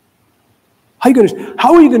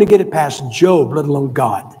 How are you going to get it past Job, let alone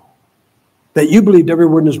God, that you believed every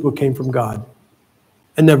word in this book came from God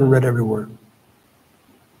and never read every word?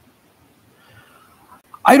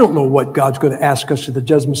 I don't know what God's going to ask us at the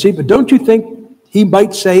judgment seat, but don't you think he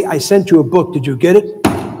might say, I sent you a book. Did you get it?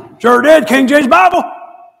 Sure did, King James Bible.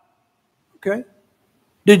 Okay.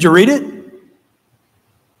 Did you read it?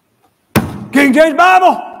 King James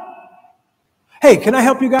Bible. Hey, can I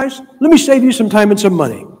help you guys? Let me save you some time and some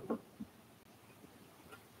money.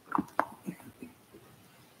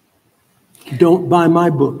 Don't buy my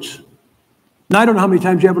books. Now, I don't know how many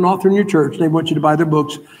times you have an author in your church and they want you to buy their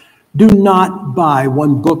books. Do not buy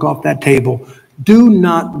one book off that table. Do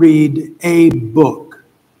not read a book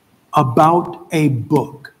about a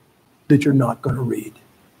book that you're not going to read.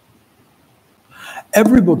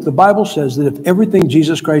 Every book, the Bible says that if everything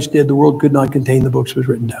Jesus Christ did, the world could not contain the books that was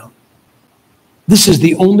written down. This is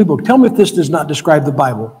the only book. Tell me if this does not describe the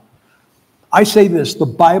Bible. I say this, the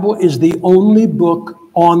Bible is the only book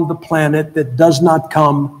on the planet that does not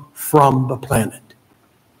come from the planet.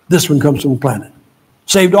 This one comes from the planet.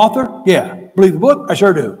 Saved author? Yeah. Believe the book? I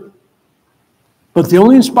sure do. But the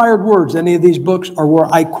only inspired words, any of these books, are where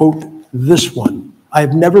I quote this one. I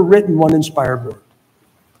have never written one inspired word.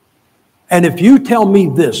 And if you tell me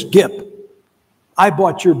this, Gipp, I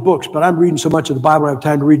bought your books, but I'm reading so much of the Bible, I don't have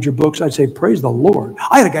time to read your books, I'd say, praise the Lord.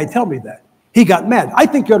 I had a guy tell me that. He got mad. I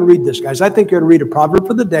think you ought to read this, guys. I think you ought to read a proverb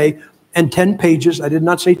for the day and 10 pages, I did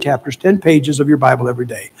not say chapters, 10 pages of your Bible every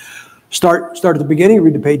day. Start at the beginning,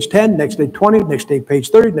 read to page 10, next day 20, next day page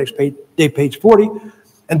 30, next day page 40.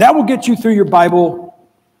 And that will get you through your Bible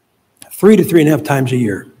 3 to 3.5 times a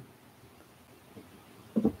year.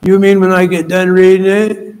 You mean when I get done reading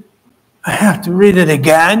it, I have to read it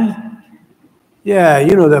again? Yeah,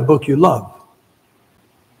 you know that book you love.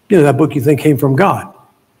 You know that book you think came from God.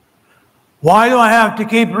 Why do I have to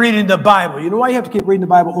keep reading the Bible? You know why you have to keep reading the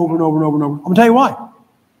Bible over and over and over and over? I'm going to tell you why.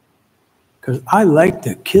 Because I like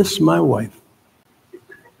to kiss my wife.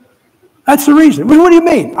 That's the reason. What do you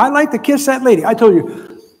mean? I like to kiss that lady. I told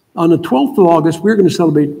you, on the 12th of August, we're going to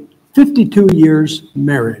celebrate 52 years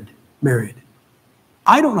married.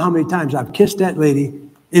 I don't know how many times I've kissed that lady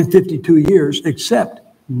in 52 years, except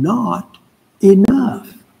not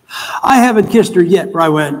enough. I haven't kissed her yet where I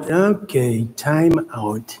went, okay, time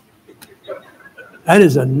out. That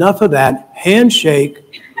is enough of that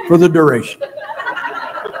handshake for the duration.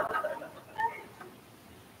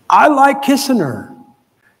 I like kissing her.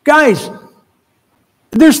 Guys,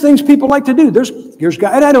 there's things people like to do. There's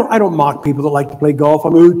guys, and I don't mock people that like to play golf.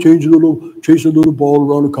 I'm going to chase a little ball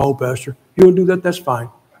around the cow pasture. You want to do that? That's fine.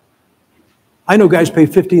 I know guys pay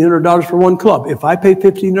 $1,500 for one club. If I pay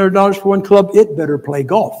 $1,500 for one club, it better play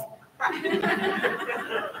golf.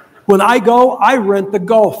 When I go, I rent the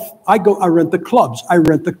golf. I rent the clubs. I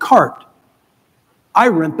rent the cart. I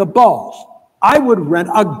rent the balls. I would rent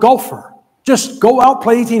a golfer. Just go out,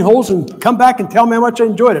 play 18 holes, and come back and tell me how much I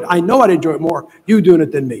enjoyed it. I know I'd enjoy it more, you doing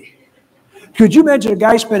it, than me. Could you imagine a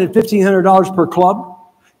guy spending $1,500 per club,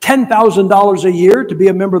 $10,000 a year to be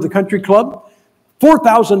a member of the country club,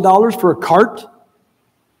 $4,000 for a cart?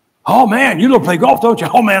 Oh, man, you love to play golf, don't you?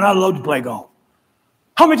 Oh, man, I love to play golf.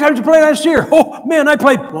 How many times did you play last year? Oh, man, I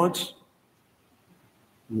played once.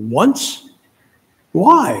 Once?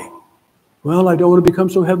 Why? Well, I don't want to become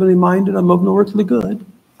so heavenly minded. I'm of no earthly good.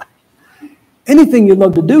 Anything you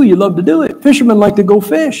love to do, you love to do it. Fishermen like to go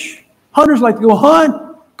fish. Hunters like to go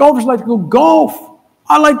hunt. Golfers like to go golf.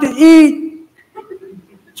 I like to eat.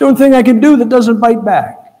 It's the only thing I can do that doesn't bite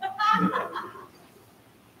back.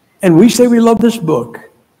 And we say we love this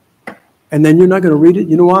book. And then you're not going to read it.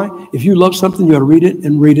 You know why? If you love something, you ought to read it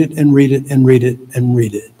and read it and read it and read it and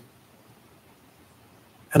read it.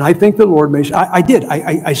 And I think the Lord may,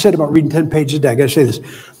 I said about reading 10 pages a day. I got to say this.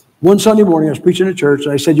 One Sunday morning, I was preaching at church,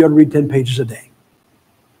 and I said, you ought to read 10 pages a day.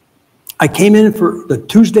 I came in for the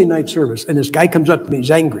Tuesday night service, and this guy comes up to me.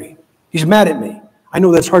 He's angry. He's mad at me. I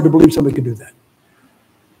know that's hard to believe somebody could do that.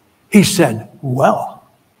 He said,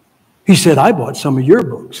 I bought some of your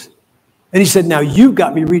books. And he said, now you've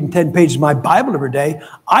got me reading 10 pages of my Bible every day.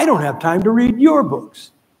 I don't have time to read your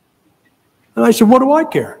books. And I said, what do I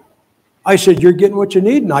care? I said, you're getting what you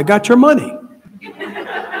need, and I got your money.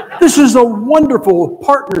 This is a wonderful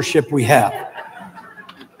partnership we have.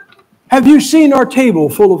 Have you seen our table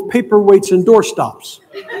full of paperweights and doorstops?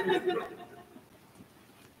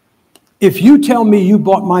 If you tell me you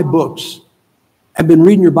bought my books and been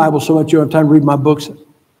reading your Bible so much you don't have time to read my books,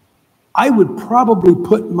 I would probably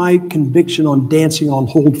put my conviction on dancing on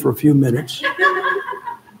hold for a few minutes.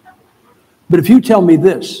 But if you tell me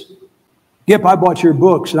this, Gipp, I bought your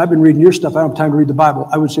books and I've been reading your stuff, I don't have time to read the Bible,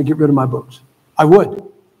 I would say get rid of my books. I would.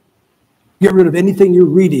 Get rid of anything you're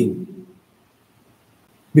reading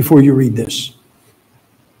before you read this.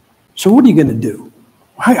 So what are you going to do?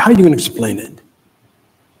 How are you going to explain it?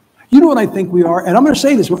 You know what I think we are? And I'm going to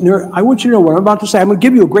say this. I want you to know what I'm about to say. I'm going to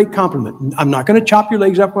give you a great compliment. I'm not going to chop your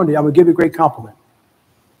legs up under you. I'm going to give you a great compliment.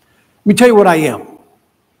 Let me tell you what I am.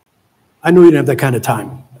 I know you don't have that kind of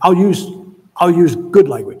time. I'll use good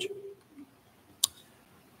language.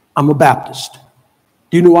 I'm a Baptist.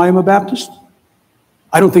 Do you know why I'm a Baptist?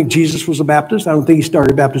 I don't think Jesus was a Baptist. I don't think he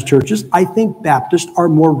started Baptist churches. I think Baptists are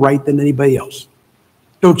more right than anybody else.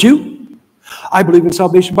 Don't you? I believe in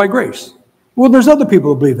salvation by grace. Well, there's other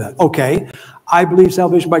people who believe that. Okay, I believe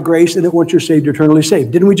salvation by grace and that once you're saved, you're eternally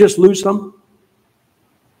saved. Didn't we just lose some?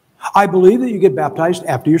 I believe that you get baptized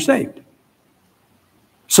after you're saved.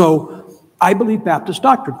 So I believe Baptist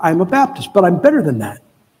doctrine. I'm a Baptist, but I'm better than that.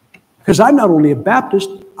 Because I'm not only a Baptist,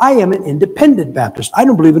 I am an independent Baptist. I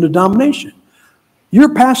don't believe in a denomination.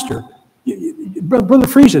 You're a pastor. Brother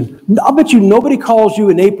Friesen, I'll bet you nobody calls you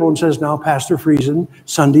in April and says, now, Pastor Friesen,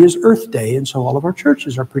 Sunday is Earth Day, and so all of our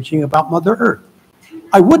churches are preaching about Mother Earth.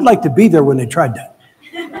 I would like to be there when they tried that.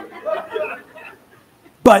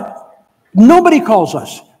 But nobody calls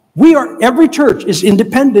us. Every church is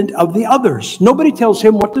independent of the others. Nobody tells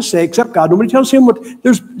him what to say except God. Nobody tells him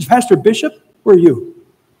is Pastor Bishop, where are you?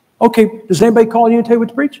 Okay, does anybody call you and tell you what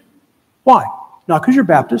to preach? Why? Not because you're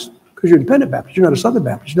Baptist. Because you're independent Baptist. You're not a Southern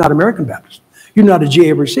Baptist. You're not American Baptist. You're not a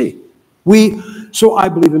GABC. So I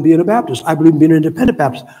believe in being a Baptist. I believe in being an independent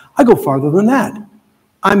Baptist. I go farther than that.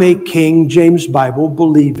 I'm a King James Bible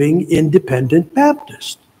believing independent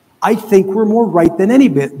Baptist. I think we're more right than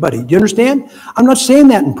anybody. Do you understand? I'm not saying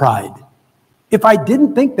that in pride. If I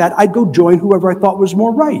didn't think that, I'd go join whoever I thought was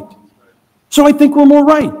more right. So I think we're more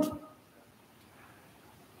right.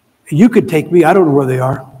 You could take me. I don't know where they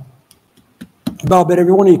are. But I'll bet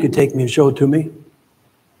every one of you could take me and show it to me.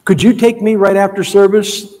 Could you take me right after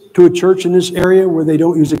service to a church in this area where they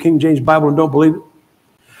don't use the King James Bible and don't believe it?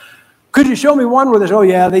 Could you show me one where they say, oh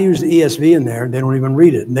yeah, they use the ESV in there, and they don't even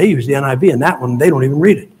read it. And they use the NIV, and that one, they don't even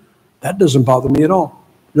read it. That doesn't bother me at all.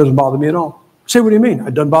 It doesn't bother me at all. Say, what do you mean?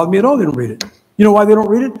 It doesn't bother me at all, they don't read it. You know why they don't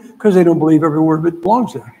read it? Because they don't believe every word of it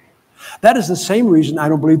belongs there. That is the same reason I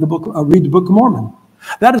don't read the Book of Mormon.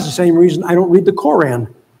 That is the same reason I don't read the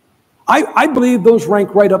Koran. I believe those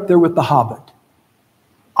rank right up there with the Hobbit.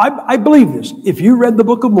 I believe this. If you read the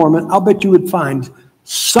Book of Mormon, I'll bet you would find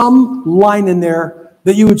some line in there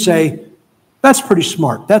that you would say, that's pretty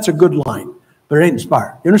smart. That's a good line, but it ain't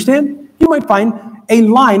inspired. You understand? You might find a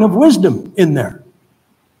line of wisdom in there.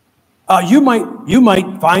 You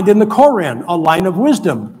might find in the Koran a line of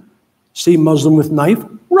wisdom. See Muslim with knife?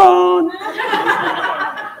 Run!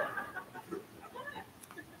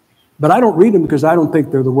 But I don't read them because I don't think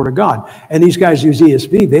they're the Word of God. And these guys use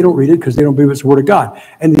ESV. They don't read it because they don't believe it's the Word of God.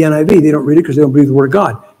 And the NIV, they don't read it because they don't believe the Word of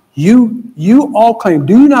God. You all claim,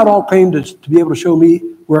 do you not all claim to be able to show me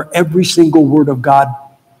where every single word of God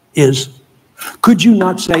is? Could you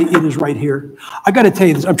not say it is right here? I got to tell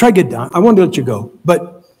you this. I'm trying to get down. I want to let you go.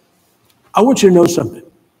 But I want you to know something.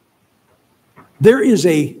 There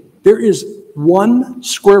is 1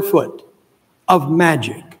 square foot of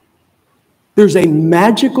magic. There's a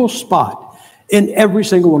magical spot in every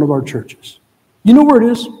single one of our churches. You know where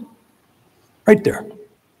it is? Right there.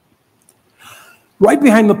 Right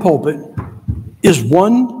behind the pulpit is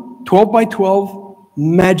 1 12 by 12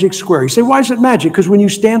 magic square. You say, why is it magic? Because when you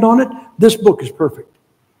stand on it, this book is perfect.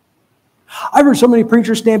 I've heard so many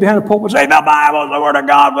preachers stand behind a pulpit and say, the Bible is the Word of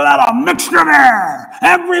God without a mixture of error.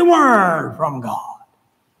 Every word from God.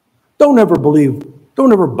 Don't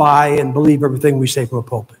ever buy and believe everything we say from a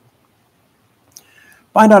pulpit.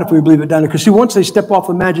 Find out if we believe it down there. Because see, once they step off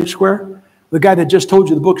the magic square, the guy that just told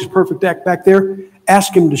you the book is perfect back there,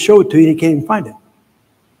 ask him to show it to you and he can't even find it.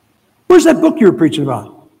 Where's that book you were preaching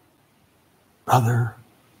about? Brother,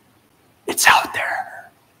 it's out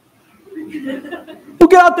there. Well,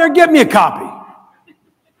 get out there and get me a copy.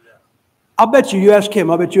 I'll bet you ask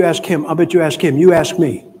him. I'll bet you ask him. I'll bet you ask him. You ask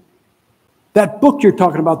me. That book you're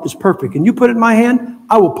talking about is perfect. And you put it in my hand,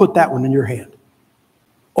 I will put that one in your hand.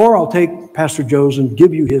 Or I'll take Pastor Joe's and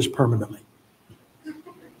give you his permanently.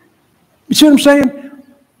 You see what I'm saying?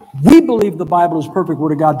 We believe the Bible is perfect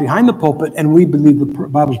Word of God behind the pulpit, and we believe the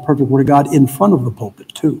Bible is perfect Word of God in front of the pulpit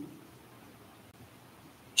too.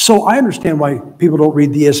 So I understand why people don't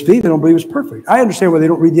read the ESV. They don't believe it's perfect. I understand why they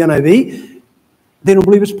don't read the NIV. They don't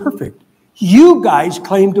believe it's perfect. You guys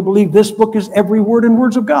claim to believe this book is every word and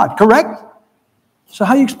words of God, correct? So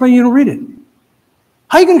how do you explain you don't read it?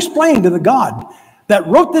 How are you going to explain to the God that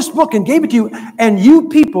wrote this book and gave it to you. And you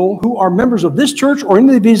people who are members of this church or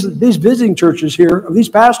any of these visiting churches here, of these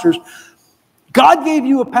pastors, God gave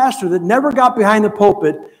you a pastor that never got behind the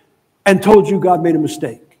pulpit and told you God made a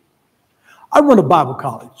mistake. I run a Bible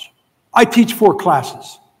college. I teach 4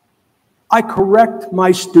 classes. I correct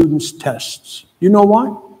my students' tests. You know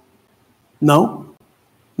why? No,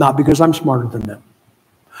 not because I'm smarter than them.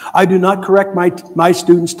 I do not correct my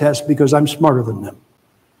students' tests because I'm smarter than them.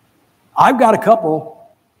 I've got a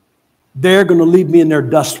couple, they're going to leave me in their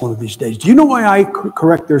dust one of these days. Do you know why I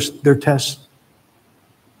correct their tests?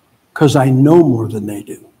 Because I know more than they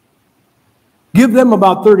do. Give them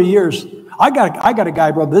about 30 years. I got a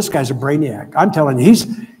guy, brother, this guy's a brainiac. I'm telling you,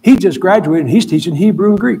 he just graduated and he's teaching Hebrew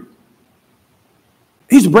and Greek.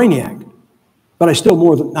 He's a brainiac, but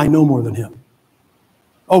I know more than him.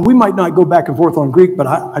 Oh, we might not go back and forth on Greek, but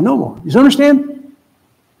I know more. You understand?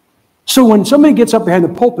 So when somebody gets up behind the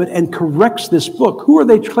pulpit and corrects this book, who are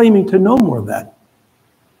they claiming to know more than?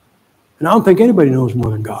 And I don't think anybody knows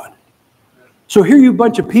more than God. So here you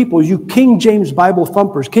bunch of people, you King James Bible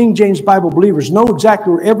thumpers, King James Bible believers, know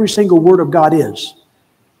exactly where every single word of God is.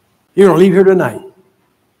 You're going to leave here tonight.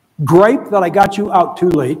 Gripe that I got you out too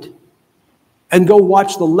late and go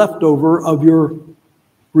watch the leftover of your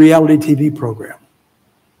reality TV program.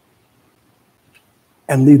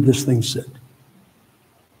 And leave this thing sit.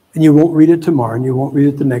 And you won't read it tomorrow, and you won't read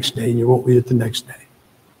it the next day, and you won't read it the next day.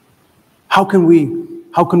 How can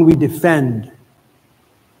we defend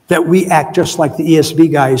that we act just like the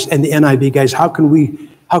ESV guys and the NIV guys? How can we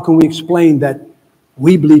explain that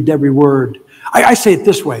we believed every word? I say it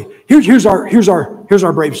this way. Here's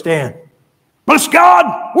our brave stand. Bless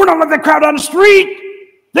God, we're not like that crowd on the street.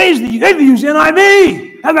 They use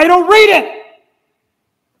NIV and they don't read it.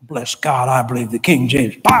 Bless God, I believe the King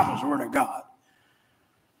James Bible is the Word of God.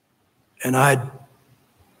 And I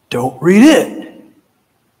don't read it.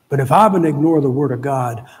 But if I'm going to ignore the Word of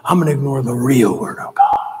God, I'm going to ignore the real Word of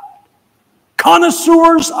God.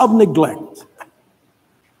 Connoisseurs of neglect.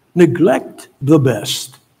 Neglect the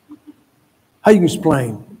best. How you can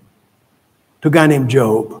explain to a guy named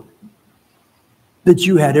Job that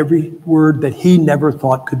you had every word that he never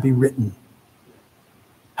thought could be written?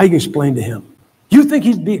 How you can explain to him? You think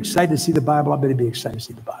he'd be excited to see the Bible? I bet he'd be excited to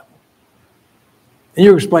see the Bible. And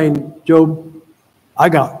you explain, Job, I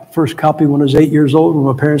got the first copy when I was 8 years old when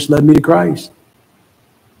my parents led me to Christ.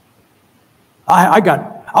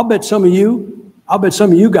 I'll bet some of you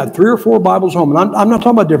got 3 or 4 Bibles home. And I'm not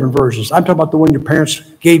talking about different versions. I'm talking about the one your parents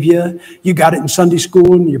gave you. You got it in Sunday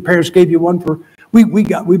school, and your parents gave you one for. We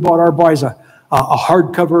bought our boys a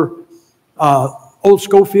hardcover old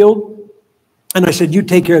Schofield. And I said, you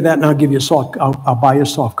take care of that, and I'll give you I'll buy you a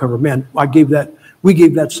soft cover. Man, we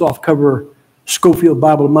gave that soft cover Schofield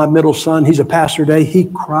Bible to my middle son. He's a pastor today. He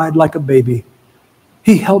cried like a baby.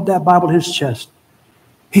 He held that Bible to his chest.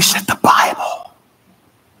 He said, the Bible.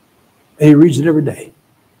 And he reads it every day.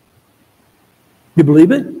 You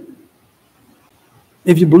believe it?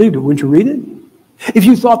 If you believed it, wouldn't you read it? If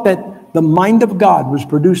you thought that the mind of God was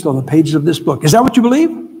produced on the pages of this book, is that what you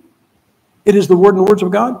believe? It is the word and words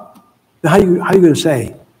of God? Now, how are you going to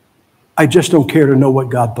say, I just don't care to know what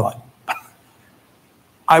God thought?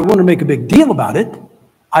 I want to make a big deal about it.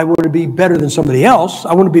 I want to be better than somebody else.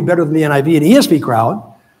 I want to be better than the NIV and ESV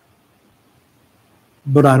crowd.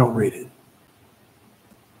 But I don't read it.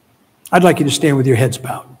 I'd like you to stand with your heads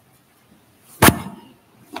bowed.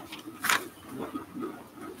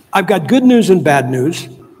 I've got good news and bad news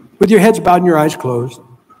with your heads bowed and your eyes closed.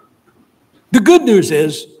 The good news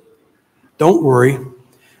is, don't worry.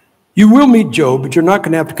 You will meet Job, but you're not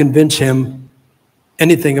going to have to convince him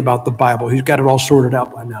anything about the Bible. He's got it all sorted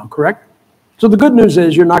out by now, correct? So the good news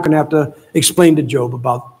is you're not going to have to explain to Job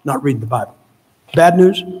about not reading the Bible. Bad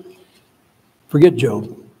news? Forget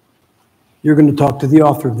Job. You're going to talk to the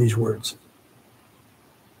author of these words.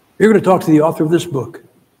 You're going to talk to the author of this book.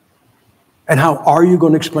 And how are you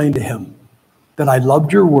going to explain to him that I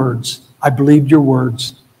loved your words, I believed your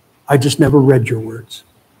words, I just never read your words?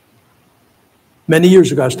 Many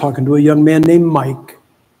years ago, I was talking to a young man named Mike.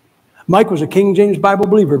 Mike was a King James Bible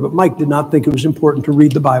believer, but Mike did not think it was important to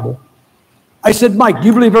read the Bible. I said, Mike, do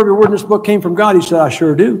you believe every word in this book came from God? He said, I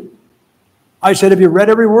sure do. I said, have you read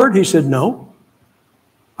every word? He said, no.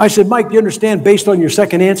 I said, Mike, do you understand, based on your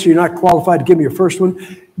second answer, you're not qualified to give me your first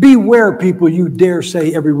one? Beware, people, you dare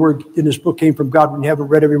say every word in this book came from God when you haven't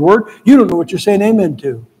read every word. You don't know what you're saying amen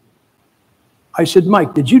to. I said,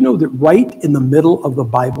 Mike, did you know that right in the middle of the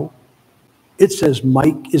Bible, it says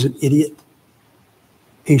Mike is an idiot?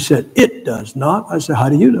 He said, it does not. I said, how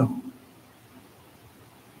do you know?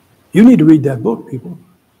 You need to read that book, people.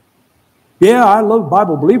 Yeah, I love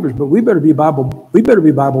Bible believers, but we better be Bible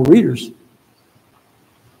readers.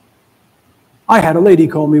 I had a lady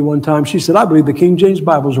call me one time. She said, I believe the King James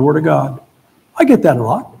Bible is the Word of God. I get that a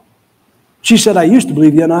lot. She said, I used to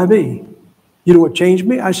believe the NIV. You know what changed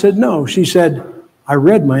me? I said, no. She said, I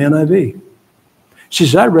read my NIV. She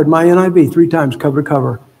said, I read my NIV 3 times cover to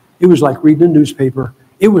cover. It was like reading a newspaper.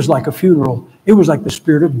 It was like a funeral. It was like the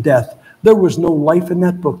spirit of death. There was no life in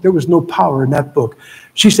that book. There was no power in that book.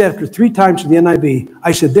 She said, after 3 times in the NIV,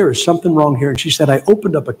 I said, there is something wrong here. And she said, I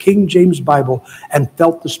opened up a King James Bible and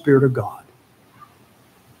felt the Spirit of God.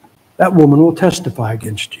 That woman will testify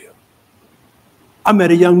against you. I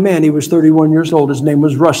met a young man. He was 31 years old. His name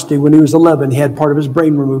was Rusty. When he was 11, he had part of his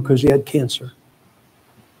brain removed because he had cancer.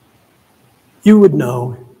 You would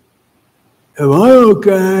know. Am I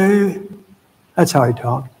okay? That's how he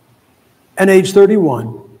talked. And age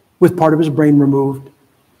 31, with part of his brain removed,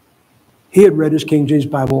 he had read his King James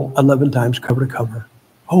Bible 11 times cover to cover.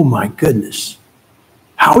 Oh my goodness.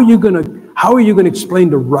 How are you going to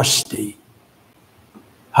explain to Rusty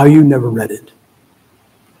how you never read it?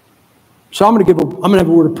 So I'm going to have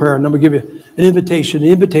a word of prayer, and I'm going to give you an invitation.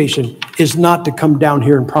 The invitation is not to come down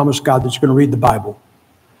here and promise God that you're going to read the Bible.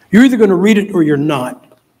 You're either going to read it or you're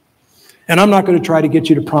not. And I'm not going to try to get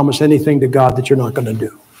you to promise anything to God that you're not going to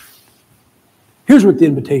do. Here's what the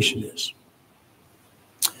invitation is.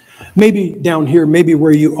 Maybe down here, maybe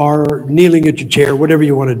where you are, kneeling at your chair, whatever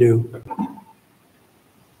you want to do.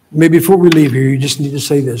 Maybe before we leave here, you just need to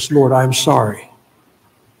say this: Lord, I'm sorry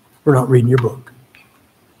for not reading your book.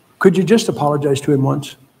 Could you just apologize to him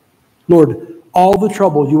once? Lord, all the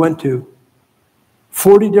trouble you went to,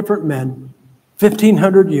 40 different men,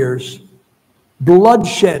 1,500 years, blood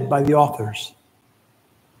shed by the authors.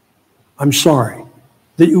 I'm sorry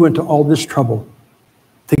that you went to all this trouble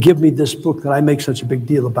to give me this book that I make such a big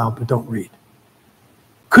deal about but don't read.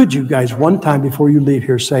 Could you guys one time before you leave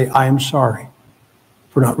here say, I am sorry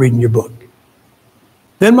for not reading your book?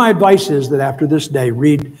 Then my advice is that after this day,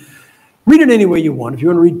 read it any way you want. If you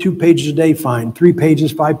want to read 2 pages a day, fine. 3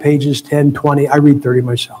 pages, 5 pages, 10, 20. I read 30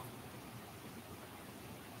 myself.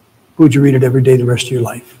 Would you read it every day the rest of your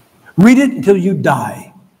life? Read it until you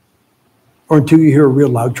die or until you hear a real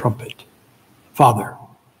loud trumpet. Father,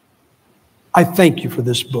 I thank you for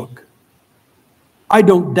this book. I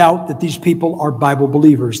don't doubt that these people are Bible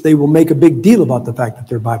believers. They will make a big deal about the fact that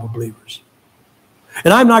they're Bible believers.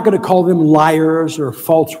 And I'm not going to call them liars or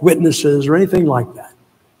false witnesses or anything like that.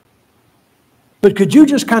 But could you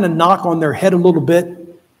just kind of knock on their head a little bit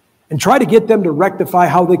and try to get them to rectify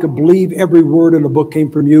how they could believe every word in the book came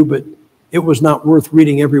from you, but it was not worth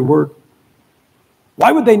reading every word?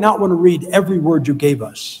 Why would they not want to read every word you gave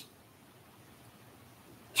us?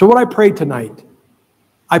 So what I pray tonight,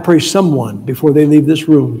 I pray someone, before they leave this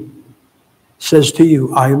room, says to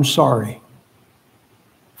you, I am sorry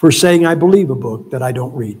for saying I believe a book that I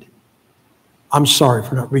don't read. I'm sorry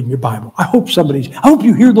for not reading your Bible. I hope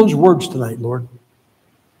you hear those words tonight, Lord.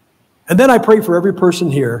 And then I pray for every person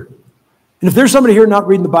here. And if there's somebody here not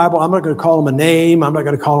reading the Bible, I'm not going to call them a name. I'm not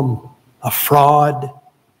going to call them a fraud.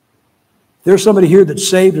 If there's somebody here that's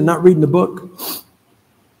saved and not reading the book,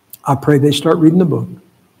 I pray they start reading the book.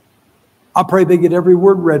 I pray they get every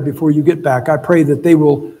word read before you get back. I pray that they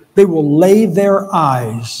will lay their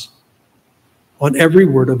eyes on every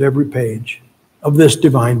word of every page of this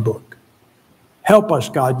divine book. Help us,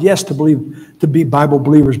 God, yes, to be Bible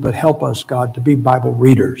believers, but help us, God, to be Bible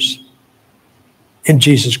readers. In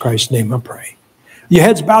Jesus Christ's name I pray. Your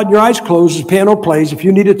heads bowed, your eyes closed as piano plays. If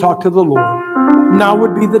you need to talk to the Lord, now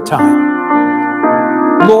would be the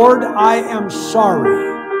time. Lord, I am sorry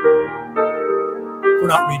for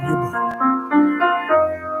not reading your book.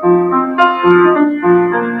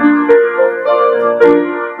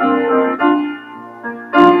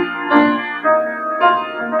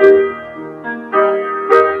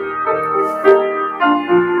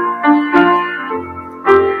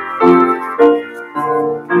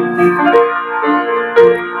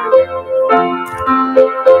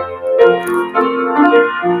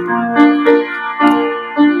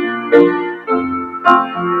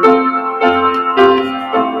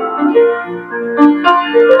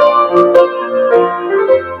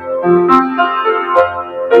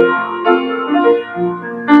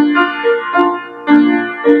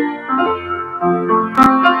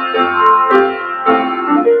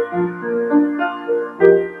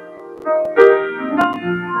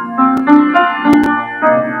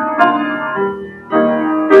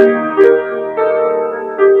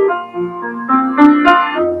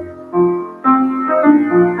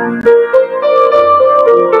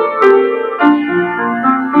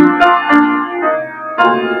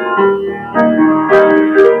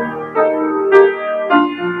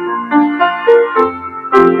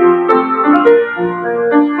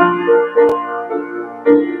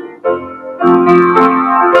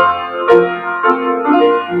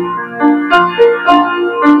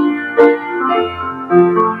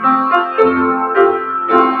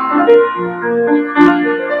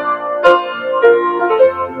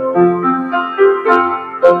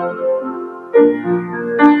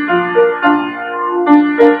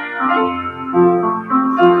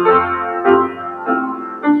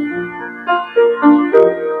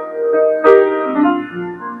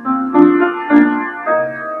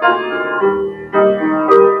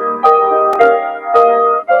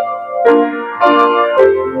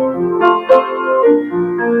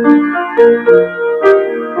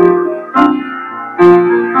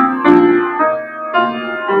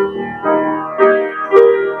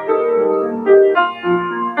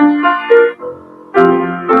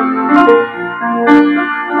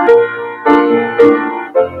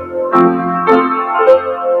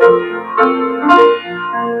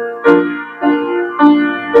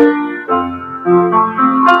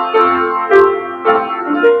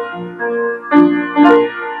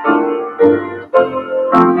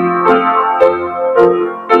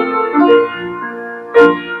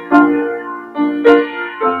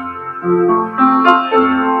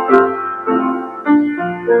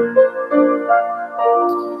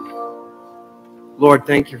 Lord,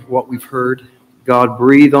 thank you for what we've heard. God,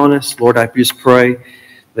 breathe on us. Lord, I just pray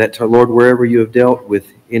that, Lord, wherever you have dealt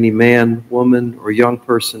with any man, woman, or young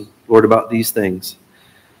person, Lord, about these things,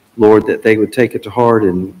 Lord, that they would take it to heart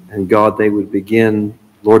and God, they would begin,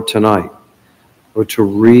 Lord, tonight, Lord, to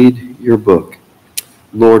read your book.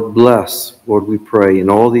 Lord, bless, Lord, we pray, in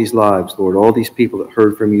all these lives, Lord, all these people that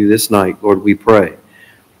heard from you this night, Lord, we pray.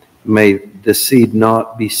 May the seed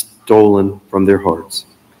not be stolen from their hearts.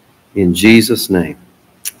 In Jesus' name,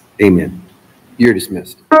 amen. You're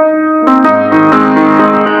dismissed.